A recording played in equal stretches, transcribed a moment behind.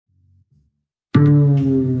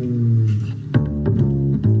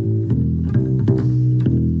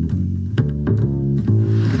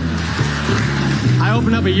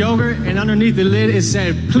yogurt, and underneath the lid it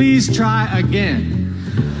said, "Please try again."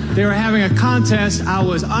 They were having a contest I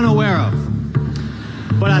was unaware of,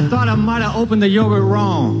 but I thought I might have opened the yogurt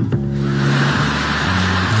wrong.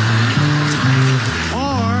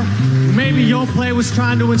 Or maybe your play was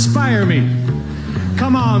trying to inspire me.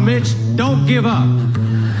 Come on, Mitch, don't give up.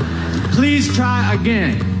 Please try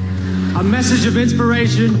again. A message of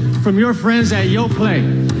inspiration from your friends at Yo Play.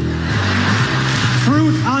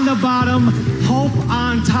 Fruit on the bottom, hope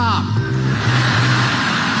on top.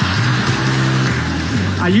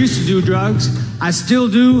 I used to do drugs. I still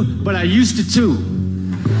do, but I used to too.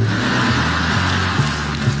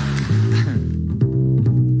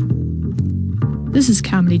 This is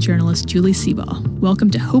comedy journalist Julie Seaball.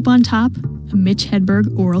 Welcome to Hope on Top, a Mitch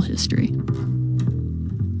Hedberg oral history.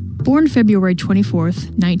 Born February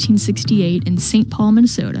 24th, 1968 in St. Paul,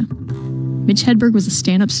 Minnesota, Mitch Hedberg was a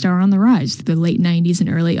stand-up star on the rise through the late 90s and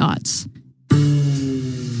early aughts.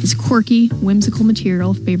 His quirky, whimsical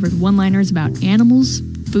material favored one-liners about animals,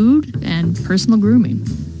 food, and personal grooming.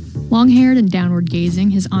 Long-haired and downward-gazing,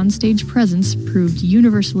 his onstage presence proved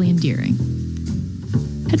universally endearing.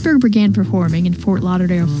 Hedberg began performing in Fort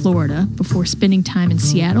Lauderdale, Florida, before spending time in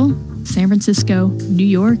Seattle, San Francisco, New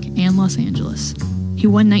York, and Los Angeles. He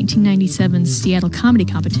won 1997's Seattle Comedy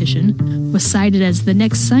Competition, was cited as the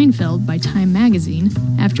next Seinfeld by Time magazine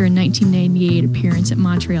after a 1998 appearance at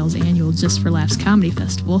Montreal's annual Just for Laughs Comedy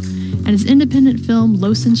Festival, and his independent film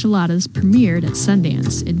Los Enchiladas premiered at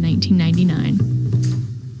Sundance in 1999.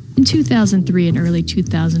 In 2003 and early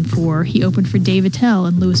 2004, he opened for Dave Attell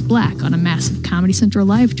and Louis Black on a massive Comedy Central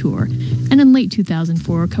live tour, and in late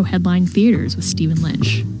 2004 co-headlined theaters with Stephen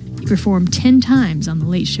Lynch. He performed 10 times on The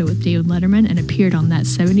Late Show with David Letterman and appeared on That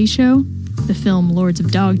 70s Show, the film Lords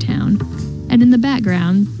of Dogtown, and in the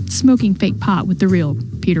background, smoking fake pot with the real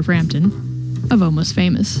Peter Frampton of Almost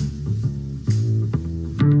Famous.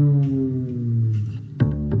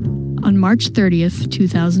 On March 30th,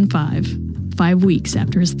 2005, 5 weeks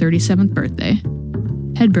after his 37th birthday,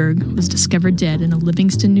 Hedberg was discovered dead in a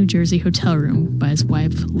Livingston, New Jersey hotel room by his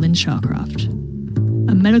wife, Lynn Shawcroft.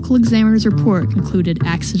 A medical examiner's report concluded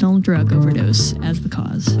accidental drug overdose as the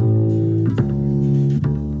cause.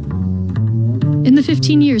 In the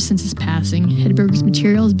 15 years since his passing, Hedberg's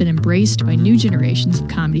material has been embraced by new generations of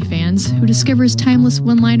comedy fans who discover his timeless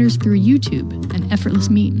one-liners through YouTube and effortless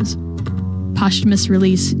memes. Posthumous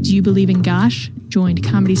release Do You Believe in Gosh joined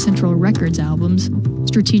Comedy Central Records albums,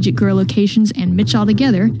 Strategic Girl Locations, and Mitch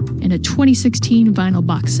Altogether in a 2016 vinyl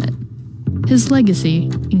box set. His legacy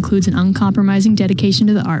includes an uncompromising dedication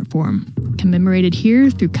to the art form, commemorated here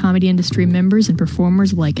through comedy industry members and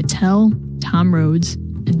performers like Attell, Tom Rhodes,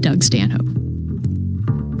 and Doug Stanhope.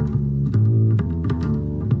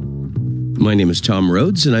 My name is Tom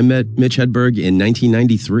Rhodes, and I met Mitch Hedberg in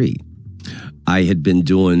 1993. I had been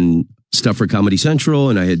doing stuff for Comedy Central,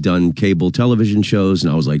 and I had done cable television shows,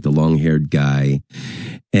 and I was like the long-haired guy.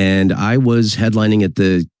 And I was headlining at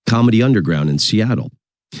the Comedy Underground in Seattle.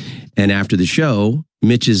 And after the show,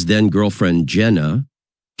 Mitch's then girlfriend, Jenna,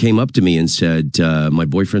 came up to me and said, my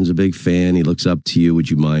boyfriend's a big fan. He looks up to you. Would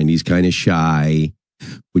you mind? He's kind of shy.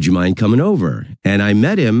 Would you mind coming over? And I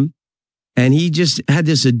met him, and he just had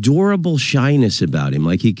this adorable shyness about him.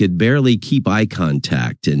 Like he could barely keep eye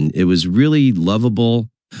contact. And it was really lovable.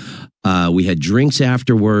 We had drinks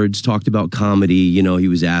afterwards, talked about comedy. You know, he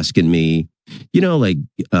was asking me, how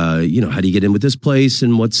do you get in with this place?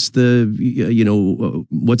 And what's the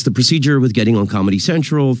procedure with getting on Comedy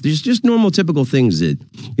Central? There's just normal, typical things that,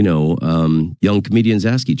 young comedians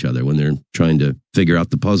ask each other when they're trying to figure out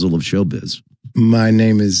the puzzle of showbiz. My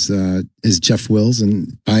name is Jeff Wills,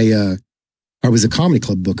 and I was a comedy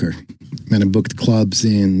club booker, and I booked clubs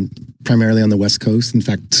primarily on the West Coast. In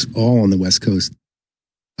fact, all on the West Coast,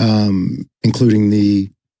 including the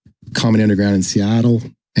Comedy Underground in Seattle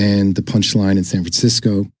and the Punchline in San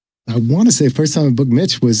Francisco. I want to say the first time I booked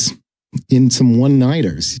Mitch was in some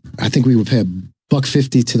one-nighters. I think we would pay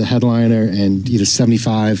 $150 to the headliner and either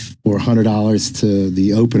 $75 or $100 to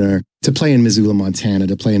the opener to play in Missoula, Montana,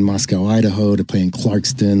 to play in Moscow, Idaho, to play in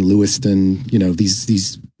Clarkston, Lewiston.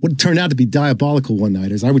 These what turned out to be diabolical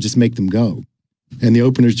one-nighters. I would just make them go. And the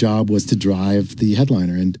opener's job was to drive the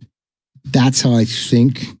headliner. And that's how I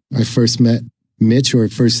think I first met Mitch, or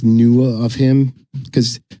first knew of him,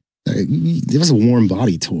 because it was a warm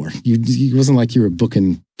body tour. It wasn't like you were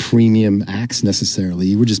booking premium acts necessarily.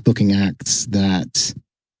 You were just booking acts that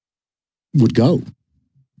would go.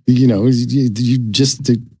 Just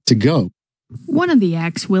to go. One of the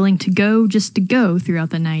acts willing to go just to go throughout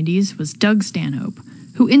the 90s was Doug Stanhope,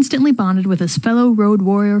 who instantly bonded with his fellow road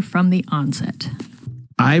warrior from the onset.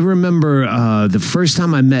 I remember the first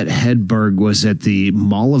time I met Hedberg was at the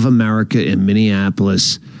Mall of America in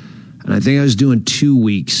Minneapolis. And I think I was doing 2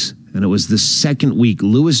 weeks. And it was the second week.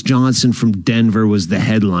 Louis Johnson from Denver was the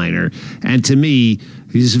headliner. And to me,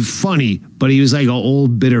 he's funny, but he was like an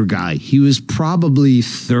old bitter guy. He was probably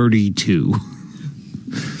 32.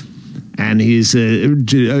 And he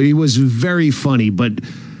was very funny. But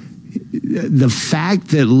the fact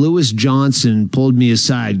that Louis Johnson pulled me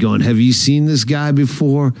aside going, have you seen this guy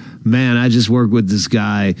before? Man, I just worked with this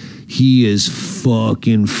guy. He is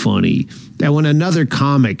fucking funny. And when another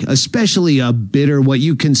comic, especially a bitter, what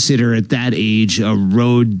you consider at that age, a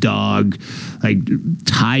road dog, like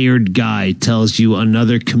tired guy tells you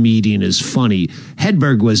another comedian is funny,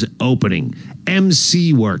 Hedberg was opening.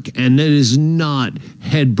 MC work, and it is not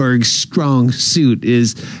Hedberg's strong suit,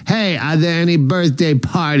 is, hey, are there any birthday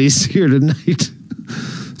parties here tonight?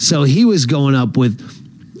 So he was going up with,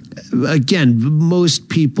 again, most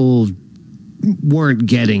people weren't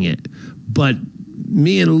getting it, but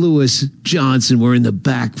me and Louis Johnson were in the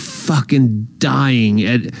back fucking dying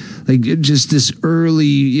at like just this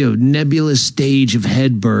early, nebulous stage of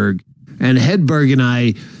Hedberg. And Hedberg and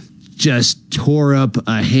I just tore up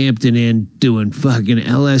a Hampton Inn doing fucking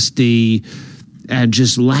LSD and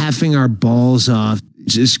just laughing our balls off,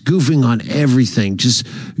 just goofing on everything, just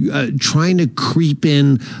trying to creep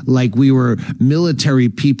in like we were military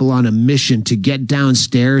people on a mission to get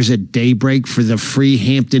downstairs at daybreak for the free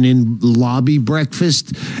Hampton Inn lobby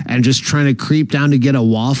breakfast, and just trying to creep down to get a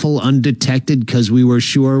waffle undetected because we were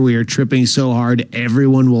sure we were tripping so hard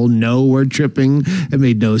everyone will know we're tripping. It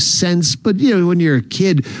made no sense, but when you're a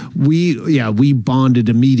kid, we bonded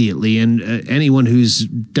immediately. And anyone who's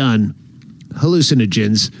done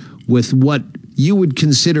hallucinogens with what you would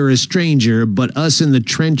consider a stranger, but us in the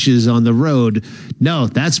trenches on the road, no,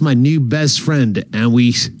 that's my new best friend. And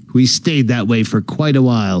we stayed that way for quite a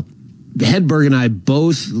while. Hedberg and I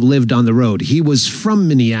both lived on the road. He was from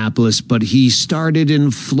Minneapolis, but he started in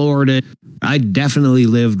Florida. I definitely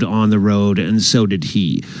lived on the road, and so did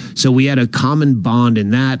he. So we had a common bond in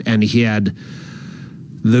that, and he had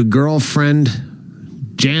the girlfriend,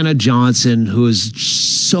 Jana Johnson, who is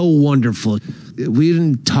so wonderful. We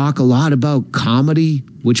didn't talk a lot about comedy,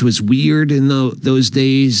 which was weird in those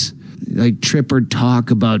days. Like Tripper talk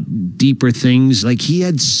about deeper things. Like he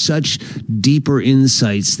had such deeper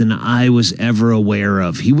insights than I was ever aware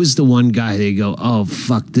of. He was the one guy they go, oh,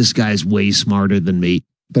 fuck, this guy's way smarter than me.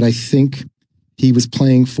 But I think he was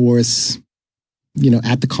playing for us,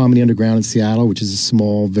 at the Comedy Underground in Seattle, which is a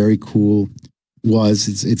small, very cool,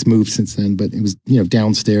 it's moved since then, but it was,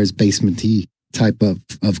 downstairs, basement-y type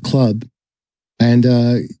of club. And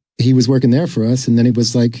he was working there for us. And then it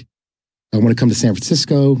was like, I want to come to San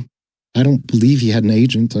Francisco. I don't believe he had an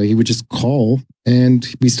agent. He would just call, and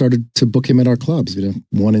we started to book him at our clubs.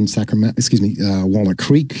 One in Walnut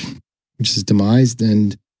Creek, which is demised,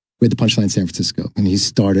 and we had the Punchline San Francisco. And he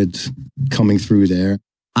started coming through there.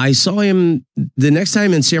 I saw him the next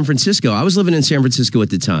time in San Francisco. I was living in San Francisco at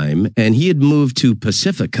the time, and he had moved to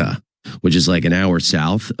Pacifica, which is like an hour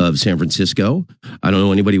south of San Francisco. I don't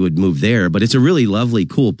know anybody would move there, but it's a really lovely,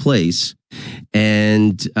 cool place.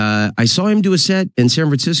 And I saw him do a set in San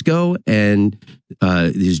Francisco, and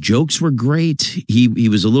his jokes were great. He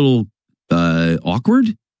was a little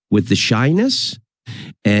awkward with the shyness.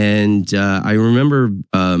 And I remember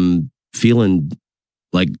feeling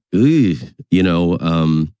like, why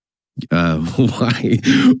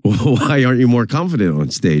aren't you more confident on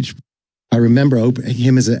stage? I remember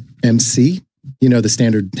him as an MC, the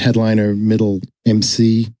standard headliner, middle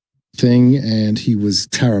MC thing, and he was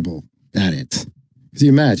terrible at it. Because you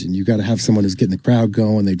imagine, you got to have someone who's getting the crowd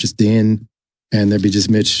going, they're just in, and there'd be just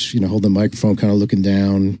Mitch, holding the microphone, kind of looking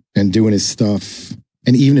down and doing his stuff.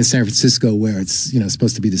 And even in San Francisco, where it's,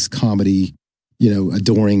 supposed to be this comedy,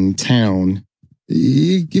 adoring town,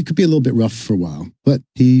 it could be a little bit rough for a while, but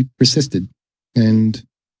he persisted. And,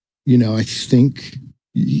 I think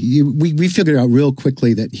we figured out real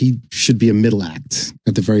quickly that he should be a middle act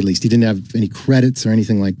at the very least. He didn't have any credits or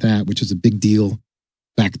anything like that, which was a big deal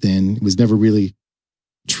back then. It was never really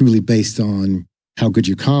truly based on how good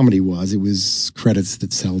your comedy was. It was credits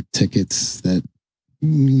that sell tickets, that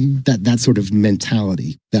sort of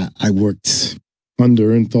mentality that I worked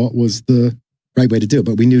under and thought was the right way to do it.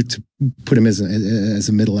 But we knew to put him as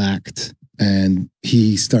a middle act, and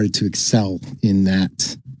he started to excel in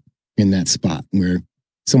that spot where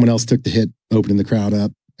someone else took the hit, opening the crowd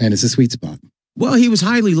up, and it's a sweet spot. Well, he was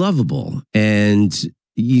highly lovable, and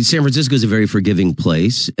San Francisco is a very forgiving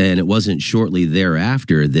place, and it wasn't shortly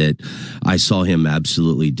thereafter that I saw him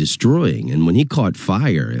absolutely destroying. And when he caught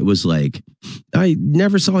fire, it was like, I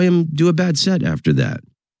never saw him do a bad set after that.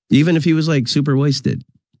 Even if he was like super wasted,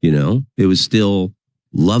 it was still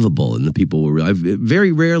lovable, and the people were.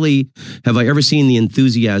 Very rarely have I ever seen the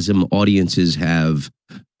enthusiasm audiences have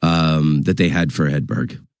that they had for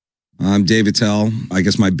Hedberg. I'm David Tell. I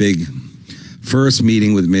guess my big first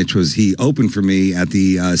meeting with Mitch was he opened for me at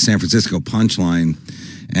the San Francisco Punchline,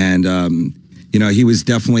 and he was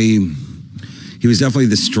definitely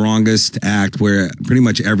the strongest act, where pretty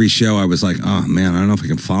much every show I was like, oh man, I don't know if I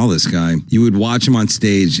can follow this guy. You would watch him on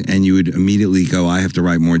stage and you would immediately go, I have to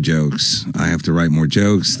write more jokes. I have to write more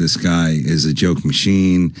jokes. This guy is a joke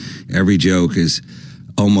machine. Every joke is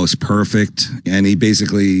almost perfect. And he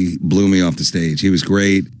basically blew me off the stage. He was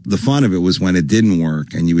great. The fun of it was when it didn't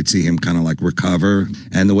work and you would see him kind of like recover.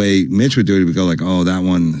 And the way Mitch would do it, he would go like, oh, that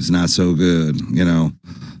one is not so good.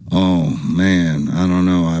 Oh man, I don't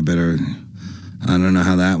know. I don't know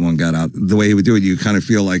how that one got out. The way he would do it, you kind of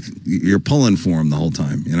feel like you're pulling for him the whole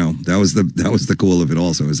time. That was the cool of it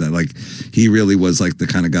also, is that like he really was like the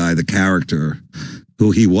kind of guy, the character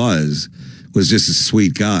who he was just a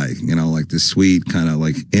sweet guy, like this sweet kind of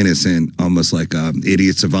like innocent, almost like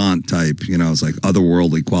idiot savant type, it's like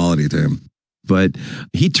otherworldly quality to him. But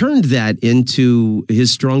he turned that into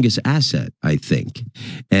his strongest asset, I think.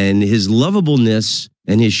 And his lovableness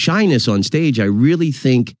and his shyness on stage, I really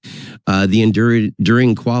think the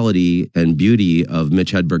enduring quality and beauty of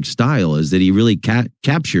Mitch Hedberg's style is that he really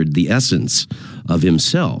captured the essence of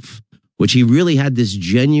himself, which he really had this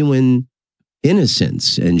genuine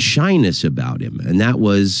innocence and shyness about him. And that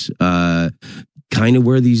was kind of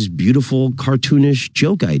where these beautiful cartoonish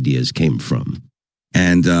joke ideas came from.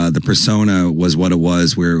 And the persona was what it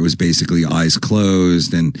was, where it was basically eyes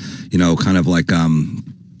closed and, kind of like a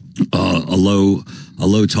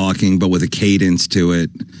low talking, but with a cadence to it,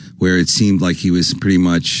 where it seemed like he was pretty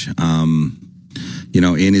much,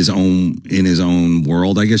 in his own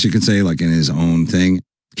world, I guess you could say, like in his own thing.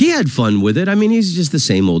 He had fun with it. I mean, he's just the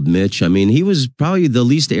same old Mitch. I mean, he was probably the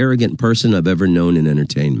least arrogant person I've ever known in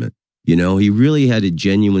entertainment. He really had a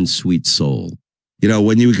genuine sweet soul.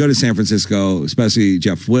 When you would go to San Francisco, especially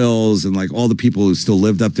Jeff Wills and like all the people who still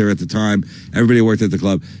lived up there at the time, everybody who worked at the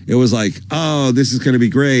club, it was like, oh, this is going to be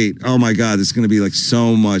great. Oh my God, this is going to be like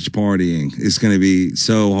so much partying. It's going to be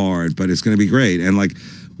so hard, but it's going to be great. And like,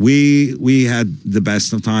 we had the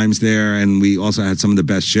best of times there, and we also had some of the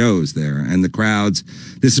best shows there. And the crowds,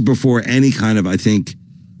 this is before any kind of, I think,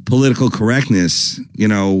 political correctness,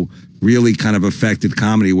 really kind of affected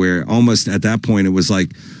comedy, where almost at that point it was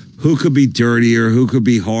like, who could be dirtier, who could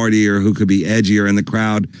be hardier, who could be edgier, and the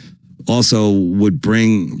crowd also would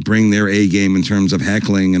bring their A game in terms of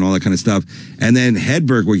heckling and all that kind of stuff. And then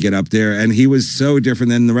Hedberg would get up there, and he was so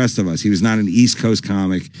different than the rest of us. He was not an East Coast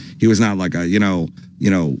comic. He was not like a,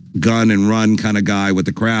 gun and run kind of guy with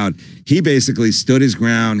the crowd. He basically stood his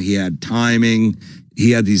ground. He had timing.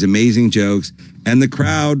 He had these amazing jokes, and the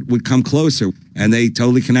crowd would come closer, and they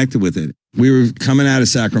totally connected with it. We were coming out of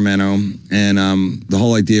Sacramento, and the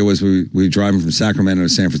whole idea was we were driving from Sacramento to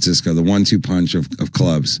San Francisco, the 1-2 punch of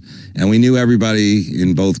clubs. And we knew everybody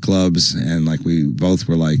in both clubs, and like we both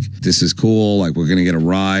were like, this is cool, like we're going to get a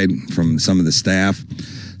ride from some of the staff.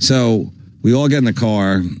 So we all get in the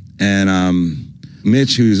car, and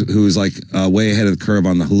Mitch, who's like way ahead of the curve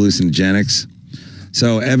on the hallucinogenics.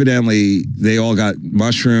 So evidently they all got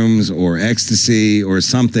mushrooms or ecstasy or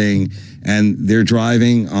something, and they're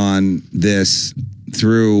driving on this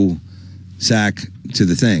through Sac to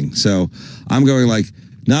the thing. So I'm going like,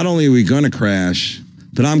 not only are we going to crash,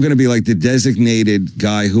 but I'm going to be like the designated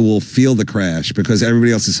guy who will feel the crash because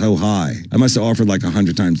everybody else is so high. I must have offered like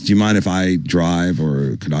 100 times, do you mind if I drive,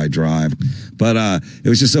 or could I drive? But it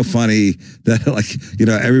was just so funny that like,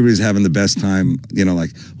 everybody's having the best time,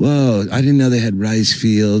 like, whoa, I didn't know they had rice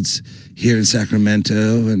fields here in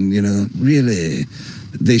Sacramento. And, really,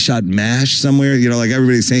 they shot MASH somewhere, like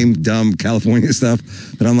everybody's saying dumb California stuff.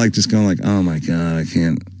 But I'm like just going like, oh my God, I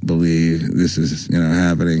can't believe this is,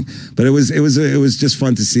 happening. But it was just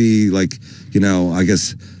fun to see, like, I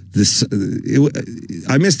guess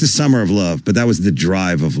I missed the summer of love, but that was the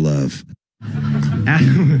drive of love.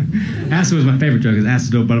 Acid was my favorite drug, because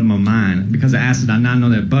acid opened up my mind. Because of acid, I now know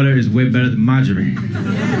that butter is way better than margarine.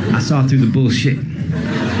 I saw through the bullshit.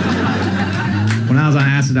 When I was on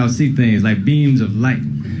acid, I would see things like beams of light,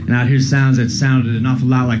 and I'd hear sounds that sounded an awful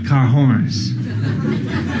lot like car horns.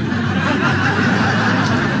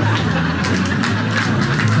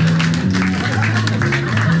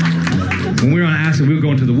 When we were on acid, we would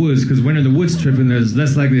go into the woods, because when you're in the woods tripping, there's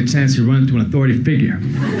less likely a chance you run into an authority figure.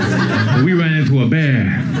 But we ran into a bear.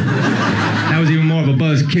 That was even more of a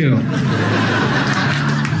buzzkill.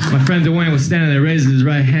 My friend Dwayne was standing there raising his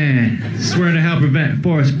right hand, swearing to help prevent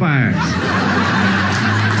forest fires.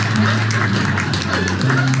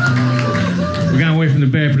 We got away from the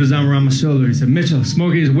bed, put his arm around my shoulder. He said, Mitchell,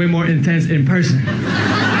 Smokey is way more intense in person.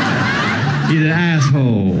 He's an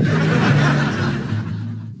asshole.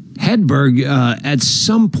 Hedberg, at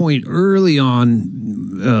some point early on,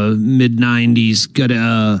 mid-90s, got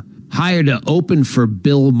hired to open for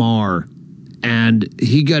Bill Maher. And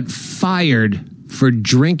he got fired for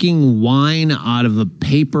drinking wine out of a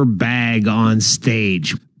paper bag on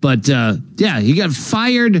stage. But, he got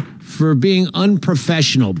fired for being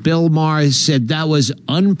unprofessional. Bill Maher said that was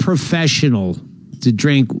unprofessional to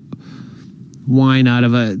drink wine out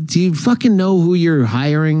of a... Do you fucking know who you're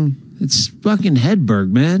hiring? It's fucking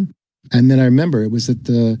Hedberg, man. And then I remember it was at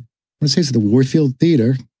the Warfield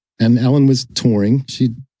Theater, and Ellen was touring.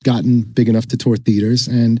 She'd gotten big enough to tour theaters,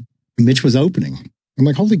 and Mitch was opening. I'm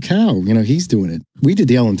like, holy cow, he's doing it. We did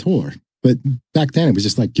the Ellen tour. But back then, it was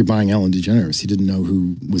just like you're buying Ellen DeGeneres. You didn't know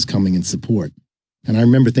who was coming in support. And I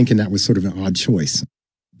remember thinking that was sort of an odd choice.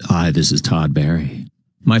 Hi, this is Todd Barry.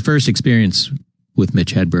 My first experience with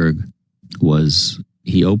Mitch Hedberg was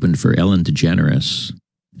he opened for Ellen DeGeneres,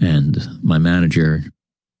 and my manager,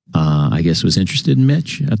 I guess, was interested in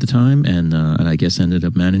Mitch at the time, and I guess ended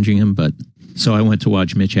up managing him. But so I went to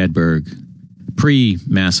watch Mitch Hedberg,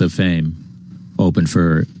 pre-massive fame, open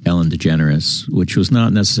for Ellen DeGeneres, which was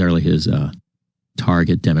not necessarily his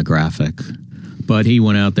target demographic. But he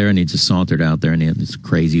went out there and he just sauntered out there, and he had this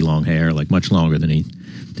crazy long hair, like much longer than he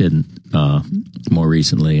did more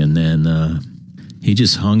recently. And then he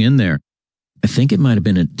just hung in there. I think it might have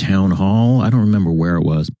been at Town Hall. I don't remember where it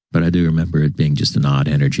was, but I do remember it being just an odd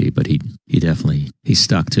energy. But he definitely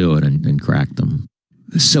stuck to it and cracked them.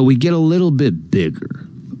 So we get a little bit bigger.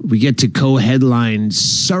 We get to co-headline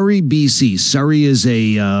Surrey, BC. Surrey is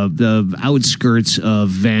the outskirts of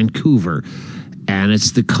Vancouver, and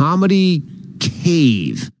it's the Comedy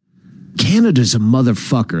Cave. Canada's a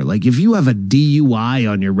motherfucker. Like, if you have a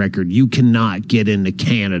DUI on your record, you cannot get into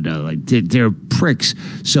Canada. Like, they're pricks.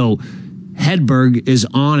 So Hedberg is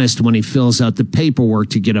honest when he fills out the paperwork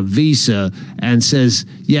to get a visa and says,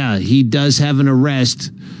 yeah, he does have an arrest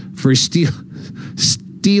for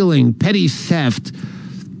stealing, petty theft.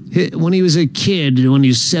 When he was a kid, when he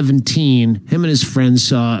was 17, him and his friends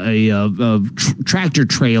saw a tractor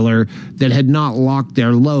trailer that had not locked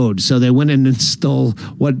their load. So they went in and stole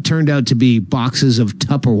what turned out to be boxes of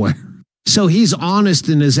Tupperware. So he's honest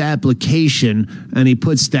in his application, and he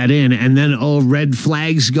puts that in, and then red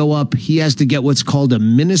flags go up. He has to get what's called a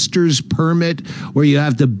minister's permit, where you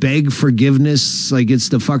have to beg forgiveness, like it's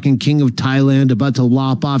the fucking king of Thailand about to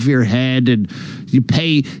lop off your head, and you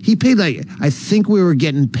pay. He paid, like, I think we were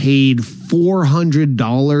getting paid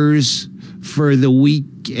 $400 for the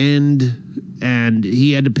weekend, and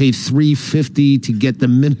he had to pay $350 to get the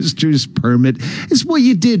minister's permit. It's what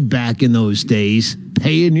you did back in those days,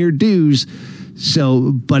 paying your dues.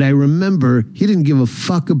 So, but I remember he didn't give a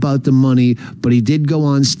fuck about the money, but he did go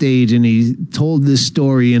on stage and he told this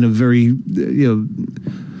story in a very,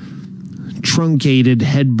 truncated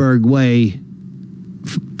Hedberg way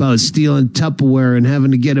about stealing Tupperware and having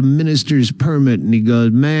to get a minister's permit. And he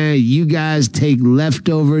goes, man, you guys take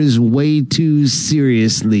leftovers way too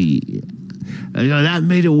seriously. I go, that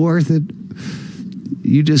made it worth it.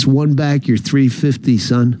 You just won back your $350,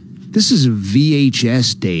 son. This is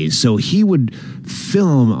VHS days, so he would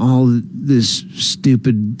film all this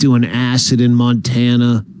stupid doing acid in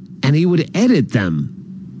Montana, and he would edit them.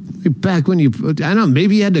 Back when I don't know,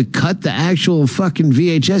 maybe he had to cut the actual fucking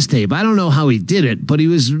VHS tape. I don't know how he did it, but he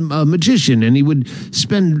was a magician, and he would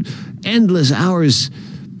spend endless hours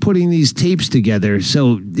putting these tapes together.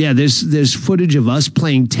 So, yeah, there's footage of us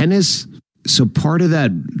playing tennis. So part of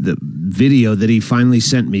the video that he finally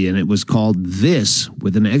sent me, and it was called This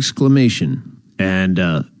with an exclamation. And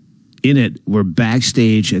in it, we're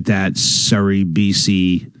backstage at that Surrey,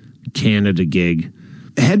 BC, Canada gig.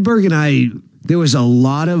 Hedberg and I, there was a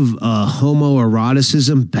lot of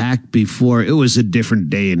homoeroticism back before. It was a different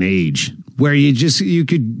day and age where you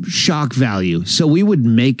could shock value. So we would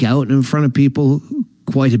make out in front of people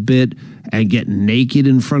quite a bit and get naked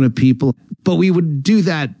in front of people. But we would do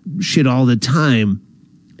that shit all the time.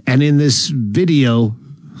 And in this video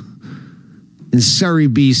in Surrey,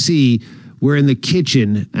 BC, we're in the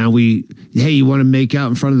kitchen and hey, you want to make out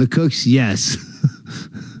in front of the cooks? Yes.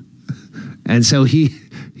 And so he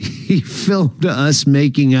filmed us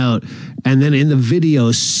making out, and then in the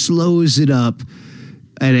video slows it up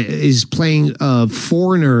and it is playing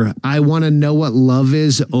Foreigner, I Want to Know What Love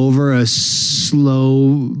Is, over a slow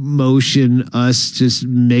motion, us just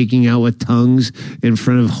making out with tongues in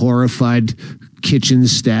front of horrified kitchen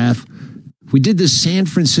staff. We did the San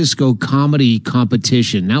Francisco comedy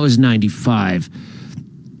competition. That was 95.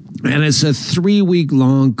 And it's a 3-week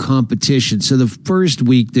long competition. So the first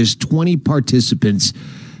week, there's 20 participants,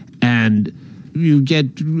 and you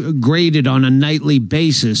get graded on a nightly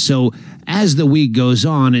basis. So as the week goes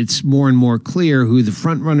on, it's more and more clear who the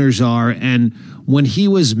front runners are. And when he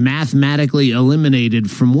was mathematically eliminated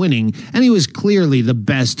from winning, and he was clearly the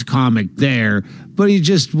best comic there, but he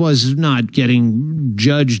just was not getting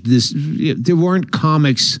judged. There weren't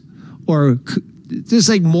comics or just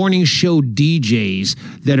like morning show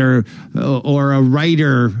DJs that are, or a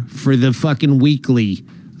writer for the fucking weekly,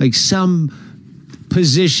 like some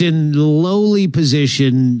position, lowly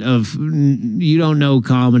position of you don't know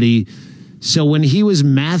comedy. So when he was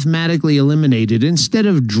mathematically eliminated, instead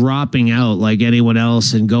of dropping out like anyone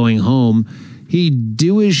else and going home, he'd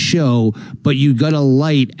do his show, but you got a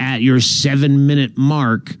light at your 7-minute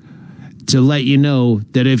mark to let you know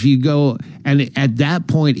that if you go, and at that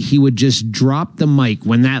point, he would just drop the mic.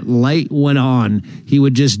 When that light went on, he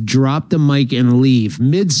would just drop the mic and leave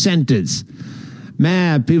mid-sentence.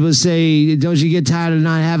 Man, people say, don't you get tired of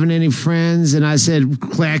not having any friends? And I said,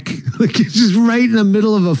 click. Like, it's just right in the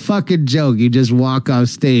middle of a fucking joke. You just walk off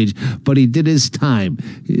stage. But he did his time.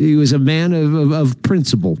 He was a man of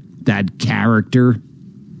principle. That character.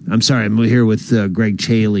 I'm sorry, I'm here with Greg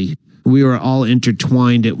Chaley. We were all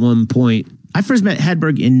intertwined at one point. I first met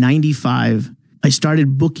Hedberg in 95. I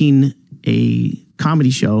started booking a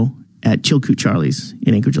comedy show at Chilkoot Charlie's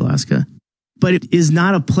in Anchorage, Alaska. But it is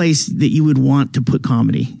not a place that you would want to put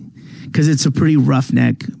comedy because it's a pretty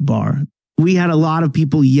roughneck bar. We had a lot of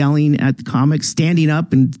people yelling at the comics, standing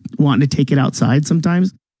up and wanting to take it outside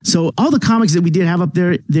sometimes. So all the comics that we did have up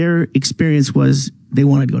there, their experience was they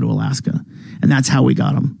wanted to go to Alaska. And that's how we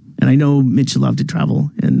got them. And I know Mitch loved to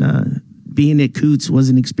travel, and being at Coots was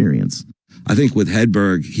an experience. I think with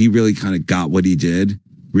Hedberg, he really kind of got what he did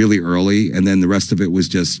really early. And then the rest of it was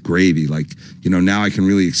just gravy. Like, now I can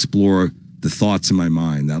really explore the thoughts in my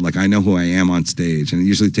mind that, like, I know who I am on stage, and it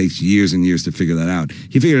usually takes years and years to figure that out.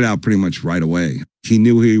 He figured it out pretty much right away. He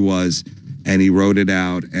knew who he was, and he wrote it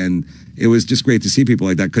out, and it was just great to see people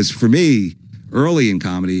like that. Because for me, early in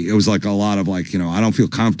comedy, it was like a lot of like, I don't feel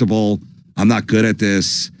comfortable. I'm not good at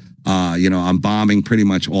this. I'm bombing pretty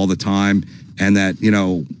much all the time, and that,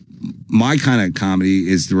 my kind of comedy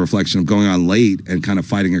is the reflection of going on late and kind of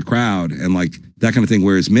fighting a crowd and like that kind of thing.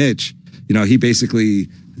 Whereas Mitch, he basically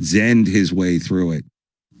zenned his way through it.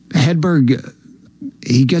 Hedberg,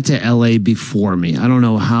 he got to L.A. before me. I don't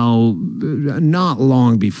know how, not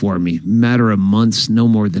long before me, matter of months, no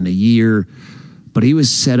more than a year. But he was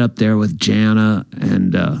set up there with Jana,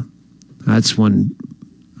 and that's when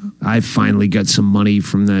I finally got some money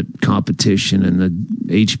from that competition and the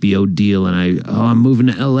HBO deal, and I'm moving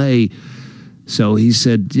to L.A. So he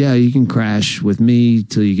said, yeah, you can crash with me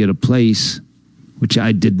till you get a place, which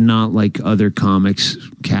I did not, like other comics,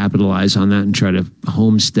 capitalize on that and try to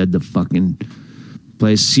homestead the fucking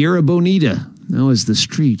place. Sierra Bonita, that was the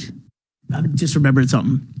street. I just remembered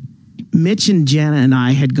something. Mitch and Jana and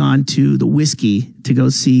I had gone to the Whiskey to go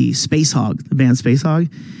see Space Hog, the band Space Hog.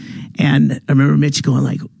 And I remember Mitch going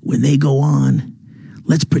like, when they go on,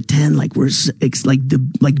 let's pretend like we're like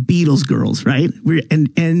Beatles girls, right?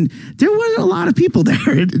 And there weren't a lot of people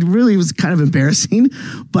there. It really was kind of embarrassing,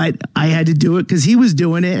 but I had to do it because he was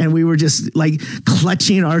doing it, and we were just like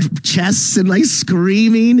clutching our chests and like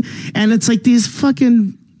screaming. And it's like these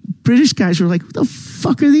fucking British guys were like, "What the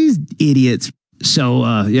fuck are these idiots?"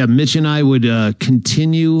 So Mitch and I would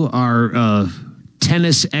continue our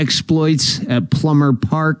tennis exploits at Plummer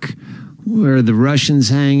Park, where the Russians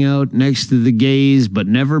hang out next to the gays, but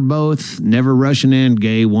never both, never Russian and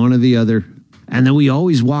gay, one or the other. And then we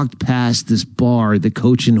always walked past this bar, the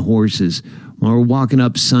Coach and Horses, when we're walking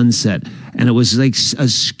up Sunset. And it was like a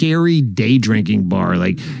scary day drinking bar.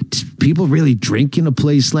 Like, people really drink in a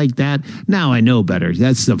place like that? Now I know better.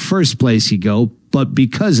 That's the first place you go. But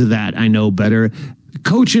because of that, I know better.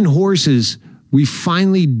 Coach and Horses, we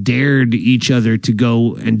finally dared each other to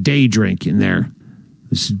go and day drink in there.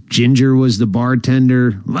 Ginger was the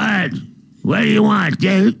bartender. What do you want?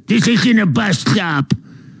 This isn't a bus stop.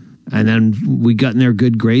 And then we got in their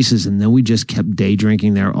good graces, and then we just kept day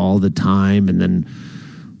drinking there all the time. And then,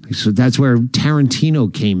 so that's where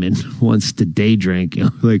Tarantino came in once to day drink.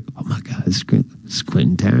 Like, oh my God, it's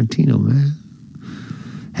Quentin Tarantino, man.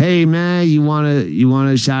 Hey man, you want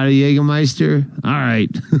a shot of Jägermeister? All right,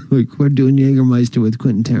 like, we're doing Jägermeister with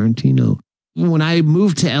Quentin Tarantino. When I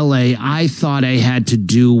moved to LA, I thought I had to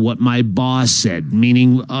do what my boss said,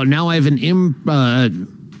 meaning now I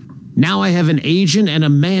have an agent and a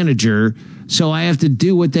manager, so I have to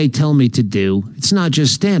do what they tell me to do. It's not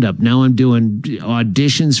just stand up. Now I'm doing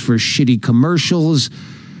auditions for shitty commercials.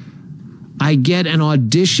 I get an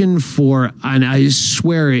audition for, and I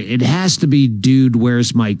swear it has to be Dude,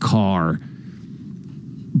 Where's My Car?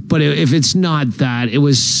 But if it's not that, it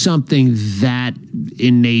was something that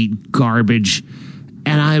innate garbage.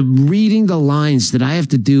 And I'm reading the lines that I have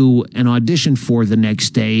to do an audition for the next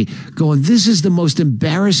day, going, this is the most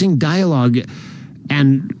embarrassing dialogue.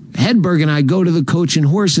 And Hedberg and I go to the Coach and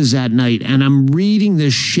Horses that night, and I'm reading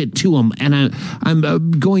this shit to him, and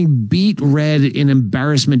I'm going beet red in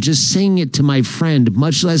embarrassment just saying it to my friend,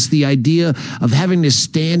 much less the idea of having to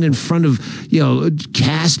stand in front of,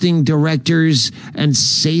 casting directors and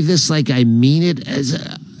say this like I mean it.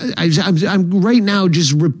 I'm right now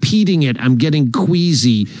just repeating it. I'm getting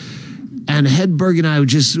queasy. And Hedberg and I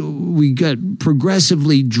we got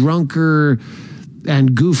progressively drunker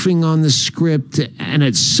and goofing on the script. And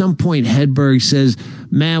at some point, Hedberg says,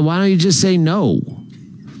 man, why don't you just say no?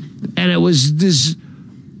 And it was this,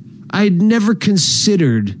 I'd never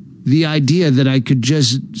considered the idea that I could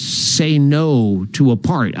just say no to a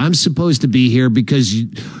part. I'm supposed to be here because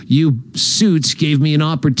you suits gave me an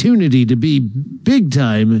opportunity to be big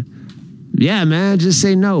time. Yeah, man, just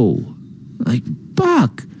say no. Like,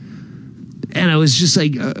 fuck. And I was just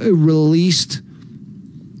like released.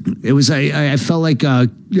 It was, I felt like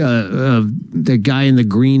the guy in the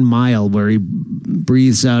Green Mile where he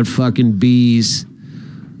breathes out fucking bees.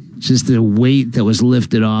 Just the weight that was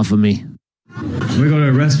lifted off of me. When we go to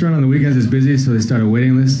a restaurant on the weekends, it's busy, so they start a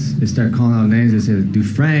waiting list. They start calling out names. They say,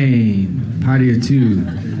 Dufresne, party of two.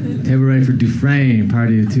 Table ready for Dufresne,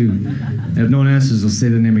 party of two. And if no one answers, they'll say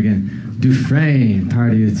the name again. Dufresne,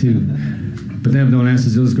 party of two. But then if no one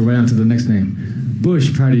answers, they'll just go right on to the next name.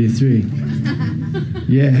 Bush, party of three.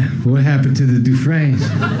 Yeah, what happened to the Dufresnes?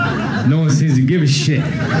 No one seems to give a shit.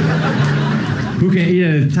 Who can eat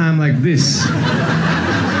at a time like this?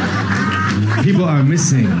 People are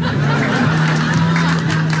missing.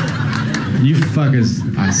 You fuckers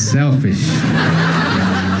are selfish.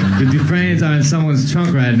 The Dufresnes are in someone's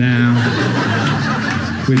trunk right now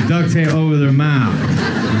with duct tape over their mouth,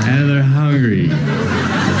 and they're hungry.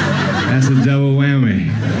 That's a double whammy.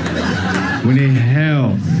 We need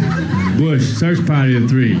help. Bush, search party of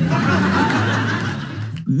three.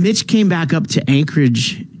 Mitch came back up to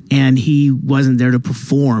Anchorage, and he wasn't there to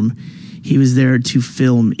perform. He was there to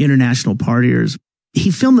film International Partiers.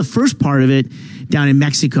 He filmed the first part of it down in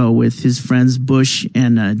Mexico with his friends Bush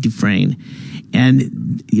and Dufresne.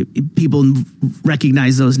 And people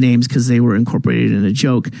recognize those names because they were incorporated in a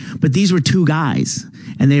joke. But these were two guys,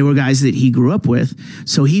 and they were guys that he grew up with.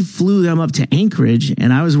 So he flew them up to Anchorage,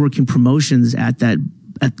 and I was working promotions at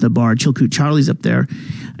the bar, Chilkoot Charlie's up there.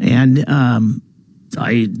 And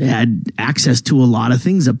I had access to a lot of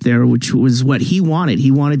things up there, which was what he wanted.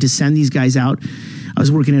 He wanted to send these guys out. I was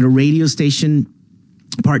working at a radio station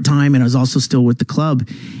part-time, and I was also still with the club.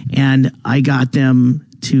 And I got them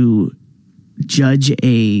to judge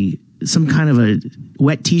some kind of a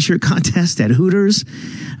wet t-shirt contest at Hooters.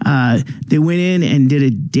 They went in and did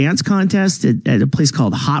a dance contest at a place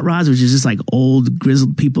called Hot Rods, which is just like old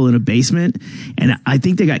grizzled people in a basement. And I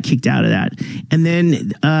think they got kicked out of that. And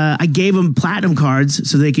then I gave them platinum cards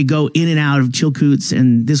so they could go in and out of Chilkoots.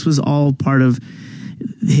 And this was all part of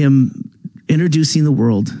him introducing the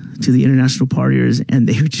world to the International Partiers, and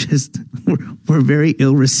they just were very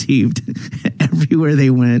ill received everywhere they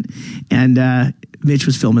went. And Mitch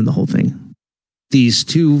was filming the whole thing. These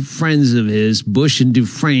two friends of his, Bush and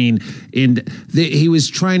Dufresne, and he was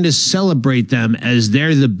trying to celebrate them as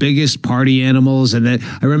they're the biggest party animals. And that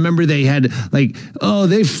I remember they had like,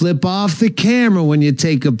 they flip off the camera when you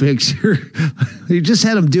take a picture. He just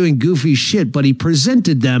had them doing goofy shit, but he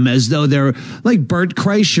presented them as though they're like Bert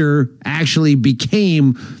Kreischer actually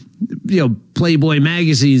became, Playboy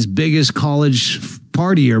magazine's biggest college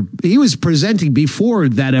partier. He was presenting before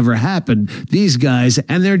that ever happened, these guys,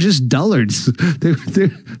 and they're just dullards.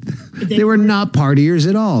 They were not partiers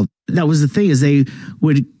at all. That was the thing, is they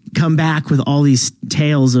would come back with all these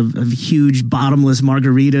tales of huge bottomless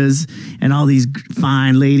margaritas and all these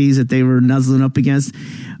fine ladies that they were nuzzling up against.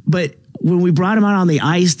 But when we brought them out on the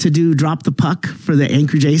ice to do Drop the Puck for the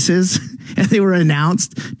Anchorage Aces, and they were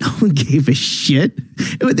announced, no one gave a shit.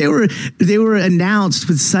 They were announced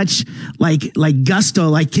with such like gusto.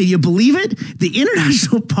 Like, can you believe it? The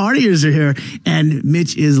International Partiers are here, and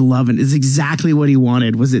Mitch is loving it. It's exactly what he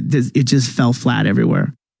wanted. It just fell flat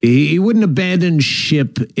everywhere. He wouldn't abandon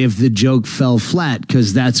ship if the joke fell flat,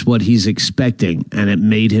 because that's what he's expecting, and it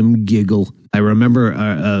made him giggle. I remember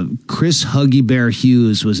Chris Huggy Bear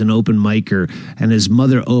Hughes was an open micer, and his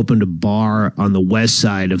mother opened a bar on the west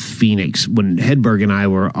side of Phoenix when Hedberg and I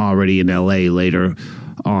were already in L.A. later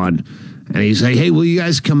on. And he's like, hey, will you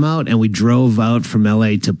guys come out? And we drove out from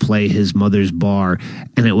LA to play his mother's bar.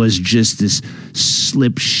 And it was just this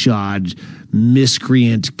slipshod,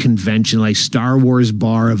 miscreant convention, like Star Wars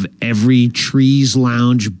bar of every Trees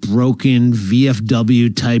Lounge, broken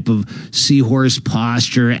VFW type of seahorse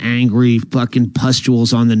posture, angry fucking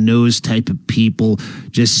pustules on the nose type of people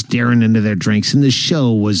just staring into their drinks. And the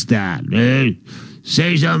show was that. Hey,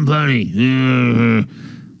 say something funny.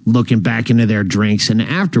 Looking back into their drinks. And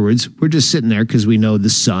afterwards, we're just sitting there because we know the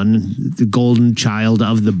son, the golden child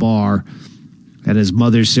of the bar, and his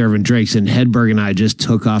mother's serving drinks. And Hedberg and I just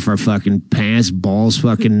took off our fucking pants, balls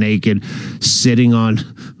fucking naked, sitting on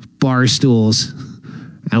bar stools.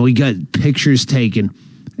 And we got pictures taken.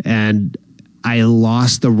 And I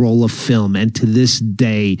lost the roll of film. And to this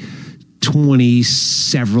day, 20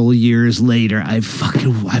 several years later, I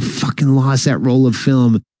fucking lost that roll of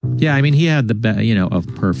film. Yeah, I mean, he had a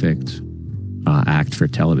perfect act for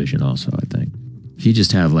television also, I think. If you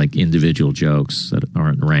just have like individual jokes that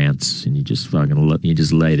aren't rants and you just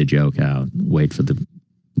lay the joke out, wait for the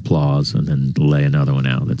applause and then lay another one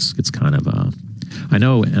out. It's kind of I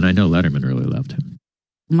know Letterman really loved him.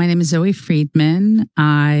 My name is Zoe Friedman.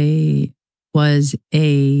 I was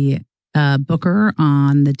a booker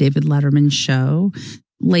on the David Letterman show,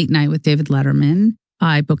 Late Night with David Letterman.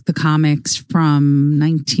 I booked the comics from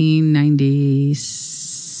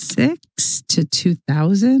 1996 to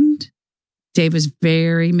 2000. Dave was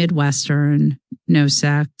very Midwestern, no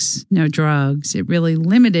sex, no drugs. It really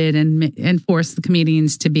limited and forced the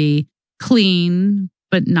comedians to be clean,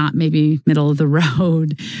 but not maybe middle of the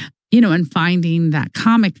road, and finding that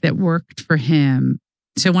comic that worked for him.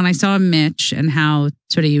 So when I saw Mitch and how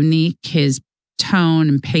sort of unique his tone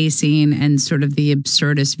and pacing and sort of the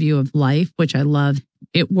absurdist view of life, which I love,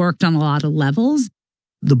 it worked on a lot of levels.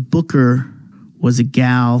 The booker was a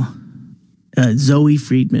gal, Zoe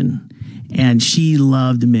Friedman, and she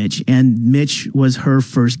loved Mitch. And Mitch was her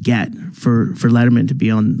first get for Letterman to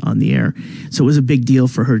be on the air. So it was a big deal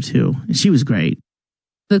for her too. And she was great.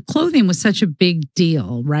 The clothing was such a big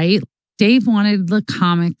deal, right? Dave wanted the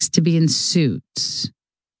comics to be in suits.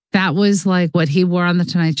 That was like what he wore on The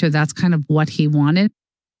Tonight Show. That's kind of what he wanted.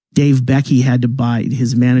 Dave Becky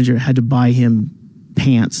his manager had to buy him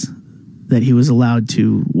pants that he was allowed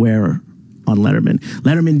to wear on Letterman.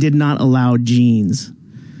 Letterman did not allow jeans.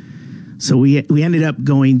 So we ended up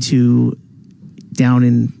going to down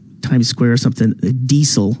in Times Square or something, a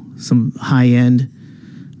Diesel, some high-end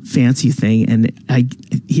fancy thing. And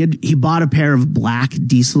he bought a pair of black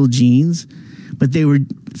Diesel jeans, but they were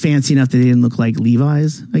fancy enough that they didn't look like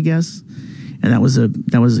Levi's, I guess. And that was a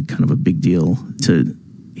kind of a big deal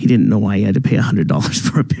he didn't know why he had to pay $100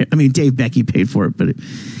 for a pair. I mean, Dave Becky paid for it, but it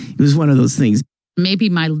was one of those things. Maybe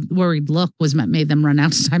my worried look made them run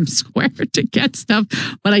out to Times Square to get stuff,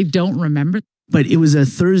 but I don't remember. But it was a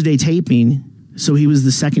Thursday taping, so he was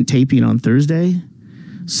the second taping on Thursday.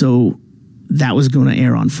 So that was going to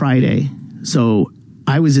air on Friday. So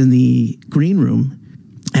I was in the green room,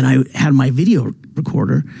 and I had my video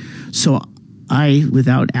recorder. So I,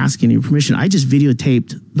 without asking any permission, I just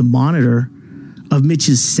videotaped the monitor of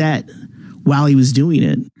Mitch's set while he was doing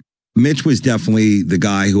it. Mitch was definitely the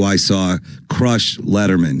guy who I saw crush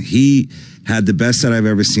Letterman. He had the best set I've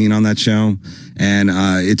ever seen on that show. And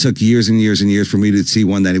it took years and years and years for me to see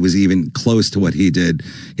one that it was even close to what he did.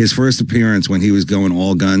 His first appearance when he was going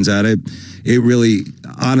all guns at it, it really,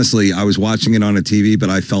 honestly, I was watching it on a TV, but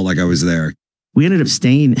I felt like I was there. We ended up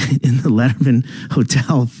staying in the Letterman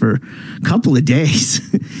Hotel for a couple of days.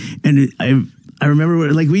 And I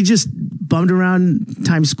remember we just bummed around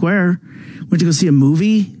Times Square, went to go see a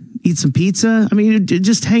movie, eat some pizza. I mean,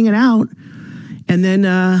 just hanging out. And then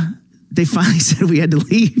they finally said we had to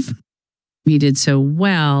leave. He did so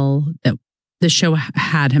well that the show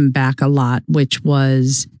had him back a lot, which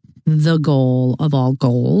was the goal of all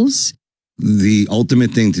goals. The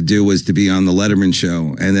ultimate thing to do was to be on the Letterman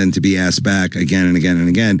show and then to be asked back again and again and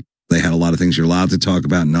again. They had a lot of things you're allowed to talk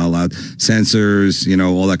about, not allowed, censors,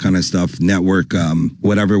 all that kind of stuff, network,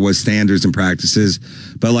 whatever it was, standards and practices.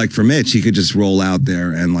 But like for Mitch, he could just roll out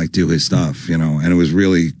there and do his stuff, and it was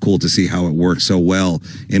really cool to see how it worked so well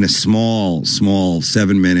in a small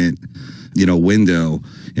 7-minute, window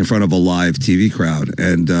in front of a live TV crowd.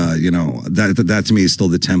 And, that to me is still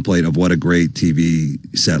the template of what a great TV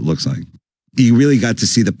set looks like. You really got to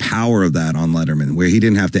see the power of that on Letterman, where he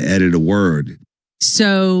didn't have to edit a word.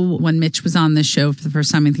 So when Mitch was on the show for the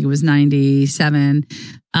first time, I think it was 97,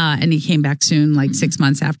 and he came back soon, 6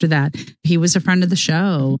 months after that, he was a friend of the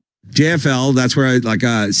show. JFL, that's where I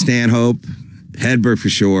Stanhope, Hedberg for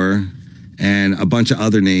sure, and a bunch of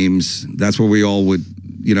other names. That's where we all would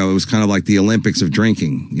you know, it was kind of like the Olympics of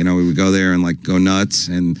drinking. You know, we would go there and like go nuts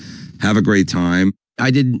and have a great time.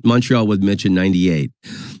 I did Montreal with Mitch in 98,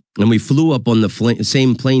 and we flew up on the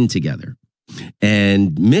same plane together.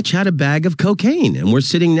 And Mitch had a bag of cocaine, and we're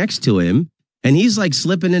sitting next to him, and he's like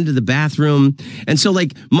slipping into the bathroom. And so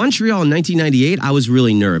like Montreal in 1998, I was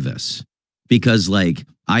really nervous because like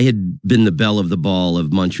I had been the belle of the ball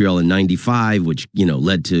of Montreal in 95, which, you know,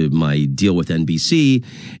 led to my deal with NBC.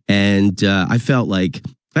 And I felt like,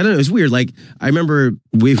 I don't know, it was weird. Like, I remember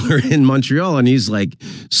we were in Montreal and he's like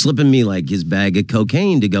slipping me like his bag of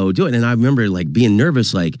cocaine to go do it. And I remember like being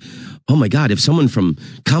nervous, like, oh my God, if someone from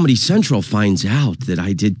Comedy Central finds out that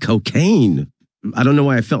I did cocaine. I don't know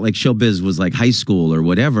why I felt like showbiz was like high school or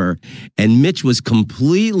whatever. And Mitch was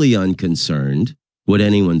completely unconcerned what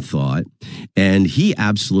anyone thought. And he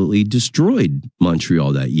absolutely destroyed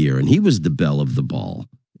Montreal that year. And he was the belle of the ball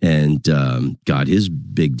and got his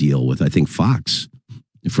big deal with, I think, Fox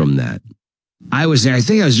from that. I was there. I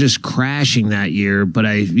think I was just crashing that year, but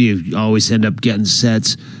you always end up getting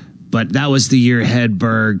sets. But that was the year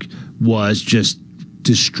Hedberg was just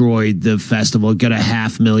destroyed the festival, got a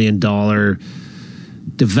 $500,000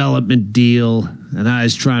 development deal, and I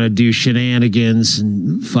was trying to do shenanigans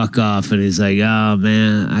and fuck off, and he's like, oh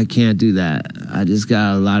man, I can't do that. I just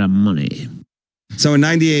got a lot of money. So in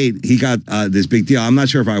 98, he got this big deal. I'm not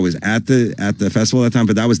sure if I was at the festival at the time,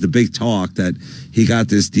 but that was the big talk that he got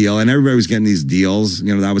this deal, and everybody was getting these deals.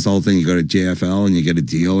 You know, that was the whole thing. You go to JFL and you get a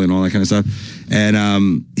deal and all that kind of stuff.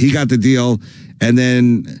 And he got the deal, and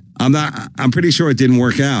then I'm pretty sure it didn't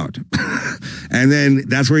work out. And then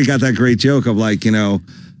that's where he got that great joke of like, you know,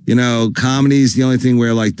 comedy's the only thing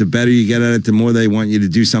where like the better you get at it, the more they want you to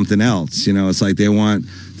do something else. You know, it's like they're like,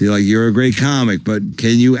 you're a great comic, but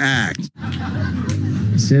can you act?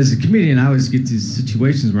 So as a comedian, I always get these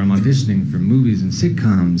situations where I'm auditioning for movies and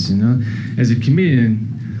sitcoms, you know. As a comedian,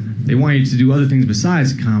 they want you to do other things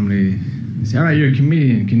besides comedy. They say, all right, you're a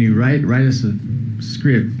comedian. Can you write us a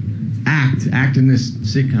script? Act in this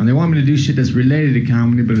sitcom. They want me to do shit that's related to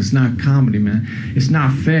comedy, but it's not comedy, man. It's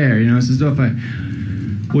not fair, you know. It's as though if I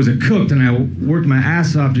was a cook and I worked my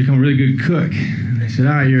ass off to become a really good cook. And they said,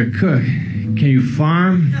 all right, you're a cook. Can you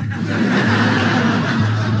farm?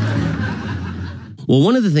 Well,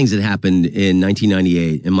 one of the things that happened in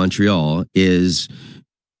 1998 in Montreal is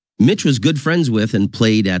Mitch was good friends with and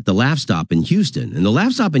played at the Laugh Stop in Houston. And the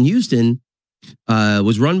Laugh Stop in Houston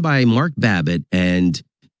was run by Mark Babbitt, and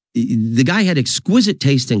the guy had exquisite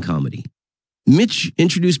taste in comedy. Mitch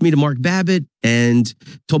introduced me to Mark Babbitt and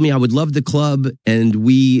told me I would love the club, and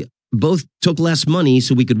we both took less money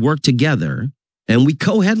so we could work together. And we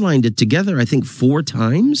co-headlined it together, I think, 4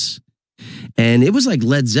 times. And it was like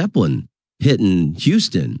Led Zeppelin hitting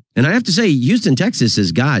Houston. And I have to say, Houston, Texas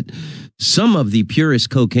has got some of the purest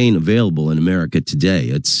cocaine available in America today.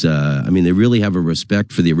 It's, I mean, they really have a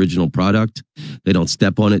respect for the original product. They don't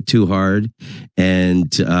step on it too hard.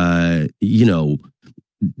 And, you know,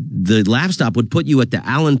 the Laugh Stop would put you at the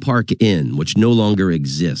Allen Park Inn, which no longer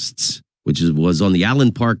exists, was on the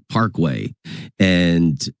Allen Park Parkway.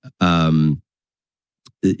 And,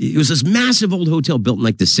 it was this massive old hotel built in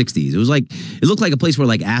like the 60s. It looked like a place where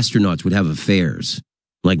like astronauts would have affairs,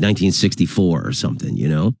 like 1964 or something, you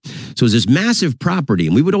know? So it was this massive property,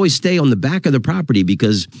 and we would always stay on the back of the property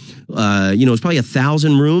because, you know, it was probably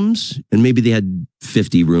 1,000 rooms, and maybe they had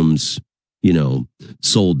 50 rooms, you know,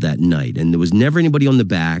 sold that night. And there was never anybody on the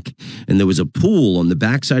back, and there was a pool on the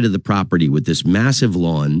backside of the property with this massive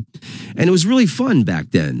lawn. And it was really fun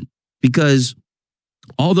back then because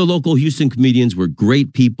all the local Houston comedians were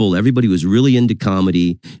great people. Everybody was really into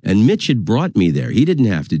comedy. And Mitch had brought me there. He didn't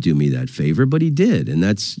have to do me that favor, but he did. And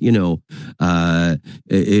that's, you know,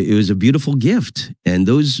 it was a beautiful gift. And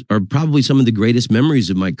those are probably some of the greatest memories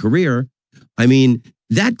of my career. I mean,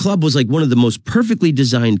 that club was like one of the most perfectly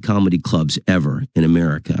designed comedy clubs ever in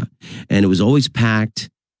America. And it was always packed.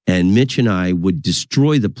 And Mitch and I would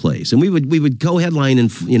destroy the place, and we would co-headline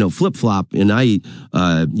and, you know, flip-flop. And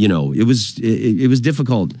you know, it was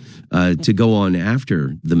difficult to go on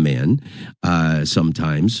after the man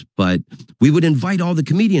sometimes, but we would invite all the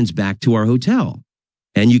comedians back to our hotel,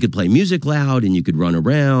 and you could play music loud and you could run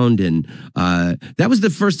around. And that was the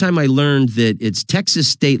first time I learned that it's Texas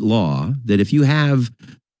state law that if you have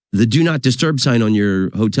the do not disturb sign on your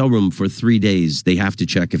hotel room for 3 days, they have to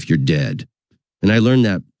check if you're dead. And I learned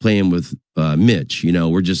that playing with Mitch. You know,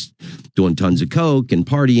 we're just doing tons of coke and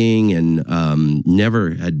partying, and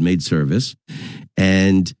never had maid service.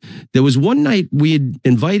 And there was one night we had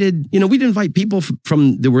invited, you know, we'd invite people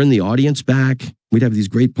from that were in the audience back. We'd have these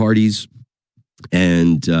great parties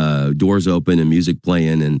and doors open and music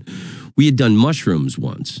playing. And we had done mushrooms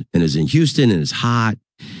once, and it was in Houston, and it's hot.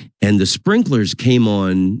 and the sprinklers came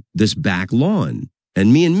on this back lawn.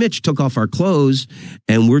 And me and Mitch took off our clothes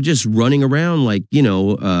and we're just running around like,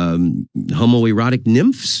 homoerotic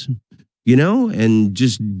nymphs, and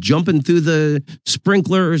just jumping through the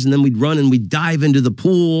sprinklers. And then we'd run and we'd dive into the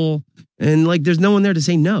pool. And like, there's no one there to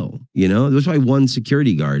say no, There was probably one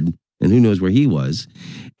security guard and who knows where he was.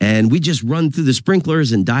 And we just run through the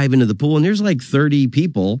sprinklers and dive into the pool. And there's like 30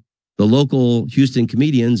 people, the local Houston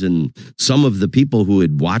comedians and some of the people who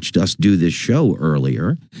had watched us do this show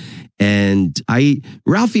earlier. And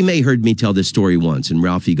Ralphie May heard me tell this story once, and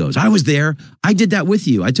Ralphie goes, I was there. I did that with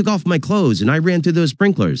you. I took off my clothes and I ran through those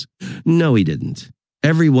sprinklers. No, he didn't.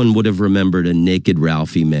 Everyone would have remembered a naked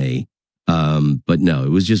Ralphie May. But no, it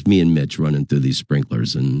was just me and Mitch running through these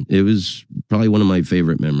sprinklers. And it was probably one of my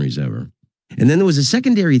favorite memories ever. And then there was a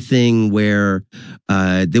secondary thing where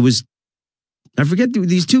there was, I forget,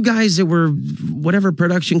 these two guys that were whatever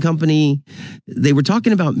production company, they were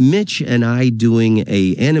talking about Mitch and I doing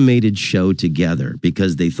a animated show together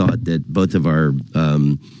because they thought that both of our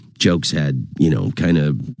jokes had, kind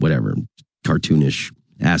of whatever, cartoonish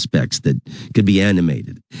aspects that could be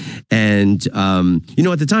animated. And,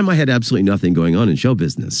 at the time I had absolutely nothing going on in show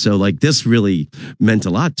business. So like this really meant a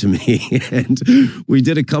lot to me. And we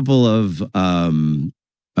did a couple of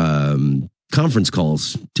conference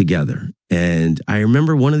calls together. And I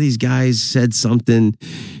remember one of these guys said something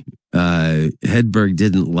Hedberg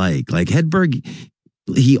didn't like. Like Hedberg,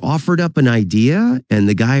 he offered up an idea and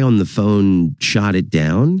the guy on the phone shot it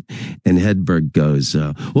down. And Hedberg goes,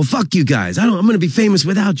 well, fuck you guys. I'm going to be famous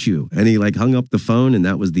without you. And he like hung up the phone and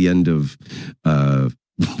that was the end of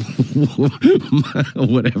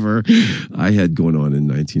whatever I had going on in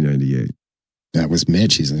 1998. That was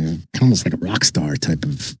Mitch. He's almost like a rock star type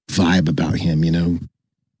of vibe about him,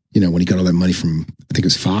 when he got all that money from, I think it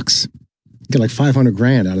was Fox, he got like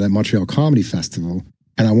 $500,000 out of that Montreal Comedy Festival.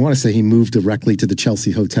 And I want to say he moved directly to the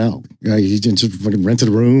Chelsea Hotel. He just fucking rented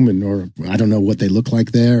a room or I don't know what they look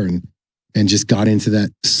like there and just got into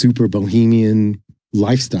that super bohemian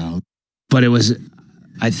lifestyle. But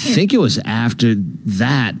I think it was after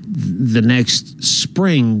that, the next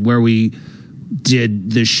spring where we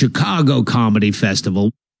did the Chicago Comedy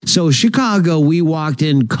Festival. So Chicago, we walked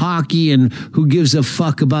in cocky and who gives a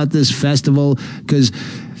fuck about this festival? Because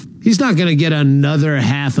he's not going to get another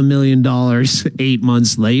 $500,000 8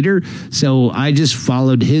 months later. So I just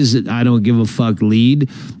followed his I don't give a fuck lead.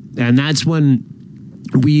 And that's when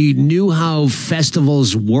we knew how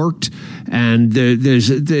festivals worked. And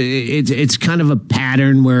it's kind of a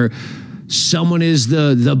pattern where someone is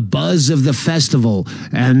the buzz of the festival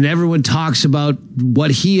and everyone talks about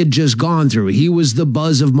what he had just gone through. He was the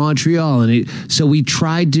buzz of Montreal. And so we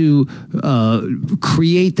tried to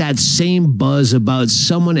create that same buzz about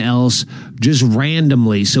someone else just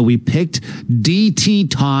randomly. So we picked D.T.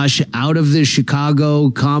 Tosh out of the Chicago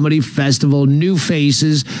Comedy Festival, new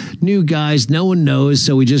faces, new guys, no one knows.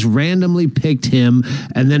 So we just randomly picked him.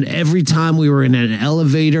 And then every time we were in an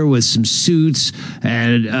elevator with some suits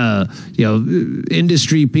and,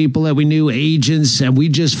 industry people that we knew, agents, and we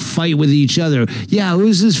just fight with each other. Yeah,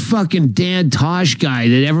 who's this fucking Dan Tosh guy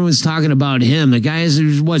that everyone's talking about him? The guy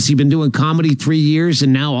what's he been doing comedy 3 years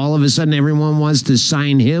and now all of a sudden everyone wants to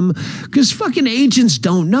sign him? Because fucking agents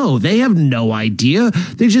don't know. They have no idea.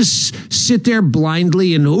 They just sit there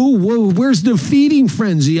blindly and, where's the feeding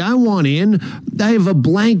frenzy? I want in. I have a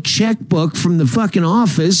blank checkbook from the fucking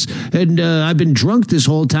office and I've been drunk this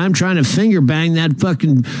whole time trying to finger bang that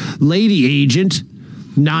fucking lady agent,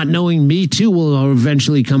 not knowing Me Too will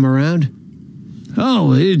eventually come around.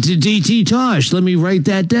 Oh, it's D.T. Tosh. Let me write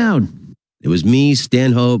that down. It was me,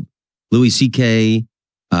 Stanhope, Louis C.K.,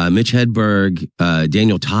 Mitch Hedberg,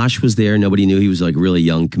 Daniel Tosh was there. Nobody knew he was like a really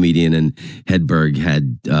young comedian. And Hedberg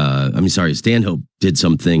had, Stanhope did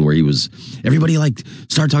something where everybody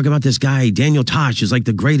started talking about this guy. Daniel Tosh is like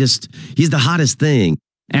the greatest. He's the hottest thing.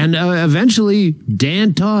 And eventually,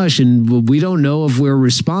 Dan Tosh, and we don't know if we're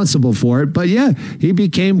responsible for it, but yeah, he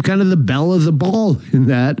became kind of the belle of the ball in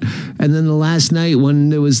that. And then the last night,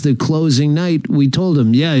 when it was the closing night, we told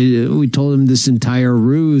him this entire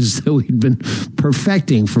ruse that we'd been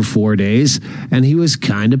perfecting for 4 days, and he was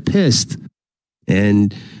kind of pissed.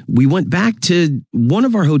 And we went back to one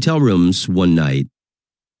of our hotel rooms one night,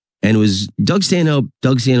 and it was Doug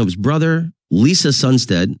Stanhope's brother, Lisa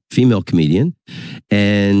Sunstead, female comedian,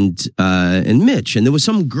 and Mitch. And there was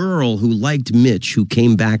some girl who liked Mitch who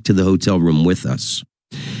came back to the hotel room with us.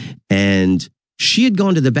 And she had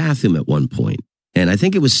gone to the bathroom at one point. And I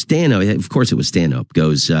think it was Stanhope. Of course, it was Stanhope.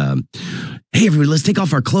 Goes, hey, everybody, let's take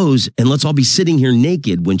off our clothes and let's all be sitting here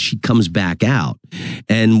naked when she comes back out.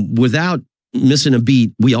 And without missing a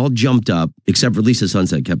beat, we all jumped up, except for Lisa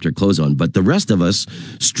Sunset kept her clothes on. But the rest of us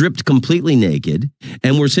stripped completely naked,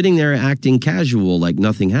 and we're sitting there acting casual like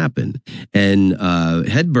nothing happened. And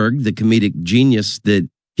Hedberg, the comedic genius that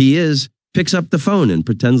he is, picks up the phone and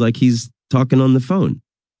pretends like he's talking on the phone.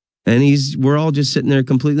 And we're all just sitting there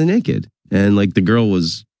completely naked. And like the girl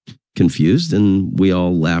was confused, and we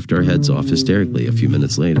all laughed our heads off hysterically a few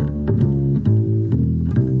minutes later.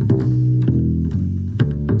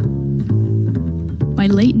 By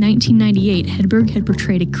late 1998, Hedberg had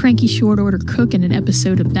portrayed a cranky short-order cook in an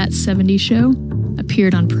episode of That 70s Show,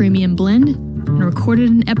 appeared on Premium Blend, and recorded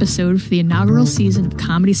an episode for the inaugural season of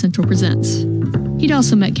Comedy Central Presents. He'd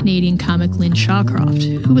also met Canadian comic Lynn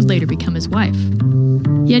Shawcroft, who would later become his wife.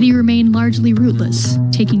 Yet he remained largely rootless,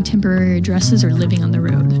 taking temporary addresses or living on the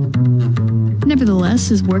road. Nevertheless,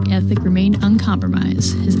 his work ethic remained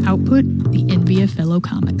uncompromised, his output the envy of fellow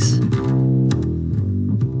comics.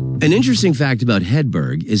 An interesting fact about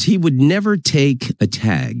Hedberg is he would never take a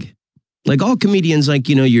tag. Like all comedians, like,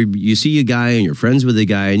 you see a guy and you're friends with a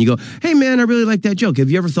guy and you go, hey man, I really like that joke.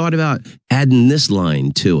 Have you ever thought about adding this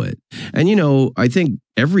line to it? And, I think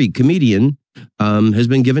every comedian has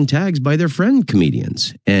been given tags by their friend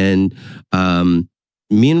comedians. And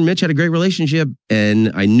me and Mitch had a great relationship,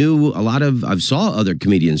 and I saw other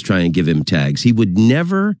comedians try and give him tags. He would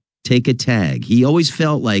never take a tag. He always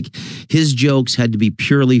felt like his jokes had to be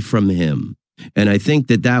purely from him. And I think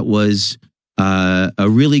that was a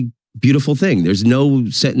really beautiful thing. There's no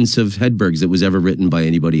sentence of Hedberg's that was ever written by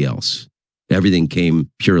anybody else. Everything came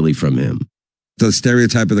purely from him. The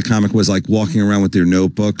stereotype of the comic was like walking around with your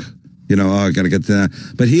notebook. I got to get that.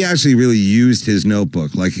 But he actually really used his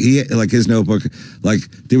notebook. His notebook,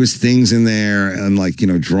 there was things in there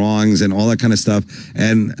and drawings and all that kind of stuff.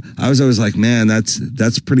 And I was always like, man,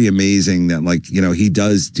 that's pretty amazing that he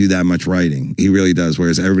does do that much writing. He really does.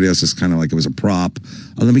 Whereas everybody else is kind of like it was a prop.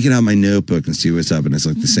 Oh, let me get out my notebook and see what's up. And it's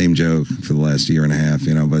like the same joke for the last year and a half,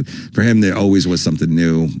 But for him, there always was something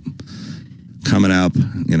new coming up,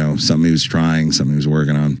 something he was trying, something he was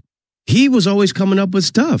working on. He was always coming up with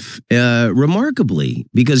stuff, remarkably,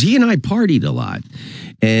 because he and I partied a lot.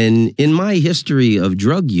 And in my history of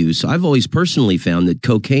drug use, I've always personally found that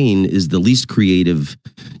cocaine is the least creative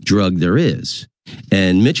drug there is.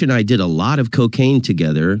 And Mitch and I did a lot of cocaine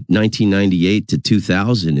together, 1998 to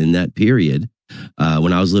 2000, in that period,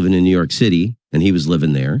 when I was living in New York City and he was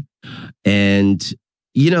living there. And,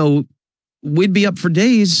 we'd be up for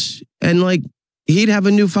days and he'd have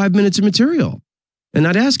a new 5 minutes of material. And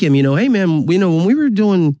I'd ask him, hey, man, when we were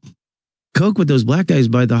doing coke with those black guys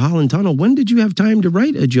by the Holland Tunnel, when did you have time to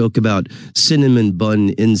write a joke about cinnamon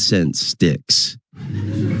bun incense sticks?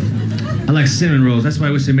 I like cinnamon rolls. That's why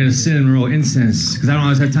I wish they made a cinnamon roll incense, because I don't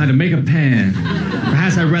always have time to make a pan.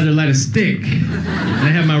 Perhaps I'd rather light a stick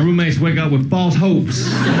than have my roommates wake up with false hopes.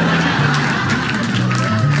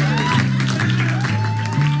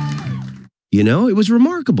 It was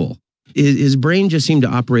remarkable. His brain just seemed to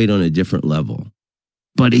operate on a different level.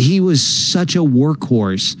 But he was such a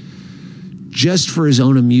workhorse just for his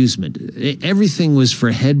own amusement. Everything was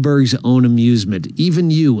for Hedberg's own amusement,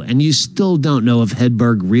 even you. And you still don't know if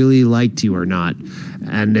Hedberg really liked you or not.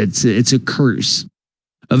 And it's a curse.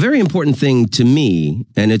 A very important thing to me,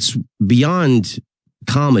 and it's beyond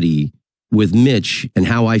comedy with Mitch and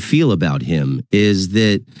how I feel about him, is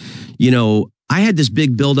that, I had this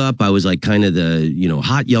big buildup. I was kind of the,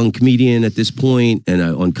 hot young comedian at this point, and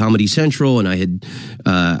on Comedy Central, and I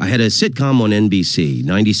had a sitcom on NBC,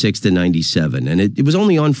 96 to 97, and it was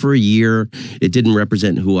only on for a year. It didn't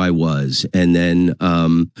represent who I was. And then,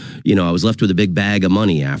 I was left with a big bag of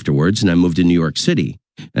money afterwards, and I moved to New York City.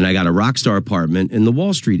 And I got a rock star apartment in the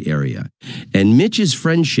Wall Street area. And Mitch's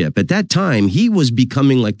friendship, at that time, he was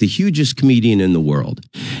becoming the hugest comedian in the world.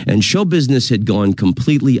 And show business had gone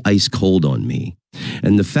completely ice cold on me.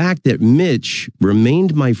 And the fact that Mitch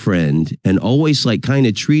remained my friend and always kind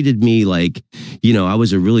of treated me like, I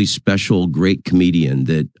was a really special, great comedian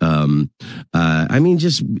that,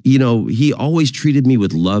 he always treated me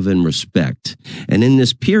with love and respect. And in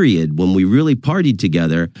this period, when we really partied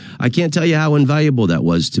together, I can't tell you how invaluable that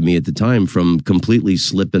was to me at the time, from completely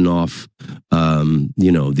slipping off,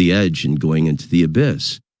 the edge and going into the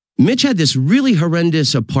abyss. Mitch had this really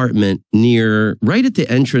horrendous apartment right at the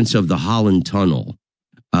entrance of the Holland Tunnel.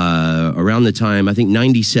 Around the time, I think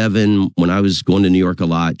 97, when I was going to New York a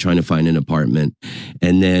lot, trying to find an apartment.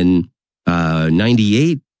 And then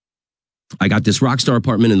 98, I got this rock star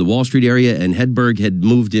apartment in the Wall Street area, and Hedberg had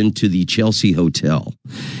moved into the Chelsea Hotel.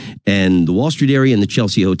 And the Wall Street area and the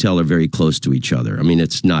Chelsea Hotel are very close to each other. I mean,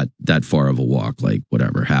 it's not that far of a walk,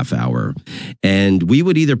 half hour. And we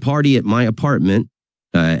would either party at my apartment,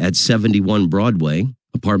 at 71 Broadway,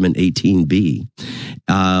 apartment 18B,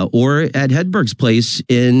 or at Hedberg's place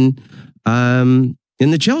in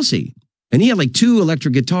the Chelsea. And he had like 2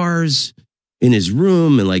 electric guitars in his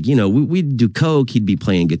room, and like, we'd do coke, he'd be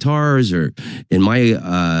playing guitars, or in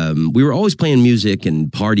my, we were always playing music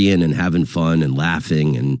and partying and having fun and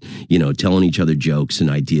laughing and, telling each other jokes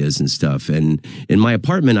and ideas and stuff. And in my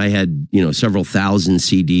apartment, I had, several thousand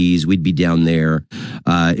CDs. We'd be down there.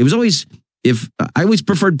 It was always, I always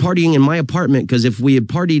preferred partying in my apartment, because if we had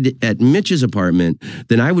partied at Mitch's apartment,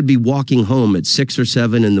 then I would be walking home at 6 or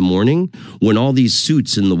 7 in the morning when all these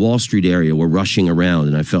suits in the Wall Street area were rushing around,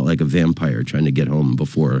 and I felt like a vampire trying to get home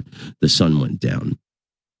before the sun went down.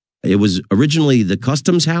 It was originally the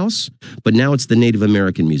Customs House, but now it's the Native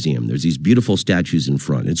American Museum. There's these beautiful statues in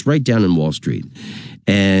front. It's right down in Wall Street.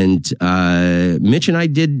 And Mitch and I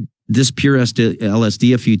did this pure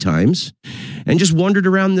LSD a few times and just wandered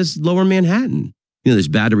around this lower Manhattan. There's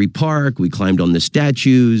Battery Park. We climbed on the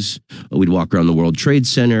statues. We'd walk around the World Trade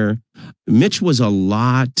Center. Mitch was a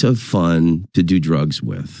lot of fun to do drugs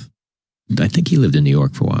with. I think he lived in New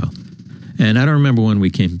York for a while. And I don't remember when we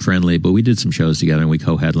became friendly, but we did some shows together, and we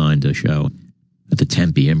co-headlined a show at the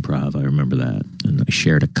Tempe Improv. I remember that. And I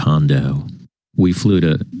shared a condo. We flew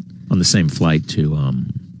on the same flight to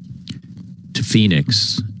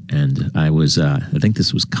Phoenix. And I was, I think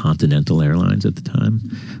this was Continental Airlines at the time,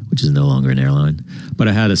 which is no longer an airline. But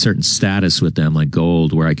I had a certain status with them, like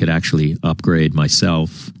gold, where I could actually upgrade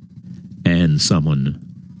myself and someone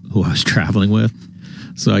who I was traveling with.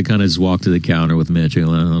 So I kind of just walked to the counter with Mitch. I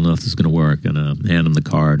don't know if this is going to work. And hand him the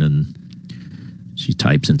card. And she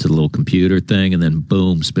types into the little computer thing. And then,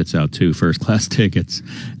 boom, spits out 2 first-class tickets.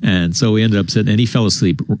 And so we ended up sitting, and he fell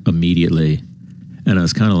asleep immediately. And I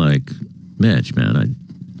was kind of like, Mitch, man,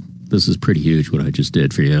 this is pretty huge what I just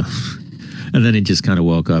did for you. And then he just kind of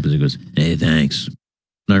woke up and he goes, hey, thanks. And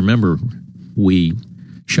I remember we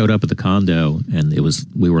showed up at the condo, and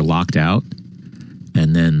we were locked out.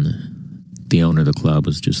 And then the owner of the club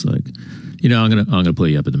was just like, I'm gonna put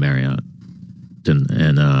you up at the Marriott.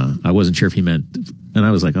 And I wasn't sure if he meant, and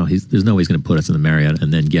I was like, there's no way he's gonna put us in the Marriott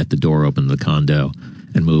and then get the door open to the condo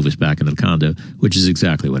and move us back into the condo, which is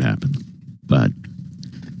exactly what happened. But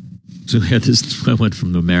so we had this. I went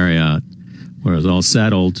from the Marriott, where it was all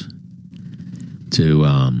settled, to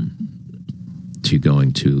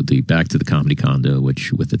going to back to the comedy condo,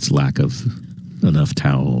 which with its lack of enough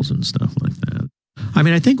towels and stuff like that. I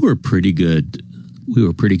mean, I think we're a pretty good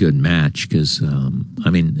match, because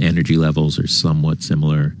energy levels are somewhat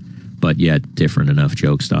similar, but yet different enough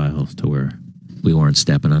joke styles to where we weren't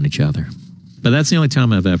stepping on each other. But that's the only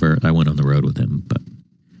time I went on the road with him. But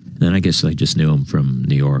then I guess I just knew him from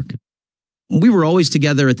New York. We were always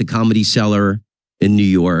together at the Comedy Cellar in New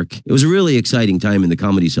York. It was a really exciting time in the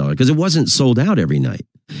Comedy Cellar because it wasn't sold out every night.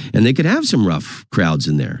 And they could have some rough crowds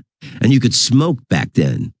in there. And you could smoke back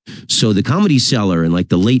then. So the Comedy Cellar in like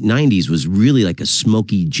the late 90s was really like a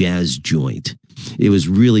smoky jazz joint. It was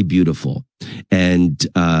really beautiful. And,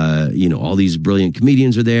 all these brilliant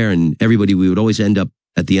comedians are there, and we would always end up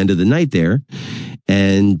at the end of the night there.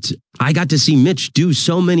 And I got to see Mitch do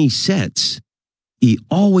so many sets. He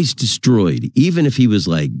always destroyed, even if he was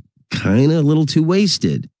like kind of a little too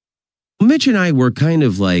wasted. Mitch and I were kind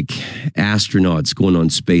of like astronauts going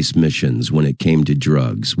on space missions when it came to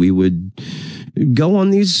drugs. We would go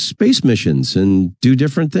on these space missions and do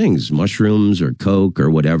different things, mushrooms or coke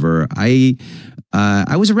or whatever. I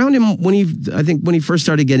was around him when he first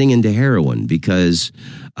started getting into heroin, because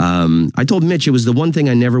I told Mitch it was the one thing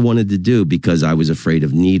I never wanted to do because I was afraid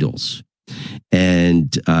of needles.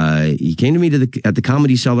 And he came to me at the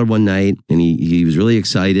Comedy Cellar one night, and he was really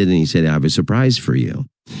excited, and he said, I have a surprise for you.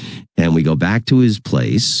 And we go back to his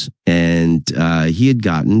place, and he had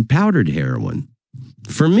gotten powdered heroin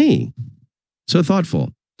for me. So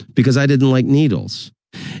thoughtful, because I didn't like needles.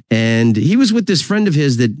 And he was with this friend of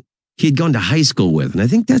his that he had gone to high school with. And I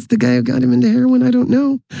think that's the guy who got him into heroin. I don't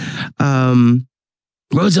know.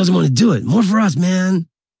 Rhodes doesn't want to do it. More for us, man.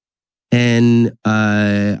 And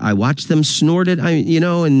I watched them snort it. I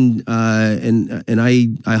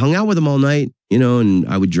hung out with them all night, and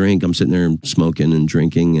I would drink. I'm sitting there smoking and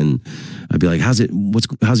drinking, and I'd be like, how's it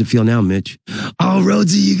feel now, Mitch? Oh,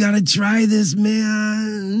 Rhodesy, you gotta try this,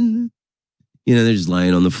 man. They're just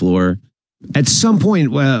lying on the floor. At some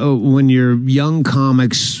point, when you're young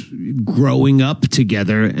comics growing up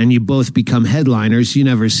together and you both become headliners, you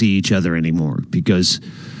never see each other anymore, because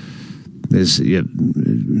there's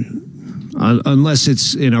unless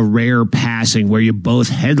it's in a rare passing where you're both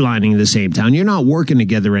headlining the same town. You're not working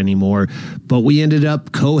together anymore, but we ended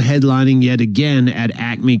up co-headlining yet again at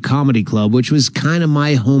Acme Comedy Club, which was kind of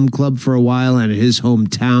my home club for a while and his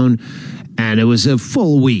hometown. And it was a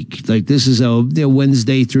full week. Like, this is a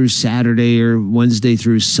Wednesday through Saturday or Wednesday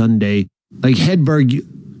through Sunday. Like, Hedberg,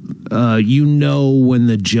 you know when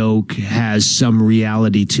the joke has some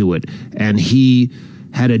reality to it. And he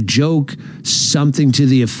had a joke, something to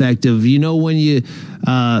the effect of, you know, when you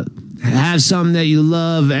have something that you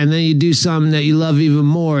love and then you do something that you love even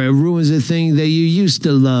more, it ruins the thing that you used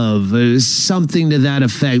to love. It was something to that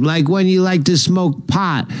effect. Like when you like to smoke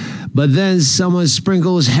pot, but then someone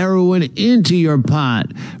sprinkles heroin into your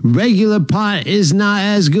pot. Regular pot is not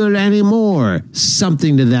as good anymore.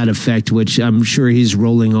 Something to that effect, which I'm sure he's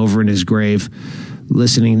rolling over in his grave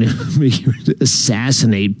listening to me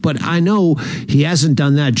assassinate. But I know he hasn't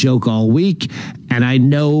done that joke all week, and I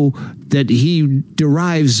know that he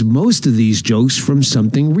derives most of these jokes from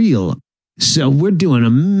something real. So we're doing a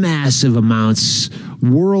massive amounts,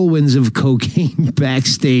 whirlwinds of cocaine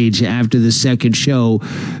backstage after the second show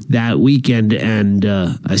that weekend. And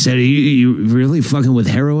I said, you really fucking with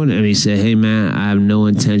heroin? And he said, hey, man, I have no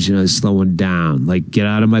intention of slowing down. Like, get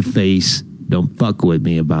out of my face. Don't fuck with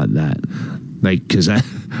me about that. Like, because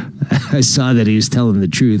I saw that he was telling the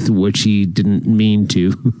truth, which he didn't mean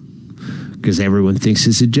to, because everyone thinks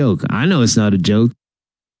it's a joke. I know it's not a joke.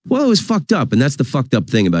 Well, it was fucked up, and that's the fucked up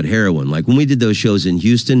thing about heroin. Like when we did those shows in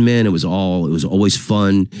Houston, man, it was always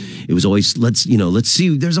fun. It was always, let's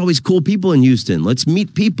see, there's always cool people in Houston. Let's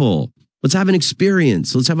meet people. Let's have an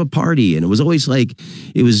experience. Let's have a party. And it was always like,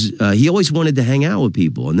 he always wanted to hang out with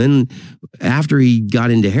people. And then after he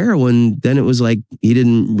got into heroin, then it was like, he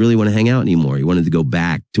didn't really want to hang out anymore. He wanted to go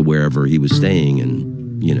back to wherever he was staying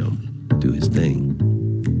and, do his thing.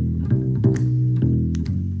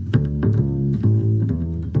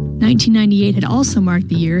 1998 had also marked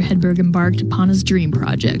the year Hedberg embarked upon his dream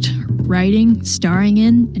project, writing, starring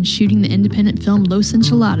in, and shooting the independent film Los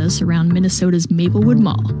Enchiladas around Minnesota's Maplewood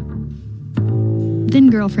Mall.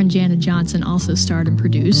 Then-girlfriend Janet Johnson also starred and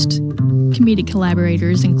produced. Comedic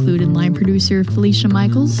collaborators included line producer Felicia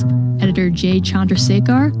Michaels, editor Jay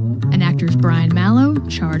Chandrasekhar, and actors Brian Mallow,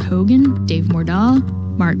 Chard Hogan, Dave Mordahl,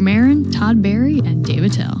 Mark Maron, Todd Barry, and Dave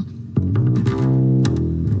Attell.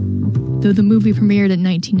 Though the movie premiered at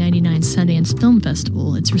 1999's Sundance Film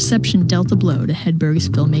Festival, its reception dealt a blow to Hedberg's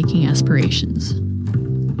filmmaking aspirations.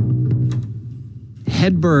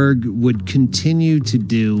 Hedberg would continue to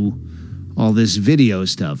do all this video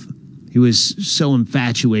stuff. He was so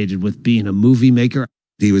infatuated with being a movie maker.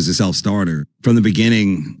 He was a self-starter. From the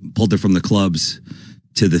beginning, pulled it from the clubs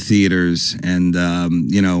to the theaters. And,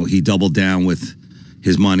 he doubled down with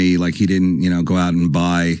his money. Like he didn't, go out and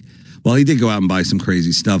buy. Well, he did go out and buy some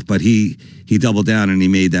crazy stuff, but he doubled down and he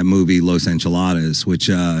made that movie Los Enchiladas, which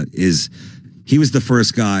he was the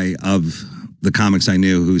first guy of the comics I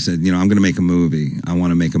knew who said, I'm going to make a movie. I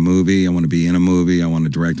want to make a movie. I want to be in a movie. I want to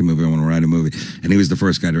direct a movie. I want to write a movie. And he was the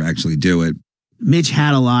first guy to actually do it. Mitch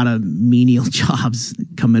had a lot of menial jobs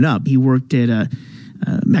coming up. He worked at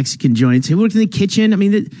Mexican joints. He worked in the kitchen. I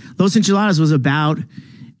mean, Los Enchiladas was about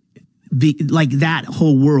that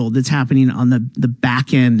whole world that's happening on the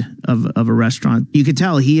back end of a restaurant. You could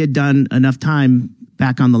tell he had done enough time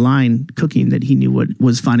back on the line cooking that he knew what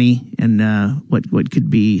was funny and what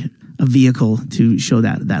could be a vehicle to show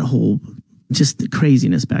that whole just the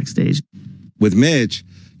craziness backstage. With Mitch,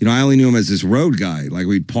 I only knew him as this road guy. Like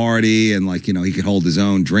we'd party and he could hold his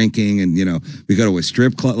own drinking and, we go to a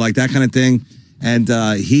strip club, like that kind of thing. And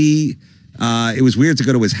it was weird to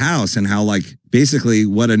go to his house and how basically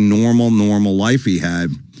what a normal life he had.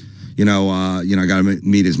 I got to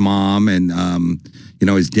meet his mom and,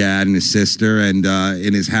 his dad and his sister. And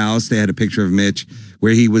in his house, they had a picture of Mitch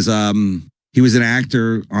where he was an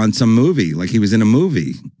actor on some movie, like he was in a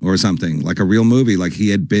movie or something, like a real movie, like he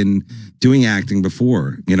had been doing acting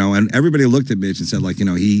before, and everybody looked at Mitch and said,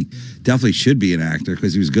 he definitely should be an actor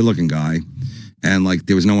because he was a good looking guy. And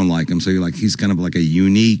there was no one like him. So you're he's kind of like a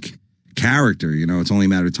unique character, it's only a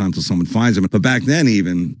matter of time till someone finds him. But back then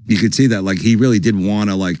even, you could see that he really did want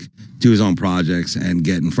to do his own projects and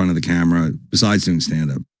get in front of the camera besides doing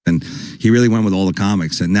stand-up. And he really went with all the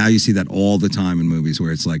comics. And now you see that all the time in movies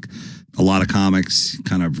where it's a lot of comics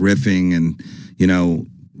kind of riffing and,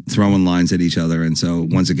 throwing lines at each other. And so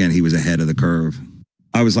once again, he was ahead of the curve.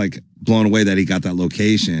 I was blown away that he got that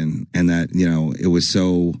location and that, it was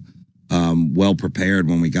so well prepared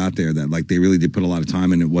when we got there that they really did put a lot of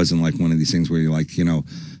time in. It wasn't one of these things where you're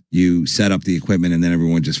you set up the equipment and then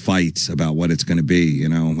everyone just fights about what it's going to be,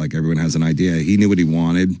 everyone has an idea. He knew what he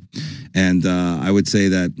wanted. And I would say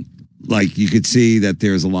that like you could see that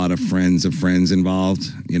there's a lot of friends involved,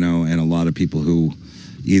 you know, and a lot of people who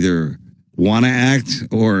either want to act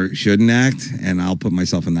or shouldn't act. And I'll put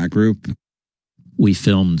myself in that group. We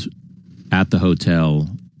filmed at the hotel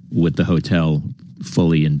with the hotel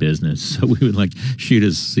fully in business. So we would like shoot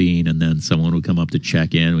a scene and then someone would come up to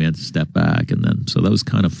check in. We had to step back. And then, so that was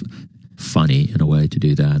kind of funny in a way to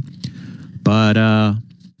do that. But,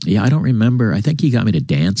 yeah, I don't remember. I think he got me to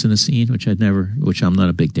dance in a scene, which I'm not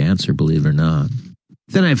a big dancer, believe it or not.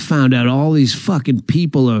 Then I found out all these fucking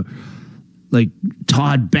people are like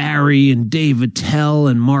Todd Barry and Dave Attell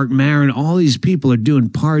and Mark Maron. All these people are doing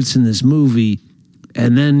parts in this movie.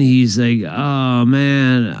 And then he's like, "Oh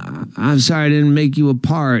man, I'm sorry I didn't make you a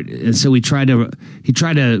part." And so he tried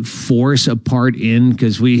to force a part in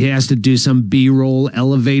because he has to do some B-roll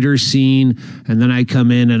elevator scene. And then I come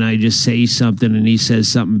in and I just say something and he says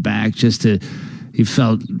something back he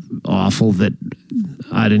felt awful that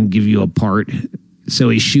I didn't give you a part. So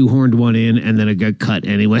he shoehorned one in and then it got cut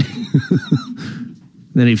anyway.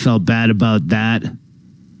 Then he felt bad about that.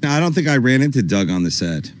 I don't think I ran into Doug on the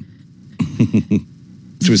set.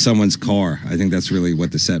 Which was someone's car. I think that's really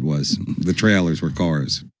what the set was. The trailers were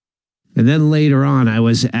cars. And then later on, I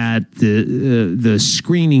was at the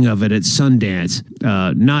screening of it at Sundance.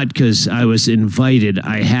 Not because I was invited.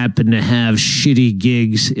 I happened to have shitty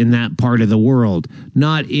gigs in that part of the world.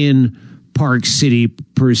 Not in Park City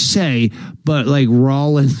per se, but like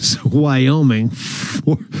Rawlins, Wyoming,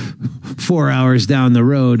 4 hours down the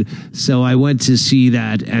road. So I went to see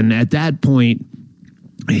that. And at that point,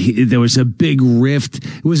 there was a big rift.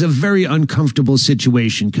 It was a very uncomfortable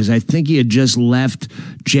situation because I think he had just left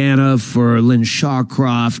Jana for Lynn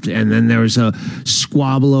Shawcroft, and then there was a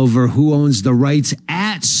squabble over who owns the rights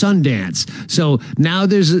at Sundance. So now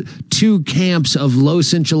there's two camps of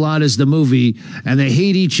Los Enchiladas, the movie, and they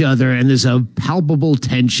hate each other, and there's a palpable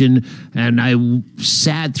tension. And I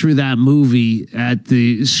sat through that movie at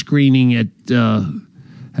the screening at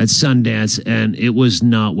Sundance, and it was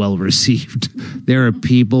not well received. There are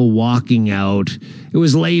people walking out. It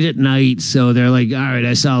was late at night, so they're like, all right,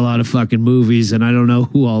 I saw a lot of fucking movies, and I don't know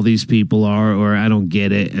who all these people are, or I don't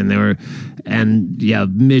get it. And yeah,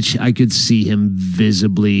 Mitch, I could see him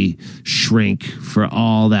visibly shrink for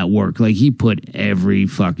all that work. Like, he put every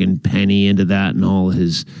fucking penny into that and all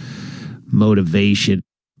his motivation.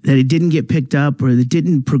 That it didn't get picked up or it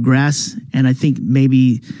didn't progress, and I think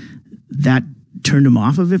maybe that turned him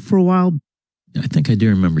off of it for a while. I think I do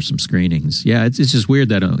remember some screenings. Yeah, it's just weird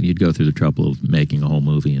that you'd go through the trouble of making a whole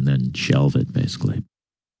movie and then shelve it, basically.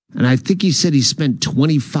 And I think he said he spent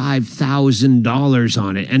 $25,000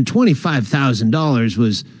 on it. And $25,000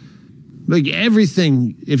 was like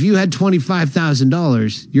everything. If you had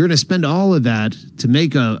 $25,000, you're going to spend all of that to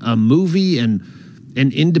make a movie, and an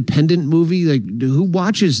independent movie. Like, who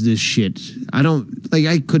watches this shit? I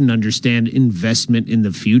couldn't understand investment in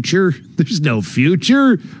the future. There's no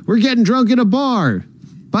future. We're getting drunk at a bar.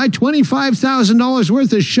 Buy $25,000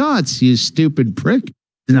 worth of shots, you stupid prick.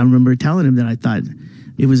 And I remember telling him that I thought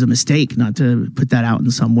it was a mistake not to put that out in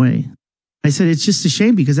some way. I said, it's just a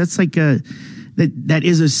shame because that's like that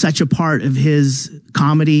is such a part of his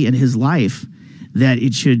comedy and his life that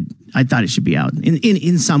I thought it should be out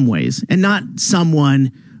in some ways, and not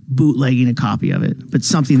someone bootlegging a copy of it, but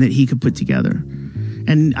something that he could put together.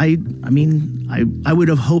 And I would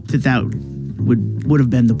have hoped that would have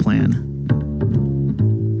been the plan.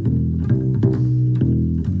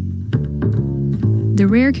 The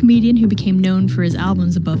rare comedian who became known for his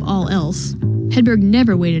albums above all else, Hedberg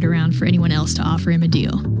never waited around for anyone else to offer him a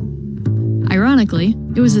deal. Ironically,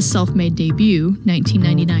 it was his self-made debut,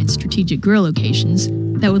 1999 Strategic Grill Locations,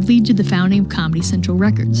 that would lead to the founding of Comedy Central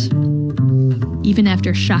Records. Even after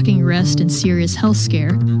a shocking arrest and serious health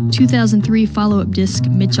scare, 2003 follow-up disc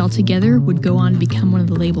Mitch Altogether would go on to become one of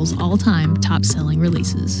the label's all-time top-selling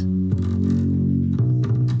releases.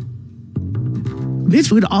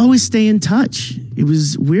 Mitch would always stay in touch. It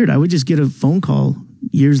was weird. I would just get a phone call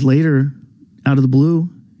years later out of the blue,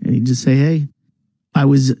 and he'd just say, hey, I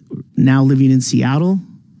was now living in Seattle,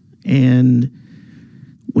 and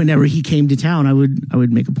whenever he came to town, I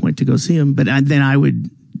would make a point to go see him. But then I would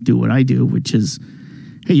do what I do, which is,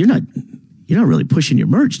 hey, you're not really pushing your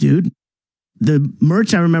merch, dude. The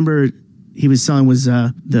merch I remember he was selling was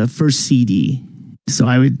the first CD. So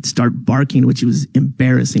I would start barking, which was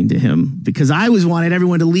embarrassing to him because I always wanted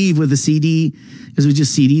everyone to leave with a CD because it was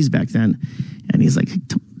just CDs back then. And he's like, hey,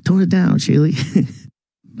 tone it down, Shaylee.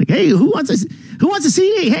 Like, hey, who wants a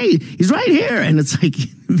CD? Hey, he's right here. And it's like,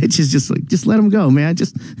 Mitch is just like, just let him go, man.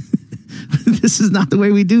 Just, this is not the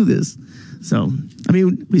way we do this. So, I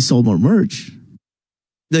mean, we sold more merch.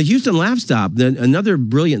 The Houston Laugh Stop, another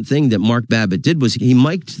brilliant thing that Mark Babbitt did was he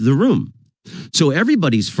mic'd the room. So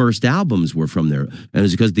everybody's first albums were from there. And it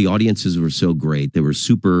was because the audiences were so great. They were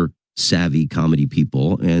super savvy comedy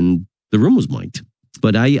people, and the room was mic'd.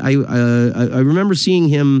 But I remember seeing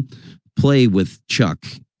him play with Chuck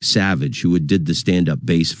Savage, who did the stand-up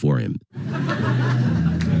bass for him.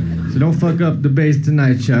 So don't fuck up the bass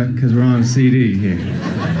tonight, Chuck, because we're on CD here.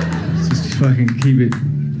 Just fucking keep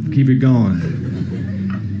it going.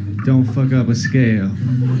 Don't fuck up a scale.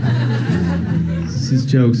 This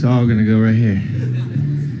joke's all gonna go right here.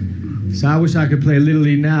 So I wish I could play Little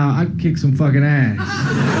League now. I'd kick some fucking ass.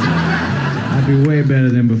 I'd be way better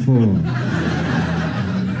than before.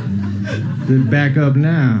 Then back up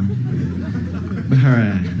now. All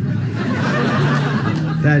right.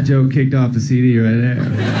 That joke kicked off the CD right there.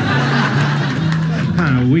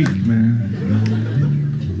 Kind of weak, man.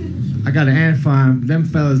 I got an ant farm. Them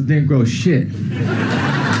fellas didn't grow shit.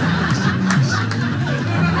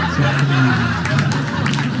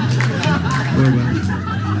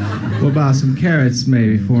 What about some carrots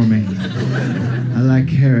maybe for me? I like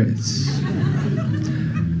carrots.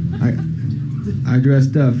 I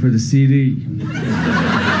dressed up for the CD.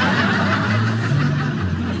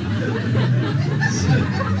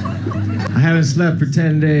 I haven't slept for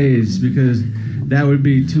 10 days because that would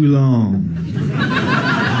be too long.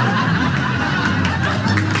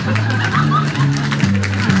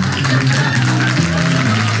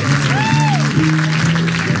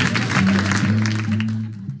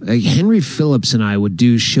 Like Henry Phillips and I would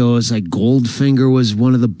do shows, like Goldfinger was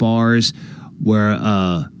one of the bars where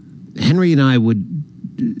Henry and I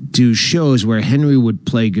would do shows where Henry would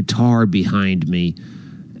play guitar behind me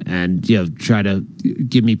and, you know, try to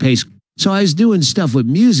give me pace. So I was doing stuff with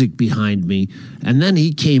music behind me, and then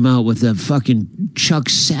he came out with a fucking Chuck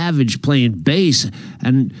Savage playing bass,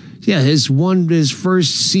 and yeah, his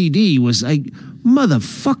first CD was like,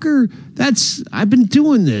 motherfucker, I've been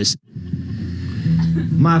doing this.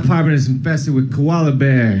 My apartment is infested with koala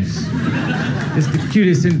bears. It's the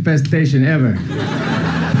cutest infestation ever.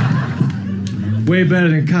 Way better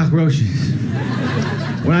than cockroaches.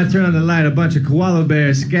 When I turn on the light, a bunch of koala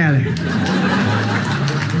bears scatter.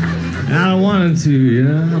 And I don't want them to, you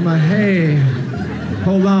know? I'm like, hey,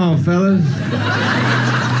 hold on, fellas.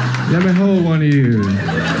 Let me hold one of you.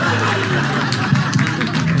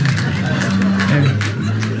 And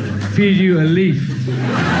feed you a leaf.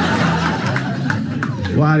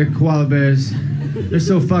 Why the koala bears? They're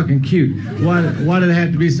so fucking cute. Why do they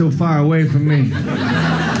have to be so far away from me?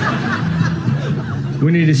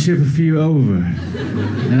 We need to ship a few over,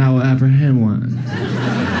 and I will apprehend one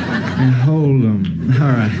and hold him. All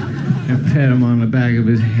right, and pet him on the back of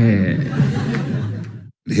his head.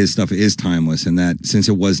 His stuff is timeless, and that since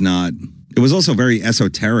it was also very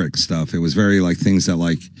esoteric stuff. It was very like things that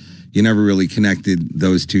like you never really connected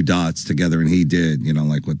those two dots together, and he did, you know,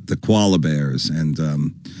 like with the koala bears and,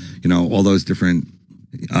 you know, all those different,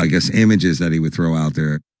 I guess, images that he would throw out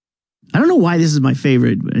there. I don't know why this is my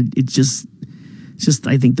favorite, but it's just,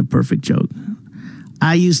 I think, the perfect joke.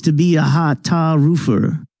 I used to be a hot tar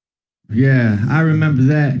roofer. Yeah, I remember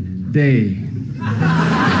that day.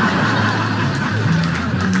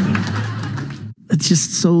 It's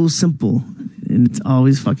just so simple, and it's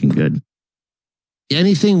always fucking good.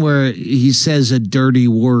 Anything where he says a dirty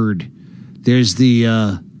word, there's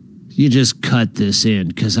the you just cut this in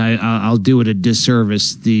because I'll do it a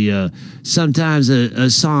disservice. Sometimes a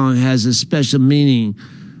song has a special meaning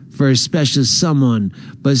for a special someone,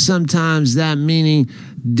 but sometimes that meaning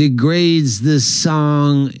degrades the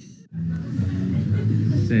song.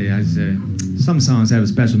 I said, some songs have a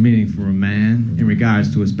special meaning for a man in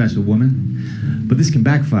regards to a special woman, but this can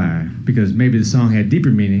backfire because maybe the song had deeper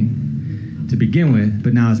meaning to begin with,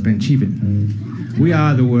 but now it's been cheapened. We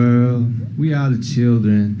are the world, we are the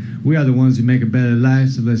children, we are the ones who make a better life,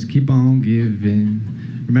 so let's keep on giving.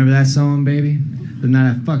 Remember that song, baby? The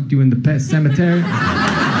night I fucked you in the pet cemetery?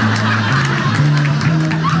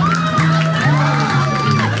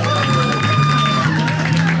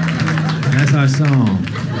 That's our song.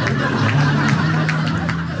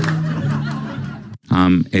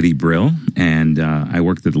 I'm Eddie Brill, and I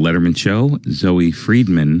worked at the Letterman show. Zoe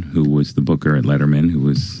Friedman, who was the booker at Letterman, who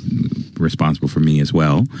was responsible for me as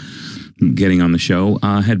well, getting on the show,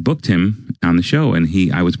 had booked him on the show, and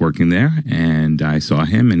I was working there, and I saw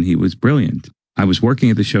him, and he was brilliant. I was working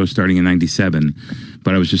at the show starting in 97,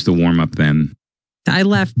 but I was just a warm-up then. I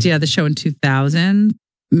left the show in 2000.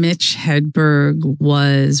 Mitch Hedberg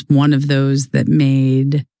was one of those that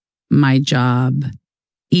made my job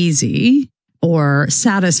easy or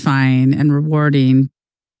satisfying and rewarding.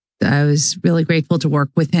 I was really grateful to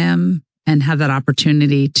work with him. and have that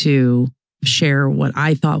opportunity to share what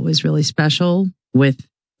I thought was really special with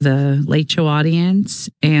the Late Show audience.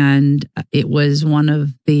 And it was one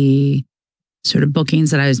of the sort of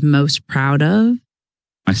bookings that I was most proud of.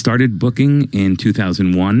 I started booking in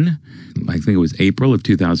 2001. I think it was April of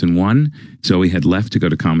 2001. Zoe had left to go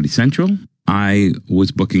to Comedy Central. I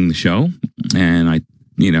was booking the show, and I,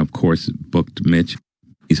 of course, booked Mitch.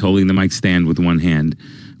 He's holding the mic stand with one hand,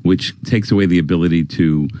 which takes away the ability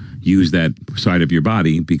to use that side of your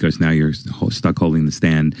body because now you're stuck holding the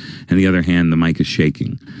stand. And the other hand, the mic is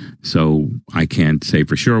shaking. So I can't say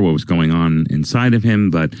for sure what was going on inside of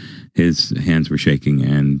him, but his hands were shaking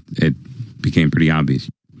and it became pretty obvious.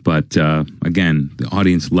 But again, the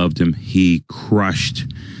audience loved him. He crushed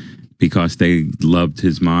because they loved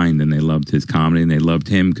his mind and they loved his comedy and they loved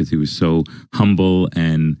him because he was so humble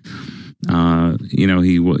and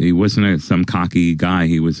he wasn't some cocky guy.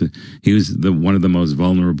 He was one of the most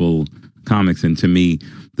vulnerable comics, and to me,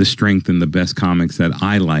 the strength and the best comics that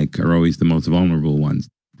I like are always the most vulnerable ones.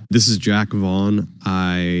 This is Jack Vaughn.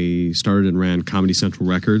 I started and ran Comedy Central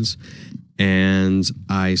Records, and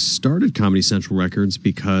I started Comedy Central Records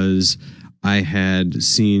because I had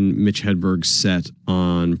seen Mitch Hedberg's set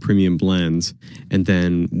on Premium Blends, and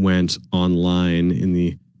then went online in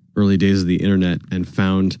the early days of the internet and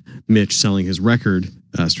found Mitch selling his record,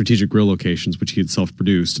 Strategic Grill Locations, which he had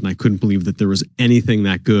self-produced. And I couldn't believe that there was anything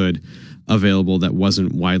that good available that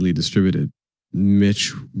wasn't widely distributed.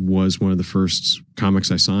 Mitch was one of the first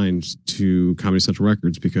comics I signed to Comedy Central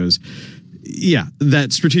Records because, yeah,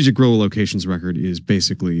 that Strategic Grill Locations record is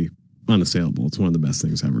basically unassailable. It's one of the best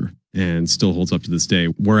things ever and still holds up to this day.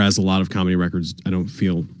 Whereas a lot of comedy records, I don't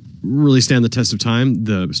feel really stand the test of time.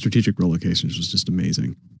 The Strategic Grill Locations was just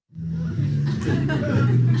amazing.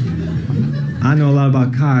 I know a lot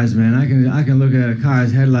about cars, man. I can look at a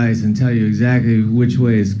car's headlights and tell you exactly which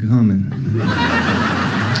way it's coming.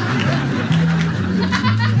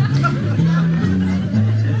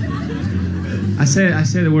 I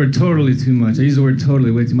say the word totally too much. I use the word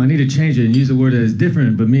totally way too much. I need to change it and use a word that is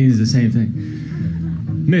different but means the same thing.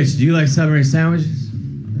 Mitch, do you like Submarine sandwiches?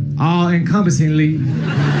 All encompassingly.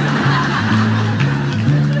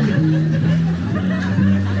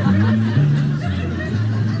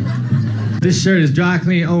 This shirt is dry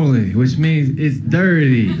clean only, which means it's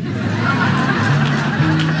dirty.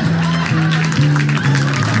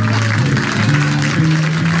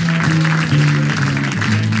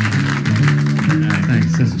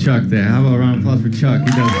 Thanks, that's Chuck there. How about a round of applause for Chuck? He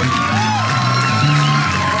does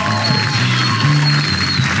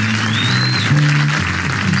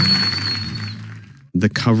the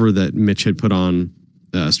cover that Mitch had put on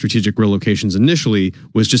Strategic Grill Locations initially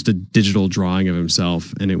was just a digital drawing of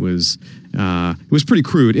himself, and it was pretty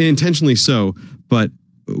crude, and intentionally so. But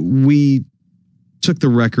we took the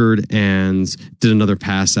record and did another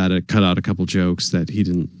pass at it, cut out a couple jokes that he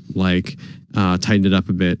didn't like, tightened it up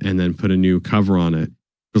a bit, and then put a new cover on it.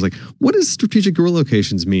 I was like, "What does Strategic Grill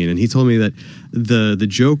Locations mean?" And he told me that the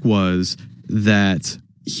joke was that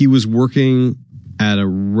he was working at a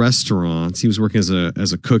restaurant. He was working as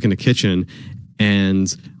a cook in a kitchen. And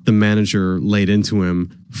the manager laid into him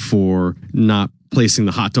for not placing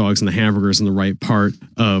the hot dogs and the hamburgers in the right part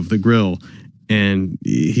of the grill. And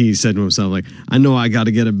he said to himself, like, I know I got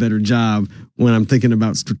to get a better job when I'm thinking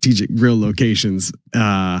about Strategic Grill Locations.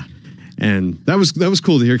 And that was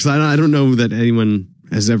cool to hear because I don't know that anyone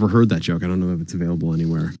has ever heard that joke. I don't know if it's available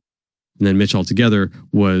anywhere. And then Mitch Altogether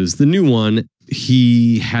was the new one.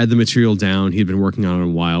 He had the material down. He'd been working on it a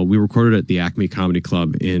while. We recorded at the Acme Comedy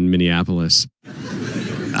Club in Minneapolis.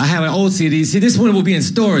 I have an old CD. See, this one will be in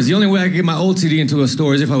stores. The only way I can get my old CD into a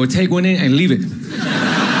store is if I would take one in and leave it.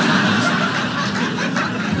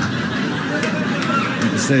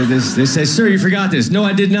 They say, sir, you forgot this. No,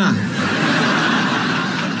 I did not.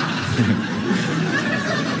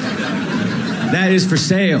 That is for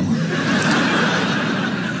sale.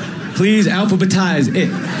 Please alphabetize it.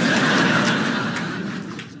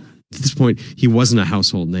 At this point, he wasn't a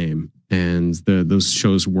household name, and those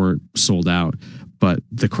shows weren't sold out. But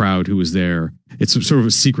the crowd who was there, it's sort of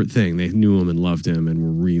a secret thing. They knew him and loved him and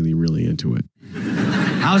were really, really into it.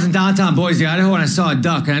 I was in downtown Boise, Idaho, and I saw a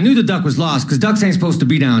duck, and I knew the duck was lost because ducks ain't supposed to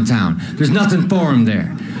be downtown. There's nothing for him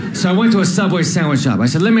there. So I went to a Subway sandwich shop. I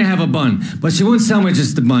said, let me have a bun. But she wouldn't sell me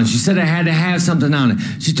just the bun. She said I had to have something on it.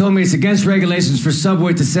 She told me it's against regulations for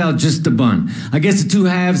Subway to sell just the bun. I guess the two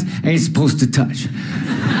halves ain't supposed to touch.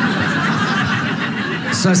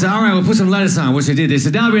 So I said, all right, we'll put some lettuce on, which they did. They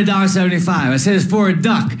said, that'll be $1.75. I said, it's for a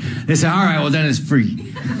duck. They said, all right, well, then it's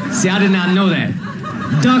free. See, I did not know that.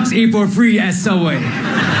 Ducks eat for free at Subway.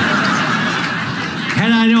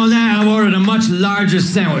 Had I known that, I ordered a much larger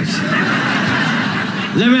sandwich.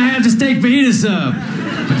 Let me have the steak fajita sub.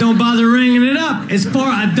 But don't bother ringing it up. It's for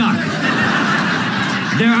a duck.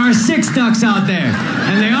 There are 6 ducks out there,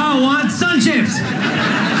 and they all want sun chips.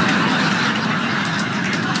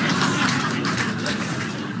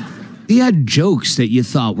 He had jokes that you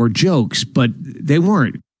thought were jokes, but they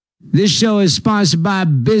weren't. This show is sponsored by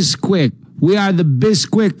Bisquick. We are the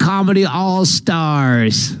Bisquick Comedy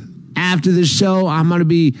All-Stars. After the show, I'm going to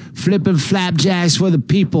be flipping flapjacks for the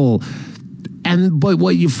people. But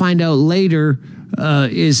what you find out later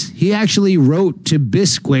is he actually wrote to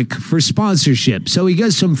Bisquick for sponsorship. So he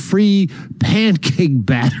got some free pancake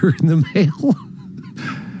batter in the mail.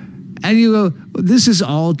 And you go, this is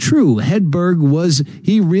all true. Hedberg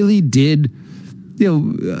he really did,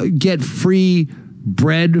 get free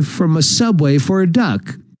bread from a Subway for a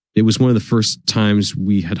duck. It was one of the first times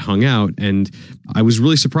we had hung out, and I was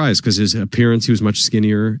really surprised because his appearance, he was much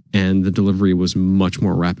skinnier, and the delivery was much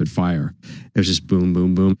more rapid fire. It was just boom,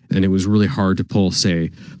 boom, boom. And it was really hard to pull, say,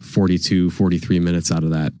 42, 43 minutes out of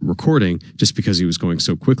that recording just because he was going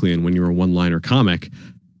so quickly. And when you're a one-liner comic,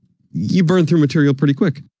 you burn through material pretty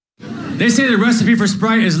quick. They say the recipe for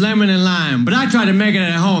Sprite is lemon and lime, but I tried to make it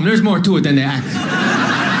at home. There's more to it than they act.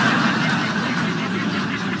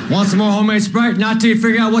 Want some more homemade Sprite? Not till you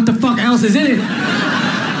figure out what the fuck else is in it.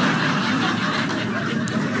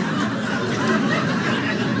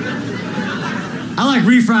 I like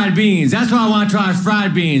refried beans. That's why I want to try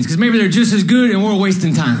fried beans, because maybe they're just as good and we're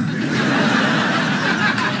wasting time.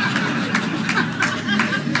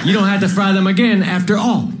 You don't have to fry them again after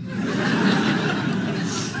all.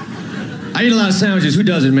 I eat a lot of sandwiches. Who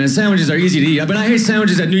doesn't, man? Sandwiches are easy to eat. But I hate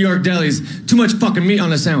sandwiches at New York delis. Too much fucking meat on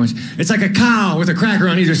the sandwich. It's like a cow with a cracker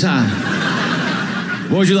on either side.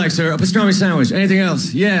 What would you like, sir? A pastrami sandwich. Anything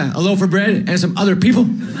else? Yeah, a loaf of bread and some other people.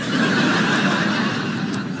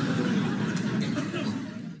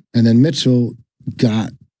 And then Mitchell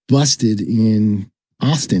got busted in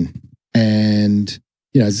Austin. And,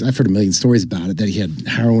 I've heard a million stories about it, that he had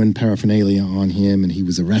heroin paraphernalia on him and he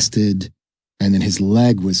was arrested. And then his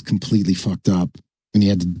leg was completely fucked up and he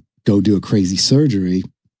had to go do a crazy surgery.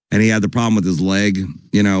 And he had the problem with his leg,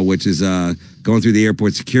 which is going through the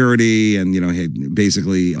airport security and, he had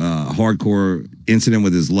basically a hardcore incident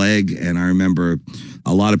with his leg. And I remember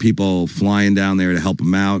a lot of people flying down there to help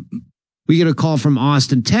him out. We get a call from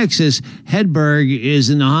Austin, Texas. Hedberg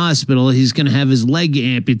is in the hospital. He's going to have his leg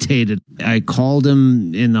amputated. I called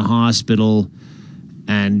him in the hospital.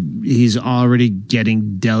 And he's already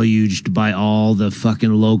getting deluged by all the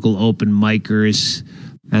fucking local open micers.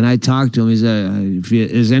 And I talked to him. He said,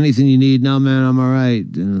 if there's anything you need, no, man, I'm all right.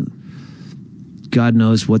 God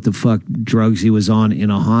knows what the fuck drugs he was on in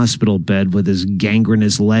a hospital bed with his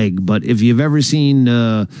gangrenous leg. But if you've ever seen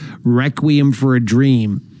Requiem for a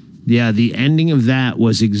Dream, yeah, the ending of that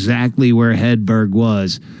was exactly where Hedberg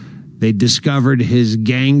was. They discovered his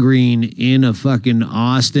gangrene in a fucking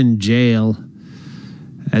Austin jail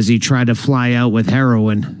as he tried to fly out with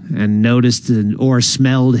heroin and noticed or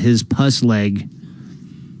smelled his pus leg.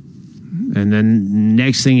 And then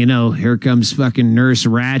next thing you know, here comes fucking Nurse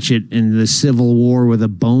Ratchet in the Civil War with a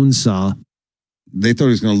bone saw. They thought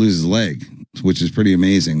he was going to lose his leg, which is pretty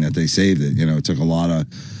amazing that they saved it. It took a lot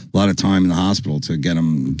of time in the hospital to get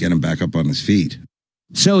him back up on his feet.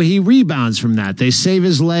 So he rebounds from that. They save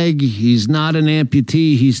his leg. He's not an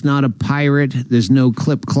amputee. He's not a pirate. There's no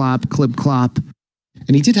clip-clop, clip-clop.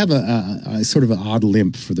 And he did have a sort of an odd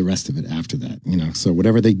limp for the rest of it after that, So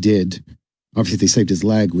whatever they did, obviously they saved his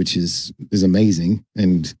leg, which is amazing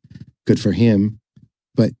and good for him.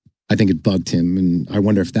 But I think it bugged him. And I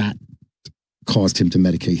wonder if that caused him to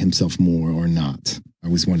medicate himself more or not. I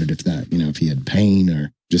always wondered if that, if he had pain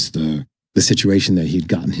or just the situation that he'd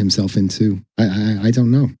gotten himself into. I don't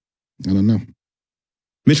know. I don't know.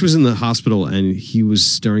 Mitch was in the hospital and he was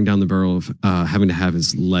staring down the barrel of having to have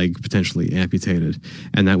his leg potentially amputated.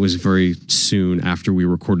 And that was very soon after we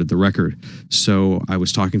recorded the record. So I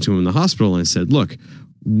was talking to him in the hospital and I said, look,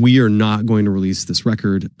 we are not going to release this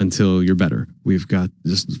record until you're better. We've got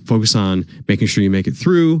just focus on making sure you make it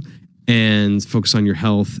through and focus on your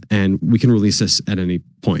health. And we can release this at any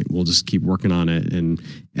point. We'll just keep working on it and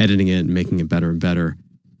editing it and making it better and better.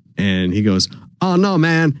 And he goes, oh no,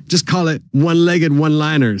 man, just call it one-legged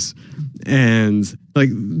one-liners. And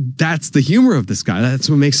that's the humor of this guy. That's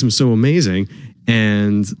what makes him so amazing.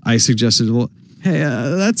 And I suggested, well, hey,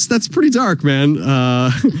 that's pretty dark, man.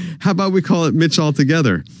 How about we call it Mitch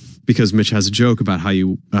Altogether? Because Mitch has a joke about how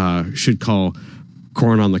you should call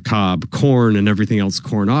corn on the cob corn and everything else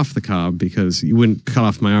corn off the cob, because you wouldn't cut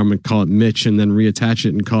off my arm and call it Mitch and then reattach it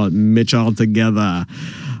and call it Mitch Altogether.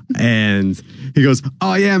 And he goes,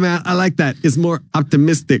 "Oh yeah, man, I like that. It's more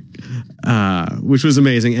optimistic," which was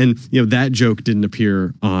amazing. And that joke didn't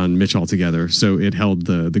appear on Mitch Altogether, so it held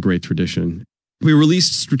the great tradition. We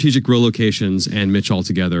released Strategic Relocations and Mitch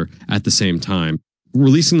Altogether at the same time.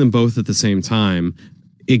 Releasing them both at the same time,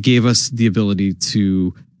 it gave us the ability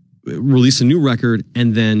to release a new record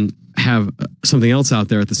and then have something else out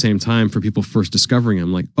there at the same time for people first discovering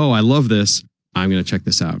them. Like, oh, I love this. I'm going to check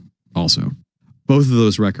this out also. Both of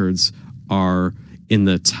those records are in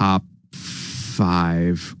the top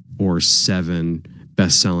 5 or 7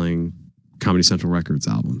 best-selling Comedy Central Records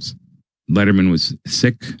albums. Letterman was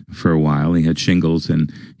sick for a while. He had shingles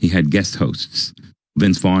and he had guest hosts.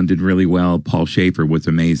 Vince Vaughn did really well. Paul Schaefer was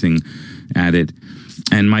amazing at it.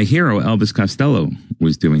 And my hero, Elvis Costello,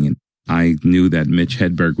 was doing it. I knew that Mitch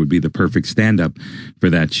Hedberg would be the perfect stand-up for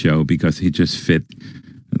that show because he just fit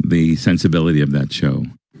the sensibility of that show.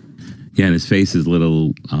 Yeah, and his face is a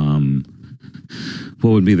little,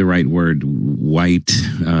 what would be the right word? White,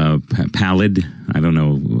 pallid. I don't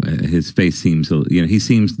know. His face seems, he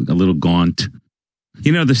seems a little gaunt.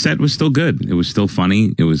 The set was still good. It was still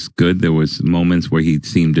funny. It was good. There was moments where he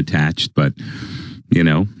seemed detached, but,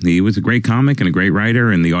 he was a great comic and a great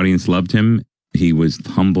writer, and the audience loved him. He was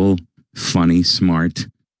humble, funny, smart,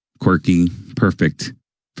 quirky, perfect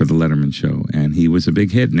for the Letterman show. And he was a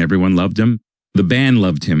big hit, and everyone loved him. The band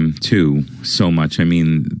loved him, too, so much. I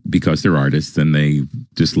mean, because they're artists, and they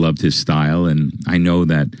just loved his style. And I know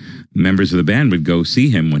that members of the band would go see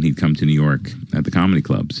him when he'd come to New York at the comedy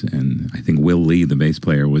clubs. And I think Will Lee, the bass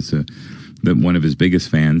player, was one of his biggest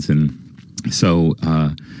fans. And so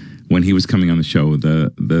when he was coming on the show,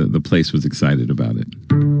 the place was excited about it.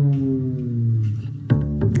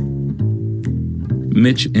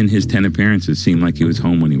 Mitch, in his 10 appearances, seemed like he was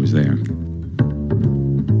home when he was there.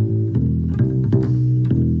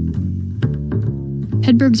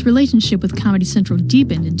 Hedberg's relationship with Comedy Central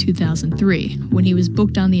deepened in 2003 when he was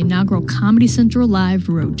booked on the inaugural Comedy Central Live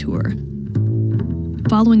Road Tour.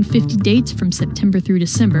 Following 50 dates from September through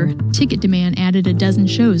December, ticket demand added a dozen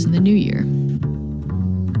shows in the new year.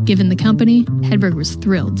 Given the company, Hedberg was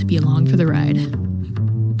thrilled to be along for the ride.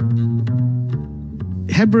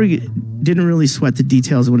 Hedberg didn't really sweat the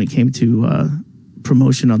details when it came to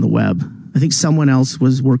promotion on the web. I think someone else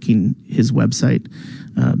was working his website,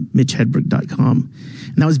 MitchHedberg.com.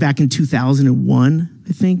 And that was back in 2001,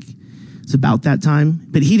 I think. It's about that time.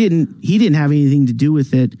 But he didn't have anything to do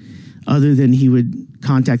with it other than he would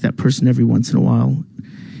contact that person every once in a while.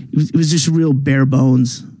 It was just real bare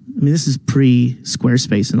bones. I mean, this is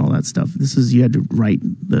pre-Squarespace and all that stuff. You had to write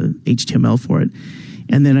the HTML for it.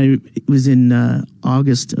 And then it was in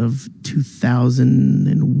August of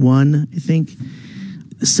 2001, I think.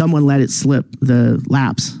 Someone let it slip, the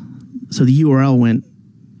lapse. So the URL went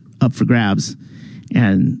up for grabs.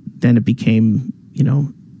 And then it became,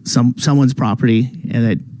 someone's property, and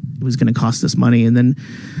it was going to cost us money. And then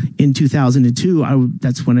in 2002,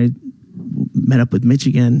 that's when I met up with Mitch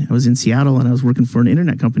again. I was in Seattle, and I was working for an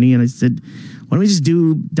internet company. And I said, why don't we just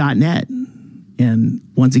do .net? And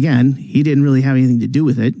once again, he didn't really have anything to do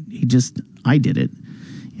with it. I did it.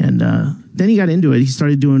 And then he got into it. He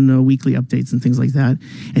started doing weekly updates and things like that.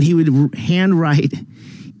 And he would handwrite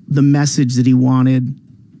the message that he wanted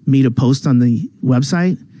me to post on the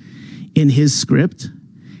website in his script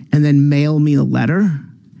and then mail me a letter.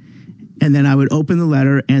 And then I would open the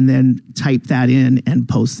letter and then type that in and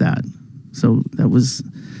post that. So that was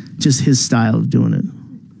just his style of doing it.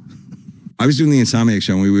 I was doing the Insomniac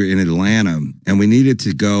show and we were in Atlanta and we needed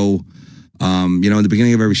to go, in the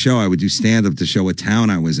beginning of every show, I would do stand-up to show what town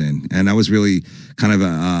I was in. And that was really kind of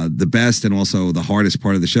the best and also the hardest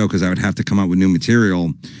part of the show because I would have to come up with new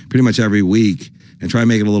material pretty much every week and try and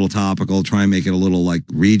make it a little topical, try and make it a little like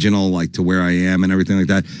regional, like to where I am and everything like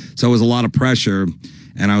that. So it was a lot of pressure.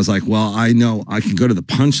 And I was like, well, I know I can go to the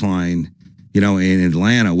Punchline, in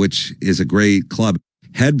Atlanta, which is a great club.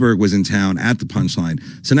 Hedberg was in town at the Punchline.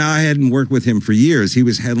 So now I hadn't worked with him for years. He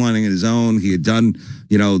was headlining on his own. He had done,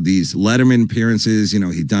 these Letterman appearances.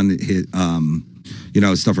 He'd done his,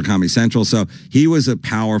 stuff for Comedy Central. So he was a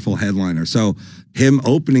powerful headliner. So him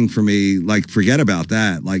opening for me, like, forget about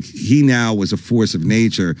that. Like, he now was a force of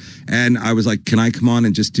nature. And I was like, can I come on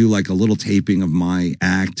and just do like a little taping of my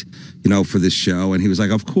act, for this show? And he was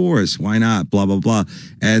like, of course, why not? Blah, blah, blah.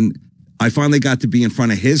 And I finally got to be in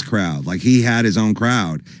front of his crowd. Like, he had his own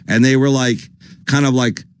crowd. And they were like, kind of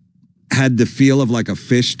like, had the feel of like a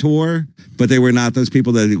Fish tour, but they were not those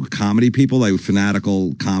people that were comedy people. They were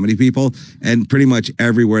fanatical comedy people. And pretty much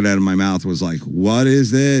every word out of my mouth was like, what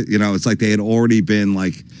is it? It's like they had already been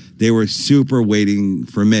like, they were super waiting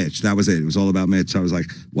for Mitch. That was it. It was all about Mitch. I was like,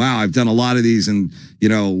 wow, I've done a lot of these, and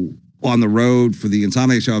on the road for the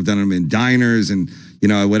Insomniac show, I've done them in diners and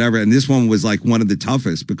whatever. And this one was like one of the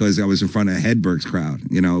toughest because I was in front of Hedberg's crowd.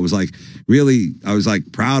 It was like really, I was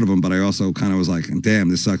like proud of him, but I also kind of was like, damn,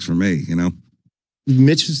 this sucks for me.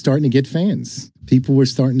 Mitch was starting to get fans. People were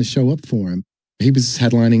starting to show up for him. He was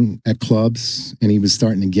headlining at clubs and he was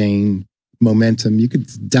starting to gain momentum. You could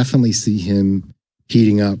definitely see him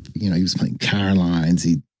heating up. He was playing Caroline's.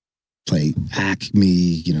 He played Acme.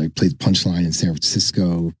 He played Punchline in San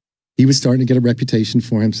Francisco. He was starting to get a reputation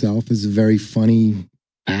for himself as a very funny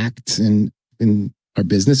act. And in our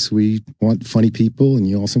business, we want funny people, and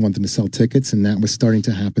you also want them to sell tickets. And that was starting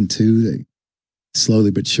to happen too. Slowly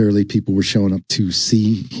but surely, people were showing up to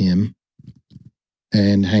see him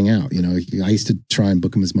and hang out. I used to try and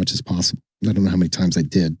book him as much as possible. I don't know how many times I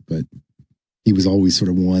did, but he was always sort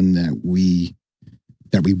of one that we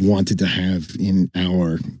wanted to have in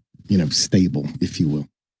our, stable, if you will.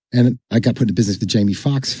 And I got put into business with Jamie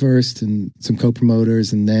Foxx first and some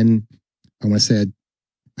co-promoters. And then I want to say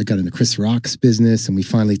I got into Chris Rock's business, and we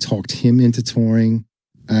finally talked him into touring.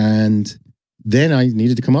 And then I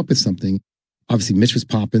needed to come up with something. Obviously, Mitch was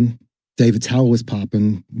popping. Dave Attell was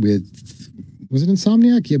popping with, was it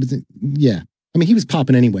Insomniac? Yeah. I mean, he was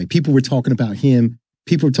popping anyway. People were talking about him.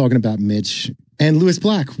 People were talking about Mitch. And Lewis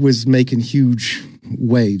Black was making huge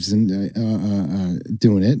waves and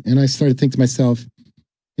doing it. And I started to think to myself,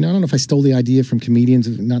 I don't know if I stole the idea from the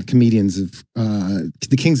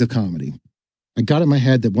kings of comedy. I got it in my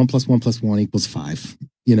head that 1 + 1 + 1 = 5.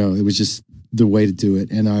 It was just the way to do it.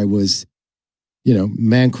 And I was,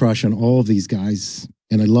 man crush on all of these guys,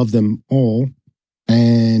 and I love them all.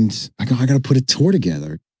 And I got to put a tour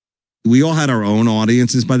together. We all had our own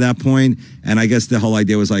audiences by that point, and I guess the whole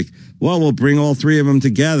idea was like, well, we'll bring all three of them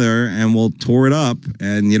together and we'll tour it up,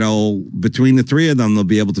 and between the three of them, they'll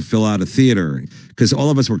be able to fill out a theater, because all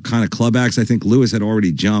of us were kind of club acts. I think Lewis had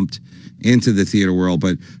already jumped into the theater world,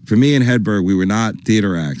 but for me and Hedberg, we were not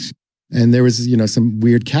theater acts. And there was some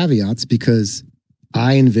weird caveats, because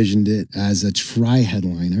I envisioned it as a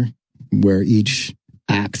tri-headliner where each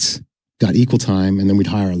act got equal time, and then we'd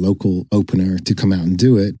hire a local opener to come out and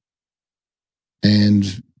do it.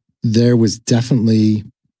 And there was definitely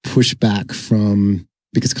pushback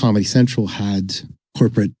because Comedy Central had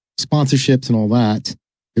corporate sponsorships and all that.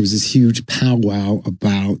 There was this huge powwow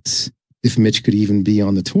about if Mitch could even be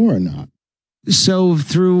on the tour or not. So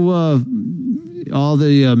through all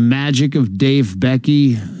the magic of Dave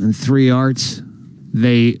Becky and Three Arts,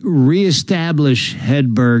 they reestablish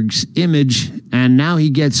Hedberg's image, and now he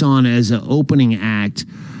gets on as an opening act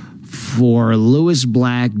for Lewis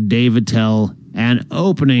Black, Dave Attell, and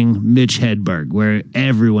opening Mitch Hedberg, where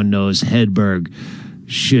everyone knows Hedberg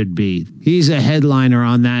should be. He's a headliner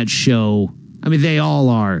on that show. I mean, they all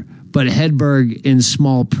are, but Hedberg in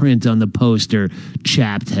small print on the poster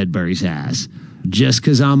chapped Hedberg's ass. Just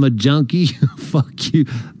because I'm a junkie? Fuck you.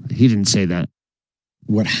 He didn't say that.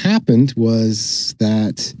 What happened was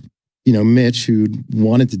that, Mitch, who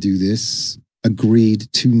wanted to do this, agreed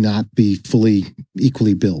to not be fully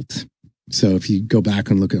equally built. So if you go back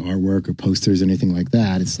and look at artwork or posters or anything like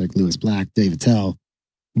that, it's like Lewis Black, Dave Attell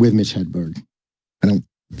with Mitch Hedberg. I don't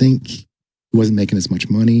think he wasn't making as much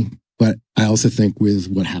money, but I also think with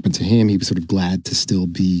what happened to him, he was sort of glad to still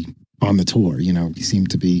be on the tour. He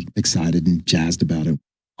seemed to be excited and jazzed about it.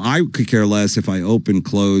 I could care less if I opened,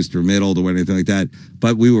 closed, or middled or anything like that.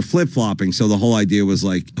 But we were flip-flopping. So the whole idea was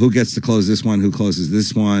like, who gets to close this one? Who closes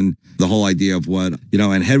this one? The whole idea of what,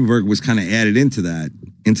 and Hedberg was kind of added into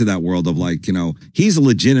that world of like, he's a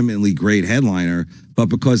legitimately great headliner, but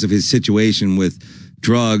because of his situation with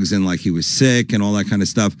drugs and like he was sick and all that kind of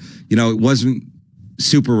stuff, it wasn't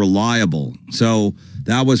super reliable. So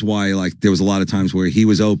that was why like there was a lot of times where he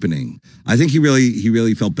was opening. I think he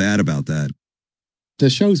really felt bad about that. The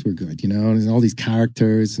shows were good, and all these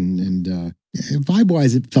characters and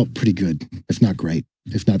vibe-wise, it felt pretty good, if not great,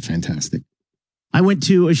 if not fantastic. I went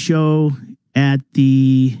to a show at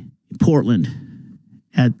the Portland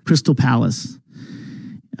at Crystal Palace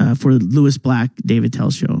for the Lewis Black, Dave Attell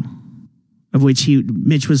show, of which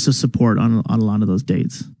Mitch was the support on a lot of those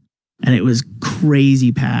dates. And it was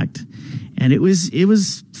crazy packed. And it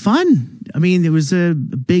was fun. I mean, there was a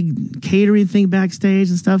big catering thing backstage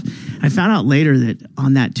and stuff. I found out later that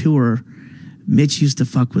on that tour, Mitch used to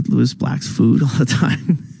fuck with Lewis Black's food all the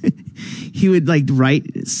time. He would like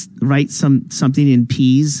write something in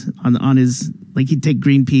peas on his, like he'd take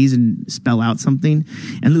green peas and spell out something,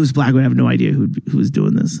 and Lewis Black would have no idea who was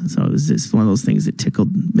doing this. So it was just one of those things that tickled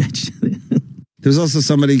Mitch. There was also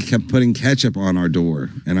somebody kept putting ketchup on our door.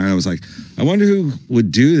 And I was like, I wonder who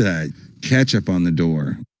would do that. Ketchup on the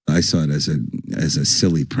door. I saw it as a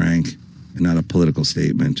silly prank and not a political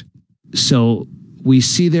statement. So we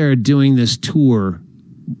see they're doing this tour,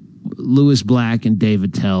 Lewis Black and Dave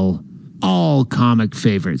Attell, all comic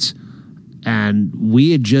favorites. And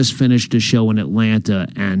we had just finished a show in Atlanta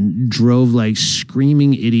and drove like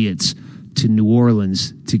screaming idiots to New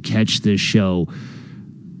Orleans to catch this show.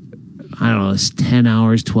 I don't know, it's 10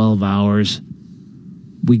 hours, 12 hours.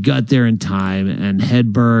 We got there in time, and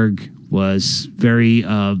Hedberg was very,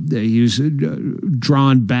 he was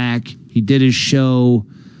drawn back. He did his show.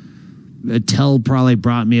 Attell probably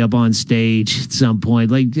brought me up on stage at some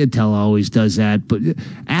point. Like Attell always does that. But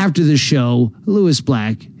after the show, Lewis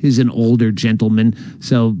Black is an older gentleman,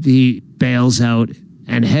 so he bails out.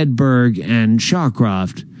 And Hedberg and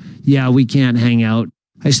Shawcroft, yeah, we can't hang out.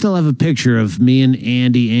 I still have a picture of me and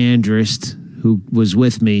Andy Andrist, who was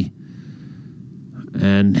with me,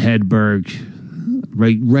 and Hedberg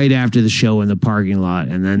right after the show in the parking lot,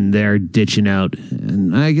 and then they're ditching out.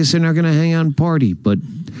 And I guess they're not going to hang out and party, but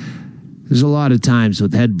there's a lot of times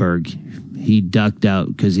with Hedberg, he ducked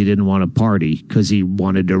out because he didn't want to party, because he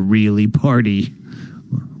wanted to really party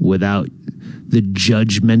without the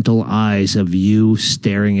judgmental eyes of you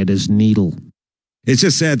staring at his needle. It's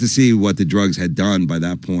just sad to see what the drugs had done by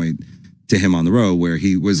that point to him on the road, where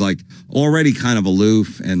he was like already kind of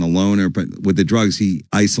aloof and a loner, but with the drugs, he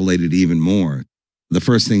isolated even more. The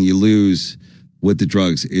first thing you lose with the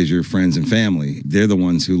drugs is your friends and family. They're the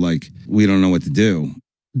ones who like, we don't know what to do.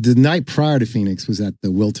 The night prior to Phoenix was at the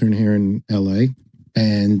Wiltern here in LA.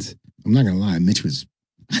 And I'm not going to lie,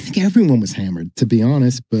 I think everyone was hammered, to be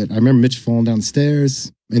honest. But I remember Mitch falling down the stairs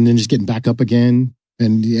and then just getting back up again.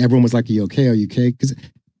 And everyone was like, are you okay? Are you okay? Because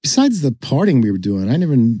besides the partying we were doing, I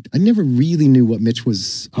never really knew what Mitch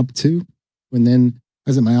was up to. And then I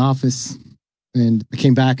was at my office and I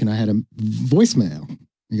came back and I had a voicemail.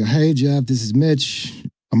 I go, hey, Jeff, this is Mitch.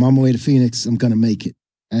 I'm on my way to Phoenix. I'm going to make it.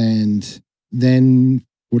 And then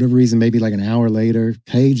for whatever reason, maybe like an hour later,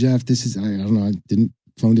 hey, Jeff, this is, I don't know,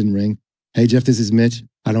 phone didn't ring. Hey, Jeff, this is Mitch.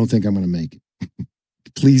 I don't think I'm going to make it.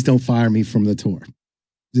 Please don't fire me from the tour.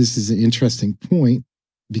 This is an interesting point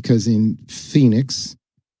because in Phoenix,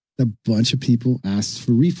 a bunch of people asked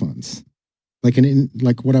for refunds,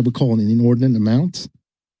 like what I would call an inordinate amount.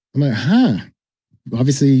 I'm like,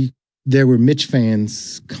 Obviously, there were Mitch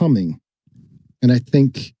fans coming. And I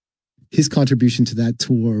think his contribution to that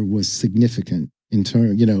tour was significant in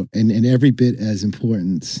turn, and every bit as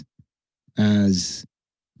important as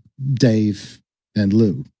Dave and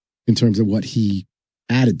Lou in terms of what he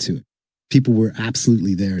added to it. People were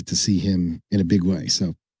absolutely there to see him in a big way.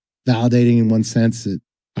 So validating in one sense that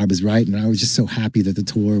I was right. And I was just so happy that the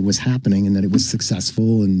tour was happening and that it was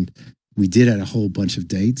successful. And we did at a whole bunch of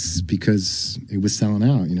dates because it was selling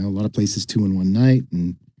out, a lot of places 2 in one night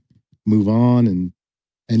and move on. And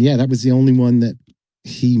yeah, that was the only one that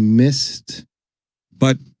he missed.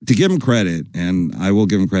 But to give him credit, and I will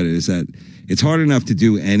give him credit, is that it's hard enough to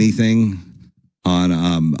do anything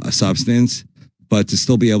on a substance, but to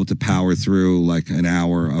still be able to power through like an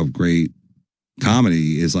hour of great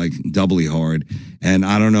comedy is like doubly hard. And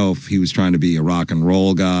I don't know if he was trying to be a rock and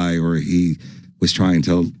roll guy or he was trying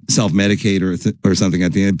to self-medicate or something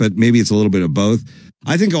at the end, but maybe it's a little bit of both.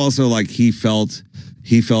 I think also like he felt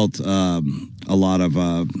a lot of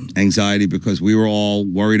anxiety because we were all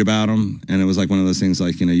worried about him. And it was like one of those things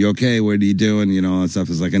like, you okay? What are you doing? All that stuff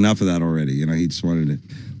is like enough of that already. He just wanted to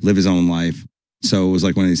live his own life. So it was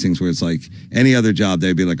like one of these things where it's like any other job,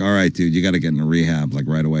 they'd be like, all right, dude, you got to get into rehab like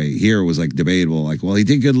right away. Here it was like debatable. Like, well, he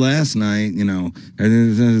did good last night, And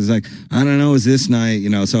it's like, I don't know, is this night,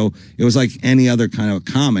 So it was like any other kind of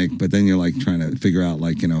comic, but then you're like trying to figure out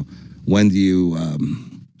like, when do you,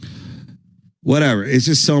 whatever. It's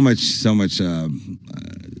just so much,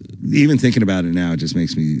 even thinking about it now, it just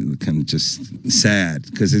makes me kind of just sad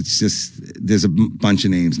because it's just, there's a bunch of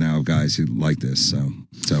names now of guys who like this. So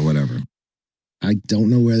whatever. I don't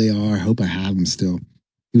know where they are. I hope I have them still.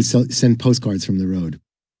 He would send postcards from the road,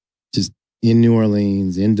 just in New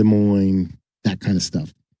Orleans, in Des Moines, that kind of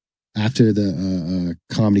stuff. After the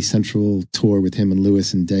Comedy Central tour with him and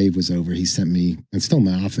Lewis and Dave was over, he sent me, it's still in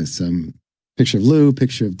my office, picture of Lou,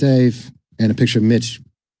 picture of Dave, and a picture of Mitch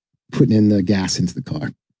putting in the gas into the car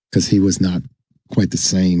because he was not quite the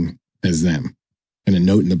same as them. And a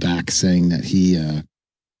note in the back saying that he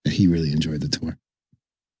really enjoyed the tour.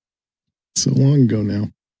 So long ago now.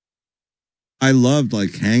 I loved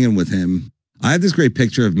like hanging with him. I have this great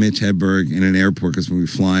picture of Mitch Hedberg in an airport because we were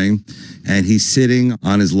flying and he's sitting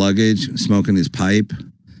on his luggage smoking his pipe,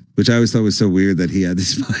 which I always thought was so weird that he had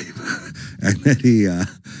this pipe. And then he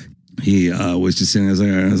was just sitting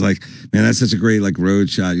there. I was like, man, that's such a great like road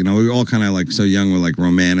shot. You know, we were all kind of like so young, we're like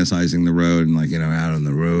romanticizing the road and like, you know, out on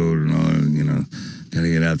the road and all, you know, gotta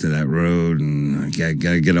get out to that road and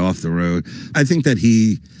gotta get off the road. I think that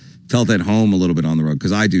he felt at home a little bit on the road,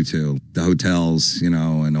 because I do too. The hotels, you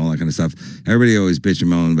know, and all that kind of stuff. Everybody always bitch and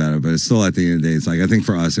moan about it, but it's still at the end of the day, it's like, I think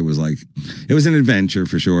for us, it was an adventure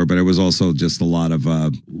for sure, but it was also just a lot of,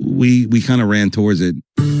 we kind of ran towards it.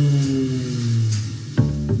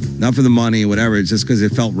 Not for the money, whatever, it's just because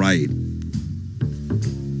it felt right.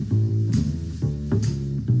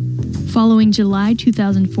 Following July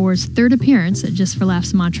 2004's third appearance at Just for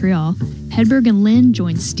Laughs Montreal, Hedberg and Lynn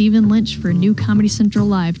joined Stephen Lynch for a new Comedy Central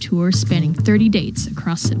live tour spanning 30 dates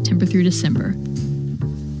across September through December.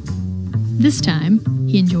 This time,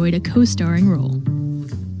 he enjoyed a co-starring role.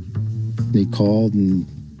 He called and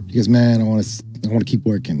he goes, man, I want to keep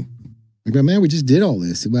working. I go, man, we just did all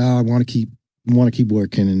this. Well, I want to keep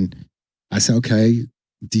working. And I said, okay,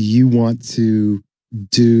 do you want to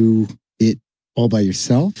do it all by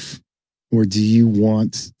yourself? Or do you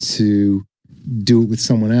want to do it with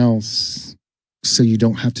someone else so you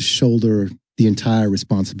don't have to shoulder the entire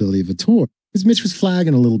responsibility of a tour? Because Mitch was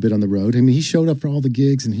flagging a little bit on the road. I mean, he showed up for all the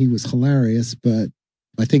gigs and he was hilarious. But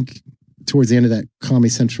I think towards the end of that Comedy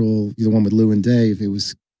Central, the one with Lou and Dave, it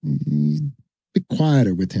was a bit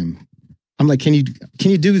quieter with him. I'm like, can you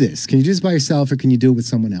do this? Can you do this by yourself or can you do it with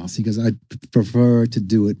someone else? He goes, I prefer to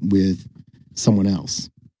do it with someone else.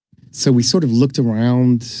 So we sort of looked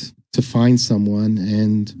around to find someone,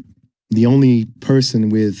 and the only person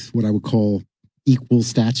with what I would call equal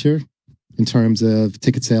stature in terms of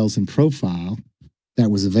ticket sales and profile that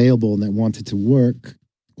was available and that wanted to work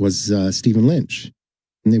was Stephen Lynch.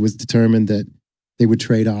 And it was determined that they would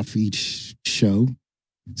trade off each show.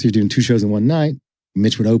 So you're doing 2 shows in one night.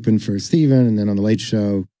 Mitch would open for Stephen, and then on the late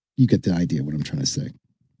show, you get the idea what I'm trying to say.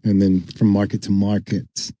 And then from market to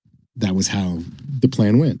market, that was how the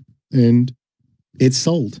plan went. And it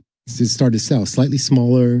sold. It started to sell. Slightly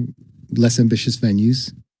smaller, less ambitious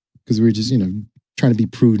venues, because we were just, trying to be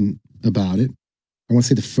prudent about it. I want to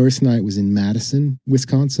say the first night was in Madison,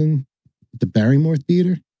 Wisconsin, at the Barrymore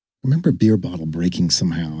Theater. I remember a beer bottle breaking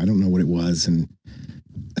somehow. I don't know what it was. And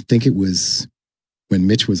I think it was when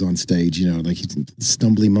Mitch was on stage, like he's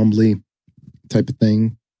stumbly mumbly type of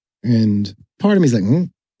thing. And part of me is like,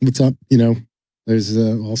 what's up? There's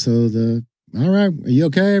also all right, are you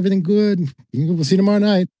okay? Everything good? We'll see you tomorrow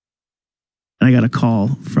night. And I got a call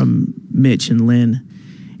from Mitch and Lynn,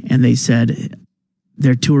 and they said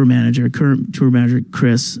their current tour manager,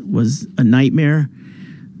 Chris, was a nightmare.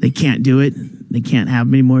 They can't do it. They can't have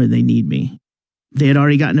me anymore. They need me. They had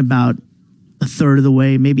already gotten about a third of the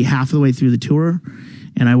way, maybe half of the way through the tour,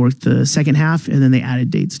 and I worked the second half, and then they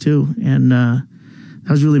added dates too. And that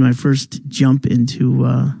was really my first jump into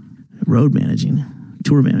road managing,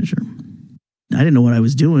 tour manager. I didn't know what I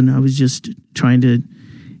was doing. I was just trying to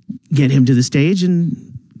get him to the stage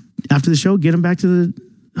and after the show, get him back to the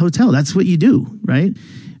hotel. That's what you do, right?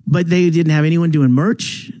 But they didn't have anyone doing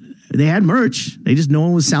merch. They had merch. No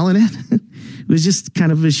one was selling it. It was just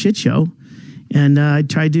kind of a shit show. And I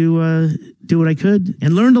tried to do what I could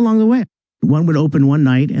and learned along the way. One would open one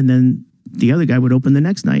night and then the other guy would open the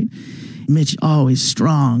next night. Mitch, always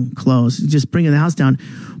strong, close, just bringing the house down.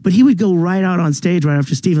 But he would go right out on stage right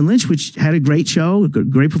after Stephen Lynch, which had a great show, a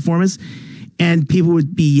great performance. And people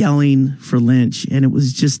would be yelling for Lynch. And it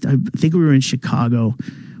was just, I think we were in Chicago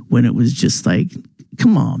when it was just like,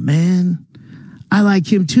 come on, man. I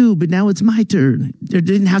like him too, but now it's my turn. There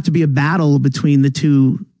didn't have to be a battle between the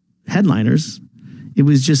two headliners. It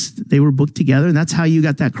was just, they were booked together. And that's how you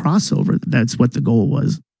got that crossover. That's what the goal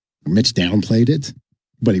was. Mitch downplayed it,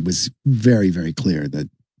 but it was very, very clear that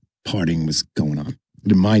partying was going on. I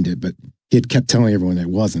didn't mind it, but he had kept telling everyone that it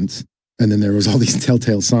wasn't. And then there was all these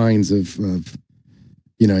telltale signs of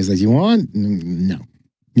he's like, you want? No.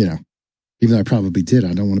 Even though I probably did,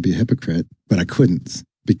 I don't want to be a hypocrite, but I couldn't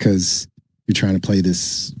because you're trying to play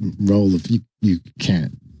this role of you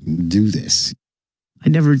can't do this. I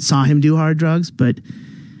never saw him do hard drugs, but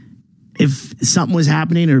if something was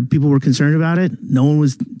happening or people were concerned about it, no one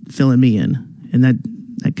was filling me in. And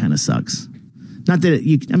that kind of sucks. Not that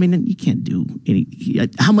you can't do any,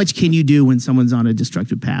 how much can you do when someone's on a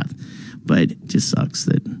destructive path? But it just sucks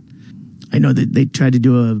that I know that they tried to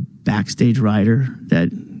do a backstage rider that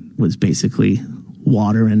was basically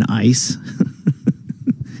water and ice.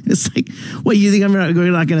 It's like, what, you think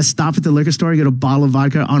we're not going to stop at the liquor store and get a bottle of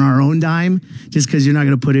vodka on our own dime just because you're not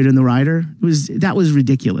going to put it in the rider? That was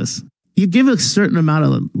ridiculous. You give a certain amount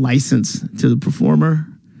of license to the performer,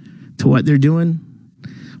 to what they're doing,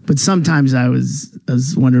 But sometimes I was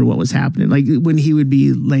wondering what was happening. Like when he would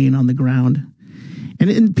be laying on the ground,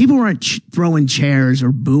 and people weren't throwing chairs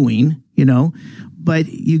or booing, you know, but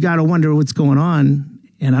you got to wonder what's going on.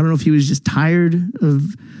 And I don't know if he was just tired of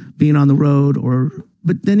being on the road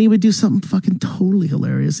but then he would do something fucking totally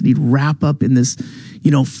hilarious. And he'd wrap up in this,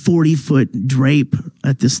 40-foot drape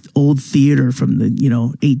at this old theater from the,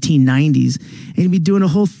 1890s. And he'd be doing a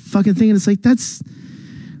whole fucking thing. And it's like,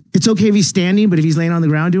 it's okay if he's standing, but if he's laying on the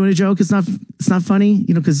ground doing a joke, it's not funny,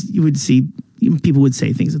 because you would see, people would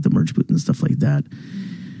say things at the merch booth and stuff like that.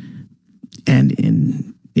 And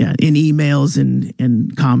in emails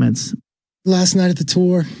and comments. Last night at the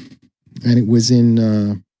tour, and it was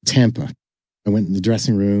in Tampa. I went in the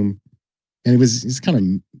dressing room, and it's kind of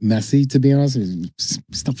messy, to be honest. There's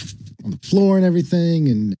stuff on the floor and everything,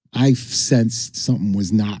 and I sensed something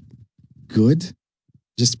was not good.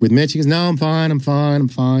 Just with Mitch, he goes, "No, I'm fine,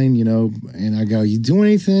 and I go, "You doing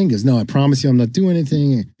anything?" He goes, "No, I promise you I'm not doing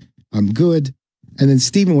anything. I'm good." And then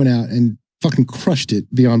Steven went out and fucking crushed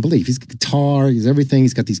it beyond belief. He's got guitar, he's everything,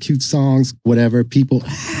 he's got these cute songs, whatever, people.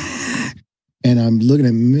 And I'm looking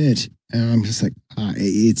at Mitch, and I'm just like,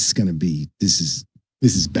 it's going to be, this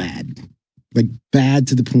is bad. Like bad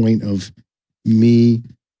to the point of me,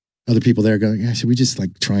 other people there going, "Yeah, should we just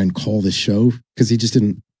like try and call this show?" Because he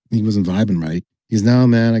wasn't vibing right. He goes, "No,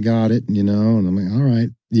 man, I got it, And I'm like, all right,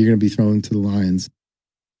 you're going to be thrown to the lions.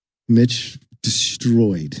 Mitch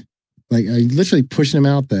destroyed. Like I literally pushing him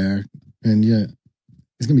out there, and yeah,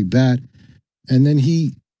 it's going to be bad. And then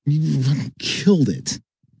he fucking killed it.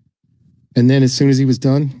 And then as soon as he was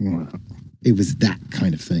done, it was that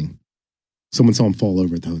kind of thing. Someone saw him fall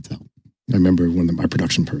over at the hotel. I remember when my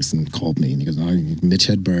production person called me, and he goes, "Mitch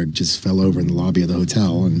Hedberg just fell over in the lobby of the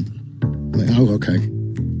hotel." And I'm like, "Oh, okay."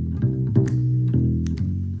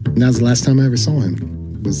 And that was the last time I ever saw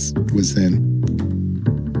him, was then.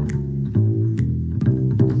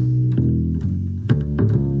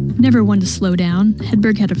 Never one to slow down,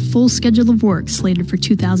 Hedberg had a full schedule of work slated for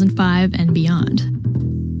 2005 and beyond.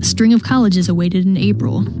 A string of colleges awaited in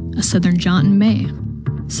April, a Southern Jaunt in May,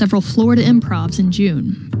 several Florida improvs in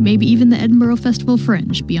June, maybe even the Edinburgh Festival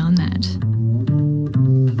Fringe beyond that.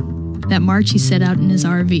 That March, he set out in his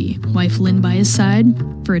RV, wife Lynn by his side,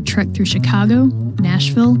 for a trek through Chicago,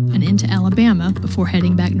 Nashville, and into Alabama before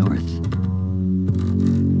heading back north.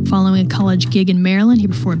 Following a college gig in Maryland, he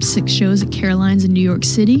performed 6 shows at Caroline's in New York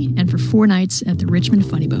City and for 4 nights at the Richmond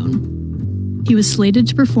Funny Bone. He was slated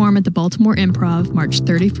to perform at the Baltimore Improv March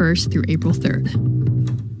 31st through April 3rd.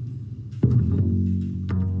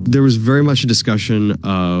 There was very much a discussion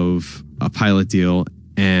of a pilot deal,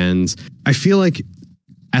 and I feel like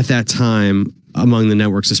at that time, among the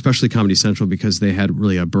networks, especially Comedy Central, because they had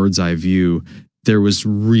really a bird's eye view, there was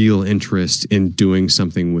real interest in doing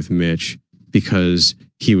something with Mitch because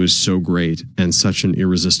he was so great and such an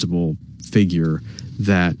irresistible figure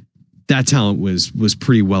that talent was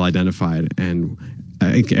pretty well identified. And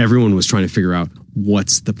I think everyone was trying to figure out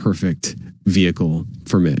what's the perfect vehicle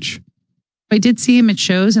for Mitch. I did see him at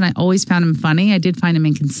shows, and I always found him funny. I did find him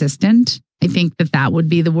inconsistent. I think that would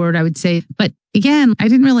be the word I would say. But again, I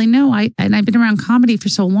didn't really know. And I've been around comedy for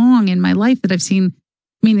so long in my life that I've seen,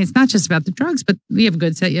 it's not just about the drugs, but you have a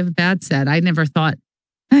good set, you have a bad set. I never thought,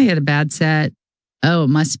 I had a bad set. Oh, it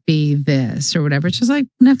must be this or whatever. It's just like,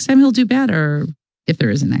 next time he'll do better, if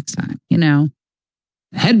there is a next time,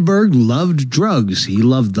 Hedberg loved drugs. He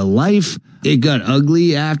loved the life. It got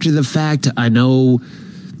ugly after the fact. I know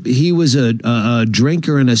he was a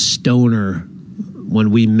drinker and a stoner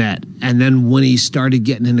when we met. And then when he started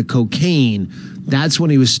getting into cocaine, that's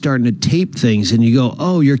when he was starting to tape things. And you go,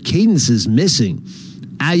 "Oh, your cadence is missing.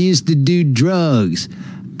 I used to do drugs.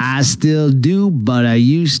 I still do, but I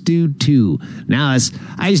used to too. Now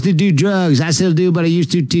I used to do drugs. I still do, but I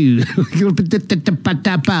used to too."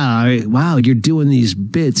 Wow, you're doing these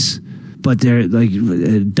bits, but they're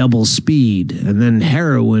like double speed. And then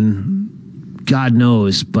heroin, God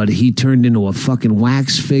knows, but he turned into a fucking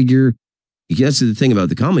wax figure. That's the thing about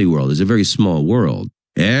the comedy world. It's a very small world.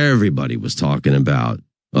 Everybody was talking about,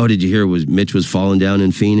 "Oh, did you hear Mitch was falling down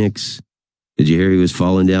in Phoenix? Did you hear he was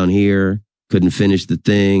falling down here? Couldn't finish the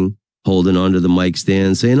thing, holding onto the mic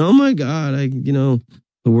stand, saying, 'Oh my God, the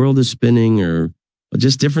world is spinning,' or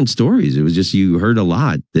just different stories." It was just, you heard a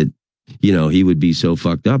lot that, he would be so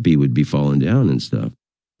fucked up, he would be falling down and stuff.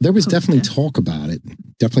 There was definitely talk about it.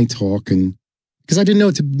 Definitely talk. And because I didn't know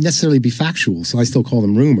it to necessarily be factual, so I still call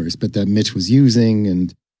them rumors, but that Mitch was using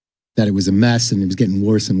and that it was a mess and it was getting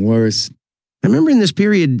worse and worse. I remember in this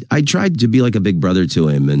period, I tried to be like a big brother to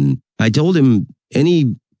him. And I told him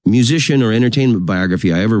any musician or entertainment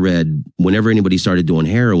biography I ever read, whenever anybody started doing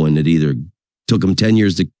heroin, it either took them 10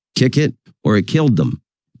 years to kick it or it killed them.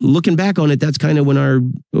 Looking back on it, that's kind of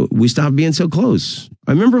when we stopped being so close.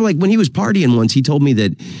 I remember like when he was partying once, he told me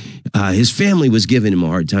that his family was giving him a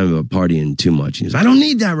hard time about partying too much. He goes, I don't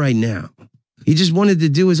need that right now. He just wanted to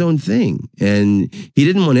do his own thing. And he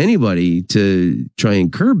didn't want anybody to try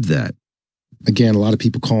and curb that. Again, a lot of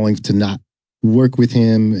people calling to not work with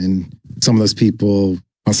him. And some of those people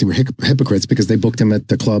honestly were hypocrites because they booked him at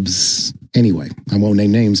the clubs anyway. I won't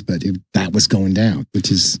name names, but that was going down,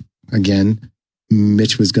 which is, again,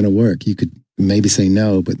 Mitch was going to work. You could maybe say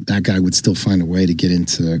no, but that guy would still find a way to get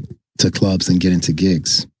into clubs and get into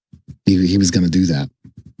gigs. He was going to do that.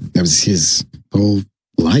 That was his whole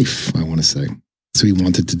life, I want to say. That's what he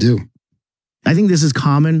wanted to do. I think this is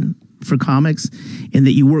common for comics in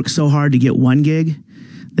that you work so hard to get one gig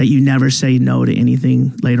that you never say no to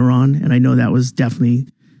anything later on. And I know that was definitely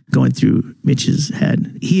going through Mitch's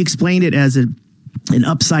head. He explained it as an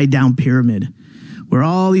upside down pyramid where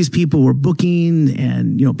all these people were booking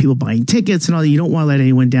and, you know, people buying tickets and all that. You don't want to let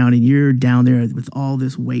anyone down, and you're down there with all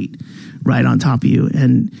this weight right on top of you.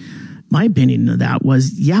 And my opinion of that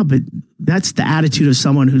was, yeah, but that's the attitude of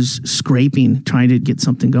someone who's scraping, trying to get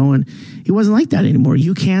something going. He wasn't like that anymore.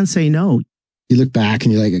 You can say no. You look back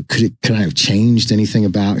and you're like, could I have changed anything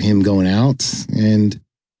about him going out? And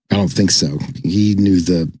I don't think so. He knew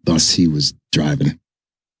the bus he was driving.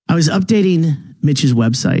 I was updating Mitch's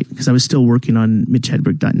website because I was still working on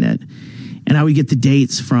mitchhedberg.net. And I would get the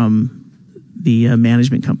dates from the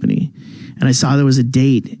management company. And I saw there was a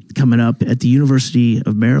date coming up at the University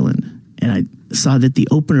of Maryland. And I saw that the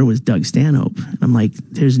opener was Doug Stanhope. And I'm like,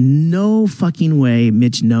 there's no fucking way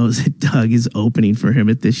Mitch knows that Doug is opening for him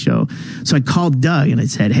at this show. So I called Doug and I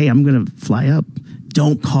said, hey, I'm going to fly up.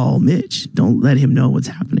 Don't call Mitch. Don't let him know what's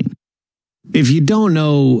happening. If you don't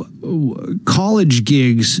know, college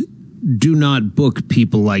gigs do not book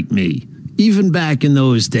people like me. Even back in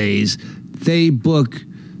those days, they book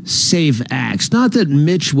safe acts. Not that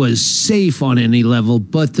Mitch was safe on any level,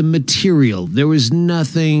 but the material. There was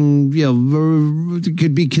nothing, that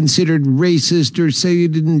could be considered racist or say you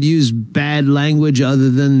didn't use bad language other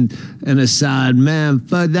than an aside. Man,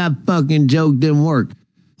 that fucking joke didn't work.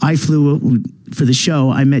 I flew for the show.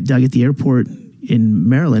 I met Doug at the airport in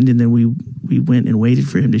Maryland, and then we went and waited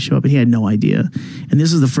for him to show up, and he had no idea. And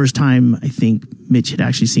this was the first time I think Mitch had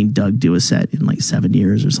actually seen Doug do a set in like 7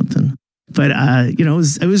 years or something. But,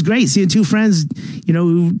 it was great seeing two friends,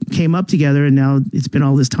 who came up together, and now it's been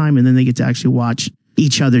all this time, and then they get to actually watch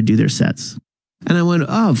each other do their sets. And I went,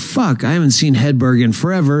 oh, fuck, I haven't seen Hedberg in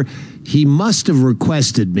forever. He must have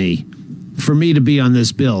requested me for me to be on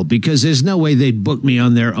this bill, because there's no way they'd book me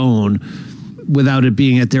on their own without it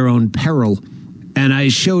being at their own peril. And I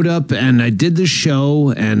showed up and I did the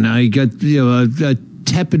show, and I got a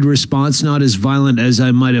tepid response, not as violent as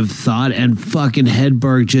I might have thought, and fucking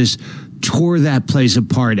Hedberg just tore that place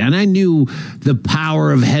apart. And I knew the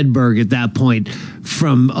power of Hedberg at that point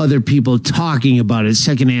from other people talking about it,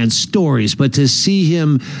 secondhand stories, but to see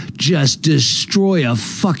him just destroy a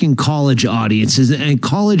fucking college audiences, and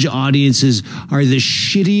college audiences are the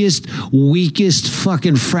shittiest, weakest,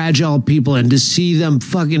 fucking fragile people, and to see them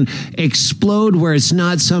fucking explode where it's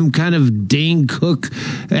not some kind of Dane Cook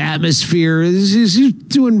atmosphere, he's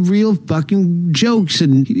doing real fucking jokes,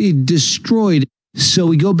 and he destroyed. So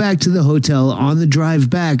we go back to the hotel. On the drive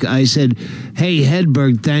back, I said, hey,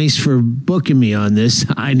 Hedberg, thanks for booking me on this.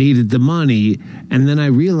 I needed the money. And then I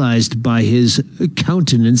realized by his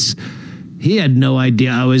countenance, he had no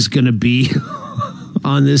idea I was going to be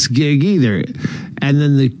on this gig either. And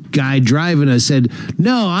then the guy driving us said,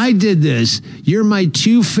 no, I did this. You're my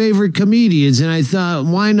two favorite comedians. And I thought,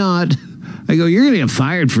 why not? I go, you're going to get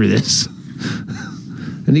fired for this.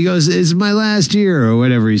 And he goes, it's my last year, or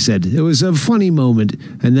whatever he said. It was a funny moment.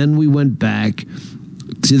 And then we went back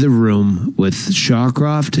to the room with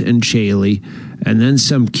Shawcroft and Chaley, and then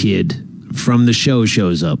some kid from the show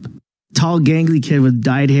shows up. Tall, gangly kid with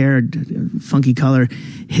dyed hair, funky color.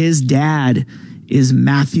 His dad is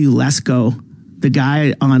Matthew Lesko, the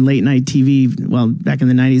guy on late night TV, well, back in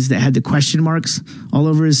the 90s, that had the question marks all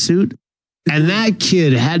over his suit. And that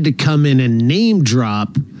kid had to come in and name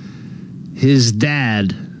drop his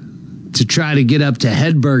dad to try to get up to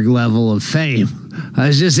Hedberg level of fame. I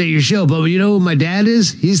was just at your show, but you know who my dad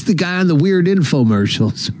is? He's the guy on the weird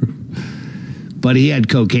infomercials. But he had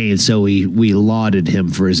cocaine, so we lauded him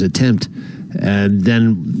for his attempt. And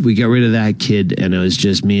then we got rid of that kid, and it was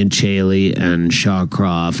just me and Chaley and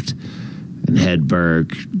Shawcroft and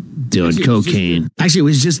Hedberg doing cocaine. Actually, it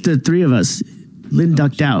was just the three of us. Lynn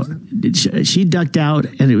ducked out. She ducked out,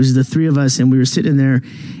 and it was the three of us, and we were sitting there,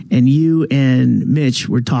 and you and Mitch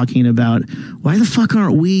were talking about, why the fuck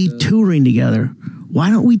aren't we touring together? why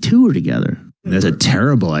don't we tour together? That's a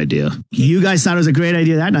terrible idea. You guys thought it was a great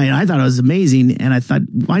idea that night. I thought it was amazing. And I thought,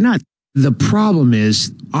 why not? The problem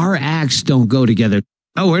is our acts don't go together.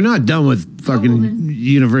 Oh, we're not done with fucking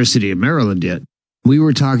University of Maryland yet. We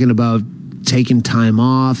were talking about taking time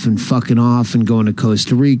off and fucking off and going to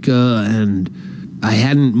Costa Rica, and I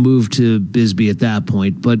hadn't moved to Bisbee at that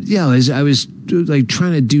point. But yeah, I was like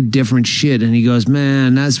trying to do different shit, and he goes,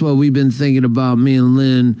 "Man, that's what we've been thinking about, me and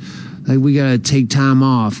Lynn. Like, we gotta take time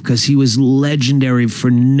off," because he was legendary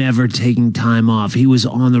for never taking time off. He was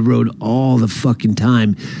on the road all the fucking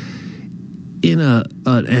time in an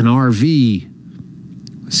RV,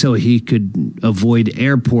 so he could avoid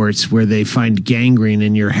airports where they find gangrene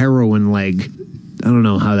in your heroin leg. I don't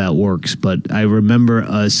know how that works, but I remember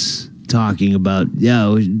us talking about, yeah,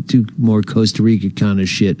 we do more Costa Rica kind of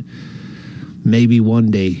shit, maybe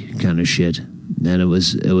one day kind of shit. And it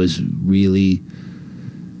was really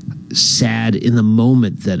sad in the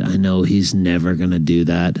moment that I know he's never going to do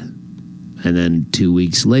that. And then 2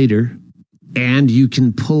 weeks later, and you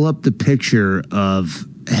can pull up the picture of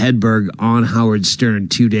Hedberg on Howard Stern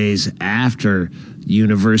 2 days after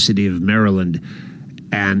University of Maryland.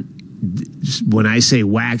 And when I say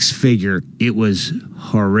wax figure, it was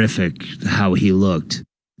horrific how he looked.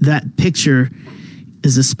 That picture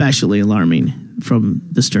is especially alarming from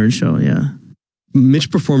the Stern show, yeah.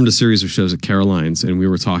 Mitch performed a series of shows at Caroline's, and we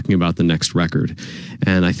were talking about the next record.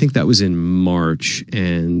 And I think that was in March,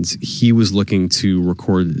 and he was looking to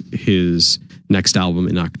record his next album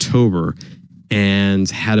in October and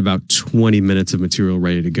had about 20 minutes of material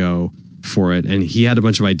ready to go for it. And he had a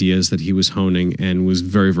bunch of ideas that he was honing and was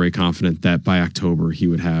very, very confident that by October he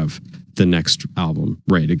would have the next album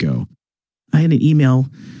ready to go. I had an email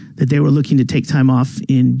that they were looking to take time off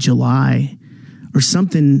in July or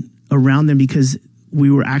something around them, because we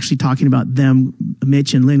were actually talking about them,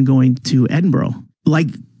 Mitch and Lynn, going to Edinburgh, like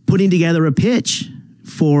putting together a pitch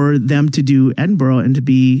for them to do Edinburgh and to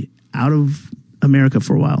be out of America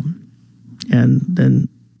for a while. And then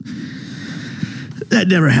that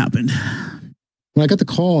never happened. When I got the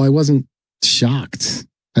call, I wasn't shocked.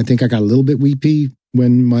 I think I got a little bit weepy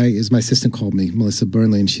when my assistant called me, Melissa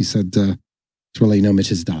Burnley, and she said, just want to let you know Mitch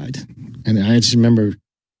has died. And I just remember,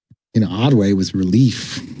 in an odd way, it was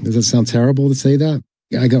relief. Does that sound terrible to say that?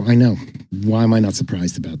 I go, I know. Why am I not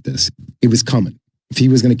surprised about this? It was coming. If he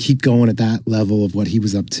was going to keep going at that level of what he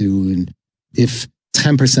was up to, and if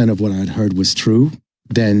 10% of what I'd heard was true,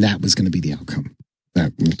 then that was going to be the outcome.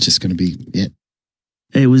 That was just going to be it.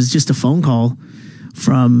 It was just a phone call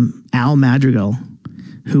from Al Madrigal,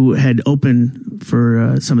 who had opened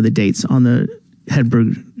for some of the dates on the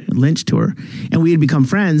Hedberg Lynch tour. And we had become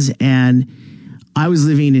friends, and I was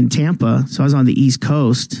living in Tampa, so I was on the East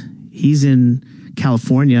Coast. He's in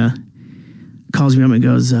California, calls me up and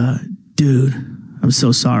goes, dude, I'm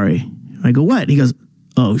so sorry. I go, what? He goes,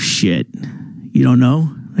 oh, shit. You don't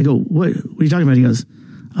know? I go, what are you talking about? He goes,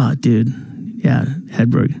 dude, yeah,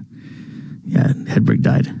 Hedberg. Yeah, Hedberg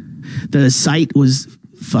died. The site was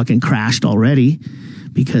fucking crashed already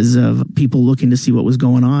because of people looking to see what was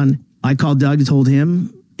going on. I called Doug and told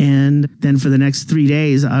him, and then for the next 3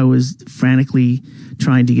 days, I was frantically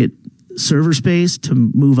trying to get server space to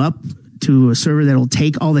move up to a server that'll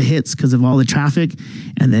take all the hits because of all the traffic,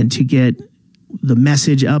 and then to get the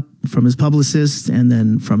message up from his publicist and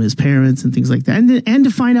then from his parents and things like that, and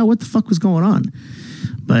to find out what the fuck was going on.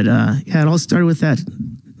 But yeah, it all started with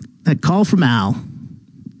that call from Al.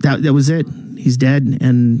 That was it. He's dead,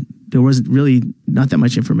 and there wasn't really not that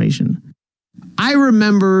much information. I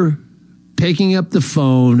remember picking up the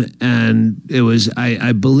phone, and it was,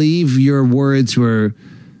 I believe your words were,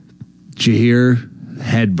 Jahir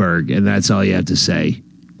Hedberg, and that's all you have to say.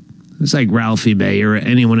 It's like Ralphie May or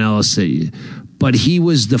anyone else. But he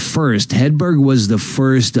was the first. Hedberg was the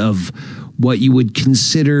first of what you would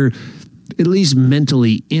consider, at least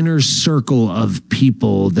mentally, inner circle of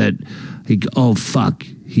people that, like, oh, fuck,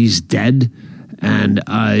 he's dead. And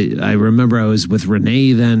I remember I was with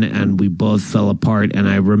Renee then, and we both fell apart. And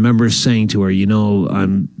I remember saying to her, you know,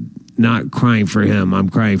 I'm not crying for him. I'm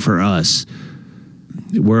crying for us.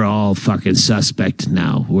 We're all fucking suspect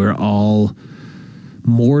now. We're all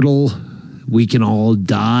mortal. We can all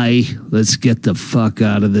die. Let's get the fuck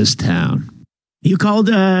out of this town. You called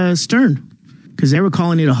Stern because they were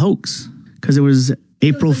calling it a hoax because it was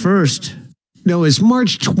April 1st. No, it was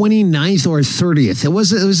March 29th or 30th. It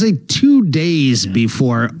was like 2 days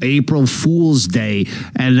before April Fool's Day.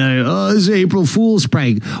 And, it's April Fool's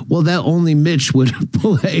prank. Well, that only Mitch would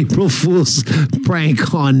pull an April Fool's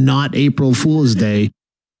prank on not April Fool's Day.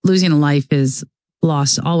 Losing a life is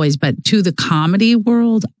loss always, but to the comedy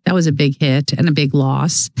world, that was a big hit and a big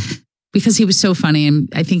loss. because he was so funny. And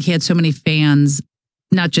I think he had so many fans,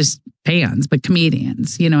 not just fans, but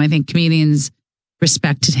comedians. You know, I think comedians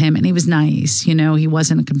respected him and he was nice. You know, he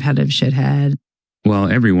wasn't a competitive shithead. Well,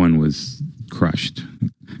 everyone was crushed.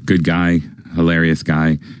 Good guy, hilarious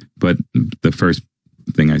guy. But the first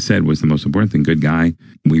thing I said was the most important thing. Good guy.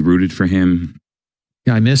 We rooted for him.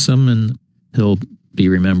 Yeah, I miss him, and he'll be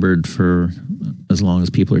remembered for as long as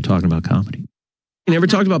people are talking about comedy. He never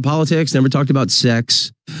talked about politics, never talked about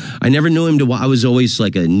sex. I never knew him I was always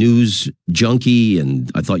like a news junkie,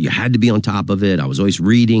 and I thought you had to be on top of it. I was always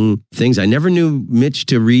reading things. I never knew Mitch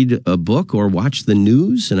to read a book or watch the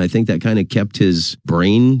news, and I think that kind of kept his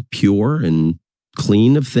brain pure and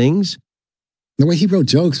clean of things. The way he wrote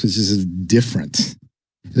jokes was just different.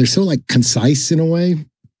 They're so like concise in a way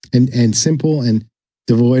and simple and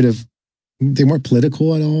devoid of, they weren't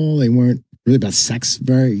political at all. They weren't really about sex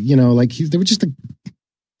very, you know, like they were just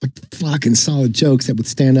like fucking solid jokes that would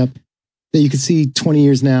stand up that you could see 20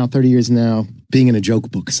 years now, 30 years now being in a joke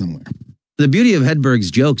book somewhere. The beauty of Hedberg's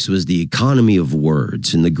jokes was the economy of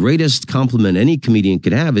words. And the greatest compliment any comedian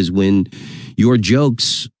could have is when your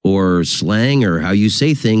jokes or slang or how you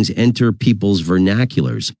say things enter people's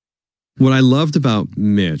vernaculars. What I loved about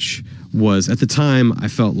Mitch was at the time I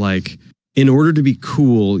felt like in order to be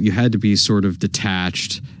cool, you had to be sort of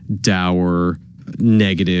detached, dour,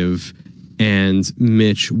 negative. And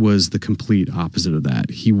Mitch was the complete opposite of that.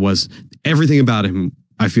 He was, everything about him,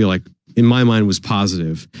 I feel like, in my mind, was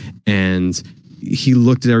positive. And he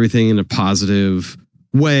looked at everything in a positive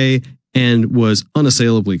way and was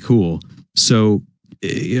unassailably cool. So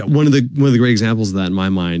one of the great examples of that in my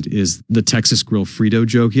mind is the Texas Grill Frito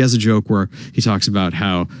joke. He has a joke where he talks about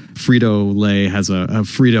how Frito-Lay has a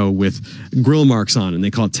Frito with grill marks on, and they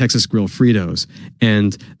call it Texas Grill Fritos.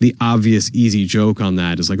 And the obvious easy joke on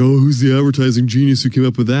that is like, oh, who's the advertising genius who came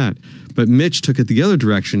up with that? But Mitch took it the other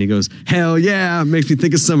direction. He goes, hell yeah, makes me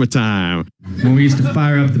think of summertime. When we used to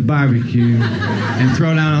fire up the barbecue and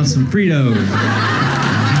throw down on some Fritos.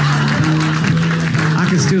 I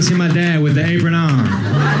can still see my dad with the apron on.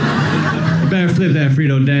 You better flip that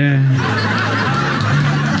Frito, Dad.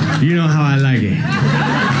 You know how I like it.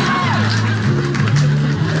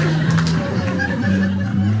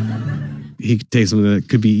 He takes something that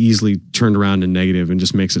could be easily turned around and negative and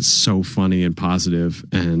just makes it so funny and positive.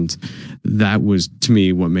 And that was, to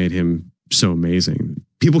me, what made him so amazing.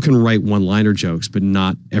 People can write one-liner jokes, but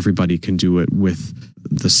not everybody can do it with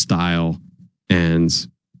the style and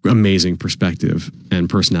amazing perspective and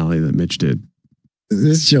personality that Mitch did.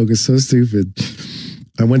 This joke is so stupid.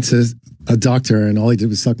 I went to a doctor and all he did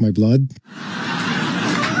was suck my blood.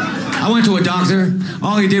 I went to a doctor.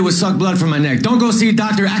 All he did was suck blood from my neck. Don't go see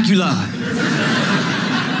Dr. Acula.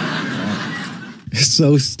 It's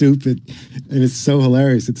so stupid and it's so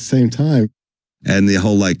hilarious at the same time. And the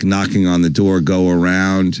whole like knocking on the door, go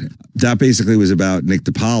around. That basically was about Nick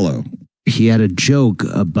DiPaolo. He had a joke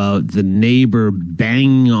about the neighbor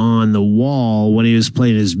banging on the wall when he was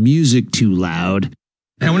playing his music too loud.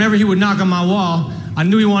 And whenever he would knock on my wall, I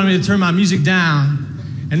knew he wanted me to turn my music down.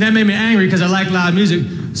 And that made me angry because I like loud music.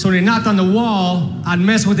 So when he knocked on the wall, I'd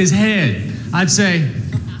mess with his head. I'd say,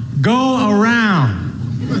 go around.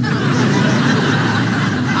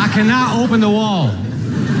 I cannot open the wall.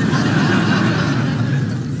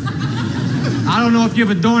 I don't know if you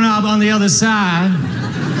have a doorknob on the other side,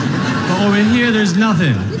 but over here, there's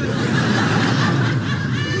nothing.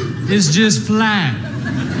 It's just flat.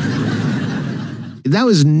 That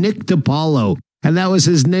was Nick DiPaolo, and that was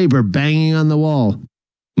his neighbor banging on the wall.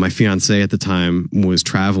 My fiance at the time was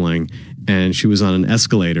traveling, and she was on an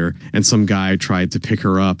escalator, and some guy tried to pick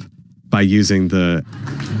her up by using the...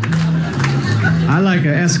 I like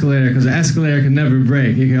an escalator because an escalator can never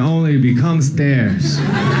break. It can only become stairs.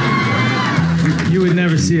 You would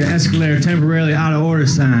never see an escalator temporarily out of order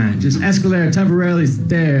sign. Just escalator temporarily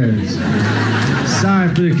stairs. Sorry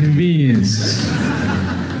for the convenience.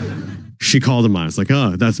 She called him on. It's like,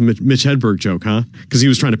 oh, that's a Mitch Hedberg joke, huh? Because he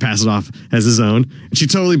was trying to pass it off as his own. And she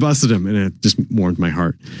totally busted him, and it just warmed my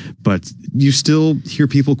heart. But you still hear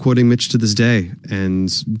people quoting Mitch to this day, and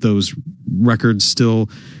those records still,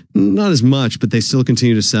 not as much, but they still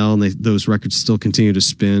continue to sell, and those records still continue to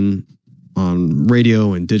spin on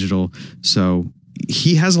radio and digital. So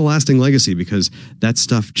he has a lasting legacy because that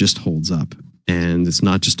stuff just holds up. And it's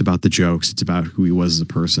not just about the jokes. It's about who he was as a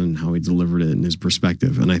person, how he delivered it, and his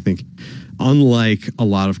perspective. And I think, unlike a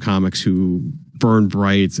lot of comics who burn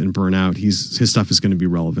bright and burn out, his stuff is going to be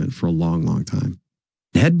relevant for a long, long time.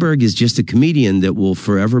 Hedberg is just a comedian that will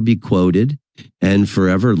forever be quoted and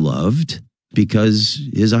forever loved because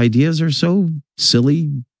his ideas are so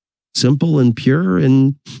silly, simple, and pure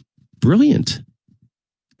and brilliant.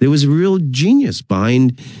 There was real genius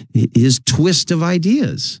behind his twist of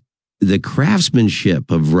ideas. The craftsmanship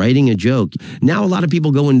of writing a joke. Now a lot of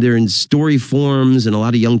people go in there in story forms, and a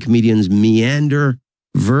lot of young comedians meander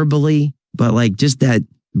verbally, but like just that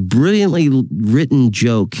brilliantly written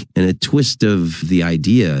joke and a twist of the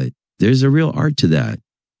idea, there's a real art to that.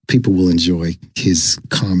 People will enjoy his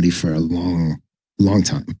comedy for a long, long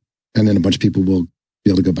time. And then a bunch of people will be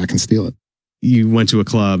able to go back and steal it. You went to a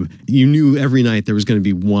club, you knew every night there was going to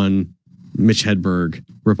be one Mitch Hedberg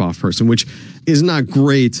ripoff person, which is not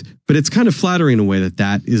great, but it's kind of flattering in a way that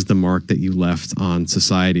that is the mark that you left on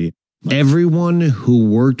society. Everyone who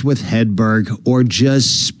worked with Hedberg or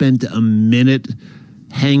just spent a minute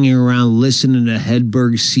hanging around listening to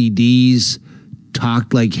Hedberg CDs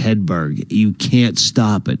talked like Hedberg. You can't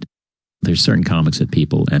stop it. There's certain comics that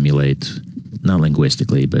people emulate, not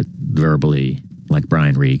linguistically, but verbally, like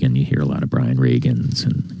Brian Regan. You hear a lot of Brian Regans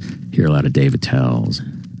and hear a lot of David Tells.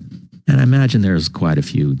 And I imagine there's quite a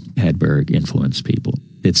few Hedberg influenced people.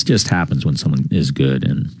 It just happens when someone is good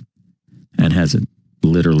and has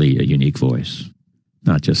literally a unique voice,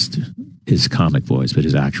 not just his comic voice, but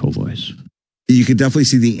his actual voice. You could definitely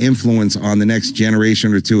see the influence on the next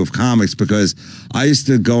generation or two of comics, because I used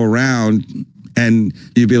to go around and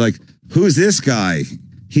you'd be like, who's this guy?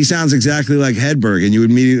 He sounds exactly like Hedberg. And you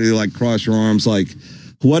would immediately like cross your arms like,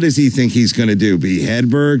 what does he think he's going to do? Be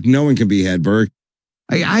Hedberg? No one can be Hedberg.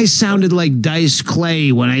 I sounded like Dice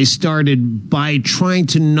Clay when I started by trying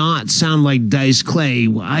to not sound like Dice Clay.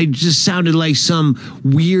 I just sounded like some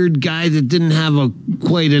weird guy that didn't have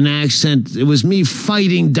quite an accent. It was me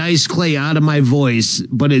fighting Dice Clay out of my voice,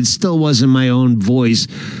 but it still wasn't my own voice.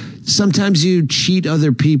 Sometimes you cheat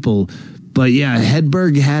other people. But yeah,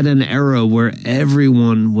 Hedberg had an era where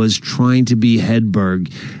everyone was trying to be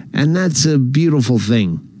Hedberg. And that's a beautiful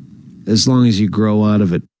thing, as long as you grow out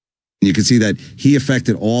of it. You can see that he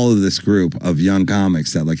affected all of this group of young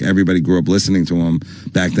comics, that like everybody grew up listening to him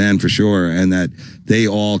back then for sure. And that they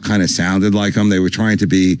all kind of sounded like him. They were trying to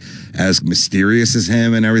be as mysterious as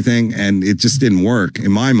him and everything. And it just didn't work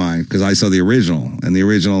in my mind, because I saw the original, and the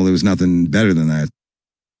original, there was nothing better than that.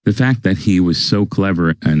 The fact that he was so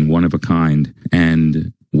clever and one of a kind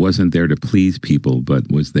and wasn't there to please people,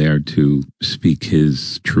 but was there to speak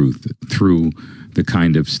his truth through the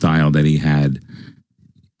kind of style that he had.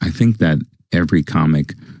 I think that every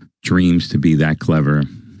comic dreams to be that clever,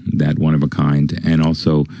 that one of a kind, and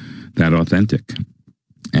also that authentic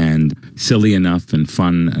and silly enough and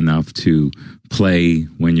fun enough to play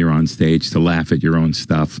when you're on stage, to laugh at your own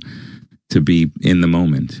stuff, to be in the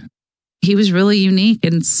moment. He was really unique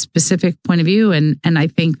in specific point of view, and I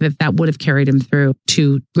think that would have carried him through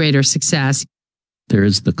to greater success. There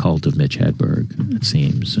is the cult of Mitch Hedberg, it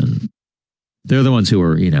seems, and they're the ones who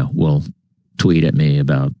are, will tweet at me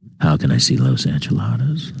about, how can I see Los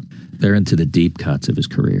Enchiladas? They're into the deep cuts of his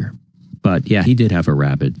career. But yeah, he did have a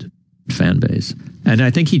rabid fan base. And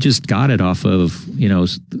I think he just got it off of, it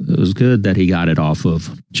was good that he got it off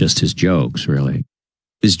of just his jokes, really.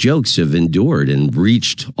 His jokes have endured and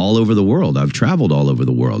reached all over the world. I've traveled all over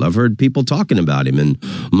the world. I've heard people talking about him in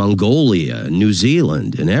Mongolia, New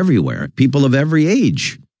Zealand, and everywhere. People of every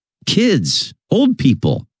age, kids, old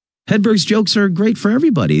people. Hedberg's jokes are great for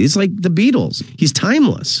everybody. It's like the Beatles. He's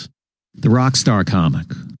timeless. The rock star comic.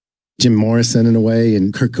 Jim Morrison, in a way,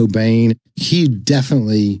 and Kurt Cobain. He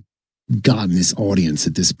definitely gotten this audience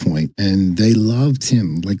at this point, and they loved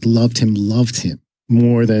him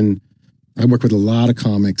more than... I work with a lot of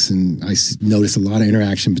comics, and I notice a lot of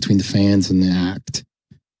interaction between the fans and the act.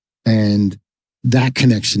 And that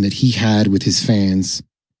connection that he had with his fans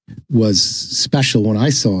was special when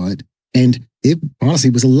I saw it. And it honestly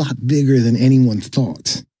was a lot bigger than anyone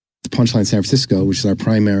thought. The Punchline San Francisco, which is our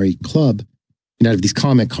primary club, out of these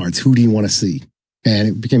comment cards, who do you want to see? And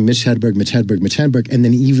it became Mitch Hedberg, Mitch Hedberg, Mitch Hedberg. And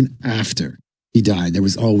then even after he died, there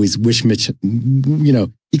was always Wish Mitch,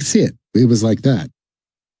 you could see it. It was like that.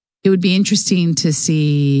 It would be interesting to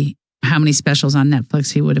see how many specials on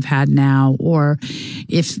Netflix he would have had now, or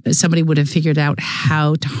if somebody would have figured out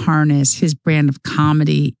how to harness his brand of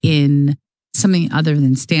comedy in something other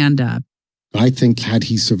than stand-up. I think had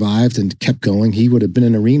he survived and kept going, he would have been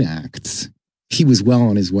in arena acts. He was well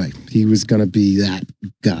on his way. He was going to be that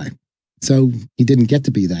guy. So he didn't get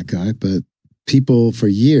to be that guy, but people for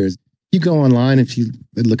years, you go online, if you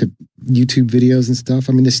look at YouTube videos and stuff,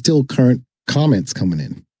 there's still current comments coming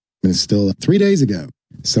in. And it's still 3 days ago,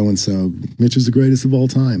 so-and-so, Mitch is the greatest of all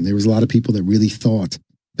time. There was a lot of people that really thought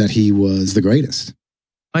that he was the greatest.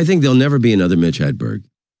 I think there'll never be another Mitch Hedberg.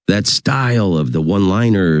 That style of the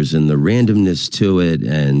one-liners and the randomness to it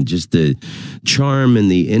and just the charm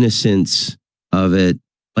and the innocence of it,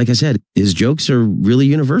 like I said, his jokes are really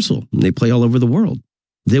universal. And they play all over the world.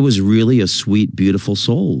 There was really a sweet, beautiful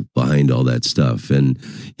soul behind all that stuff. And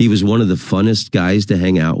he was one of the funnest guys to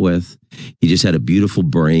hang out with. He just had a beautiful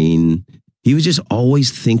brain. He was just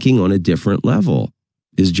always thinking on a different level.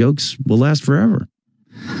 His jokes will last forever.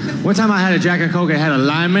 One time I had a Jack and Coke that had a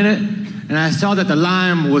lime in it, and I saw that the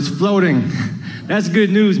lime was floating. That's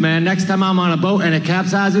good news, man. Next time I'm on a boat and it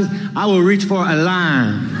capsizes, I will reach for a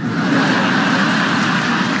lime.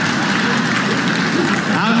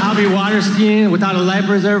 I'll be water skiing without a life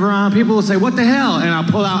preserver on. People will say, what the hell? And I'll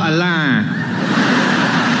pull out a lime.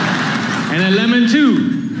 And a lemon,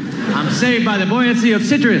 too. I'm saved by the buoyancy of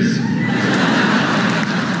citrus.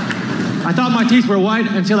 I thought my teeth were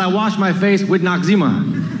white until I washed my face with Noxzema.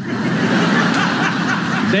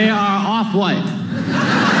 They are off-white.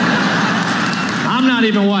 I'm not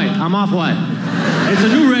even white. I'm off-white. It's a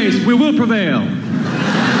new race. We will prevail.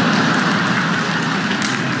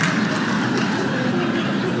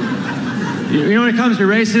 You know, when it comes to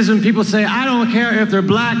racism, people say, I don't care if they're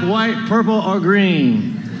black, white, purple, or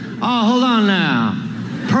green. Oh, hold on now.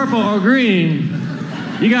 Purple or green,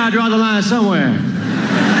 you gotta draw the line somewhere.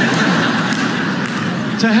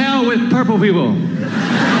 To hell with purple people.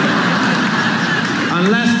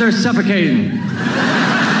 Unless they're suffocating.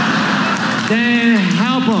 Then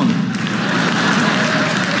help them.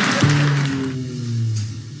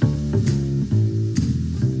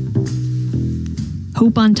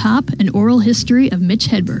 Hope on Top, an oral history of Mitch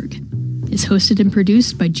Hedberg, is hosted and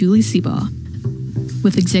produced by Julie Seabaugh,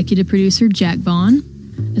 with executive producer Jack Vaughn,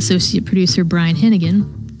 associate producer Brian Hennigan,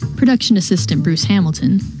 production assistant Bruce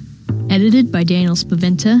Hamilton, edited by Daniel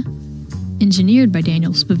Spaventa, engineered by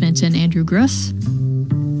Daniel Spaventa and Andrew Gruss,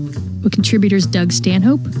 with contributors Doug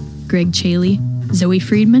Stanhope, Greg Chaley, Zoe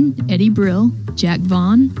Friedman, Eddie Brill, Jack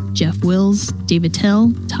Vaughn, Jeff Wills, David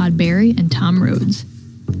Tell, Todd Barry, and Tom Rhodes.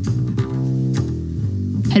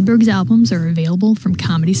 Hedberg's albums are available from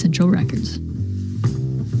Comedy Central Records.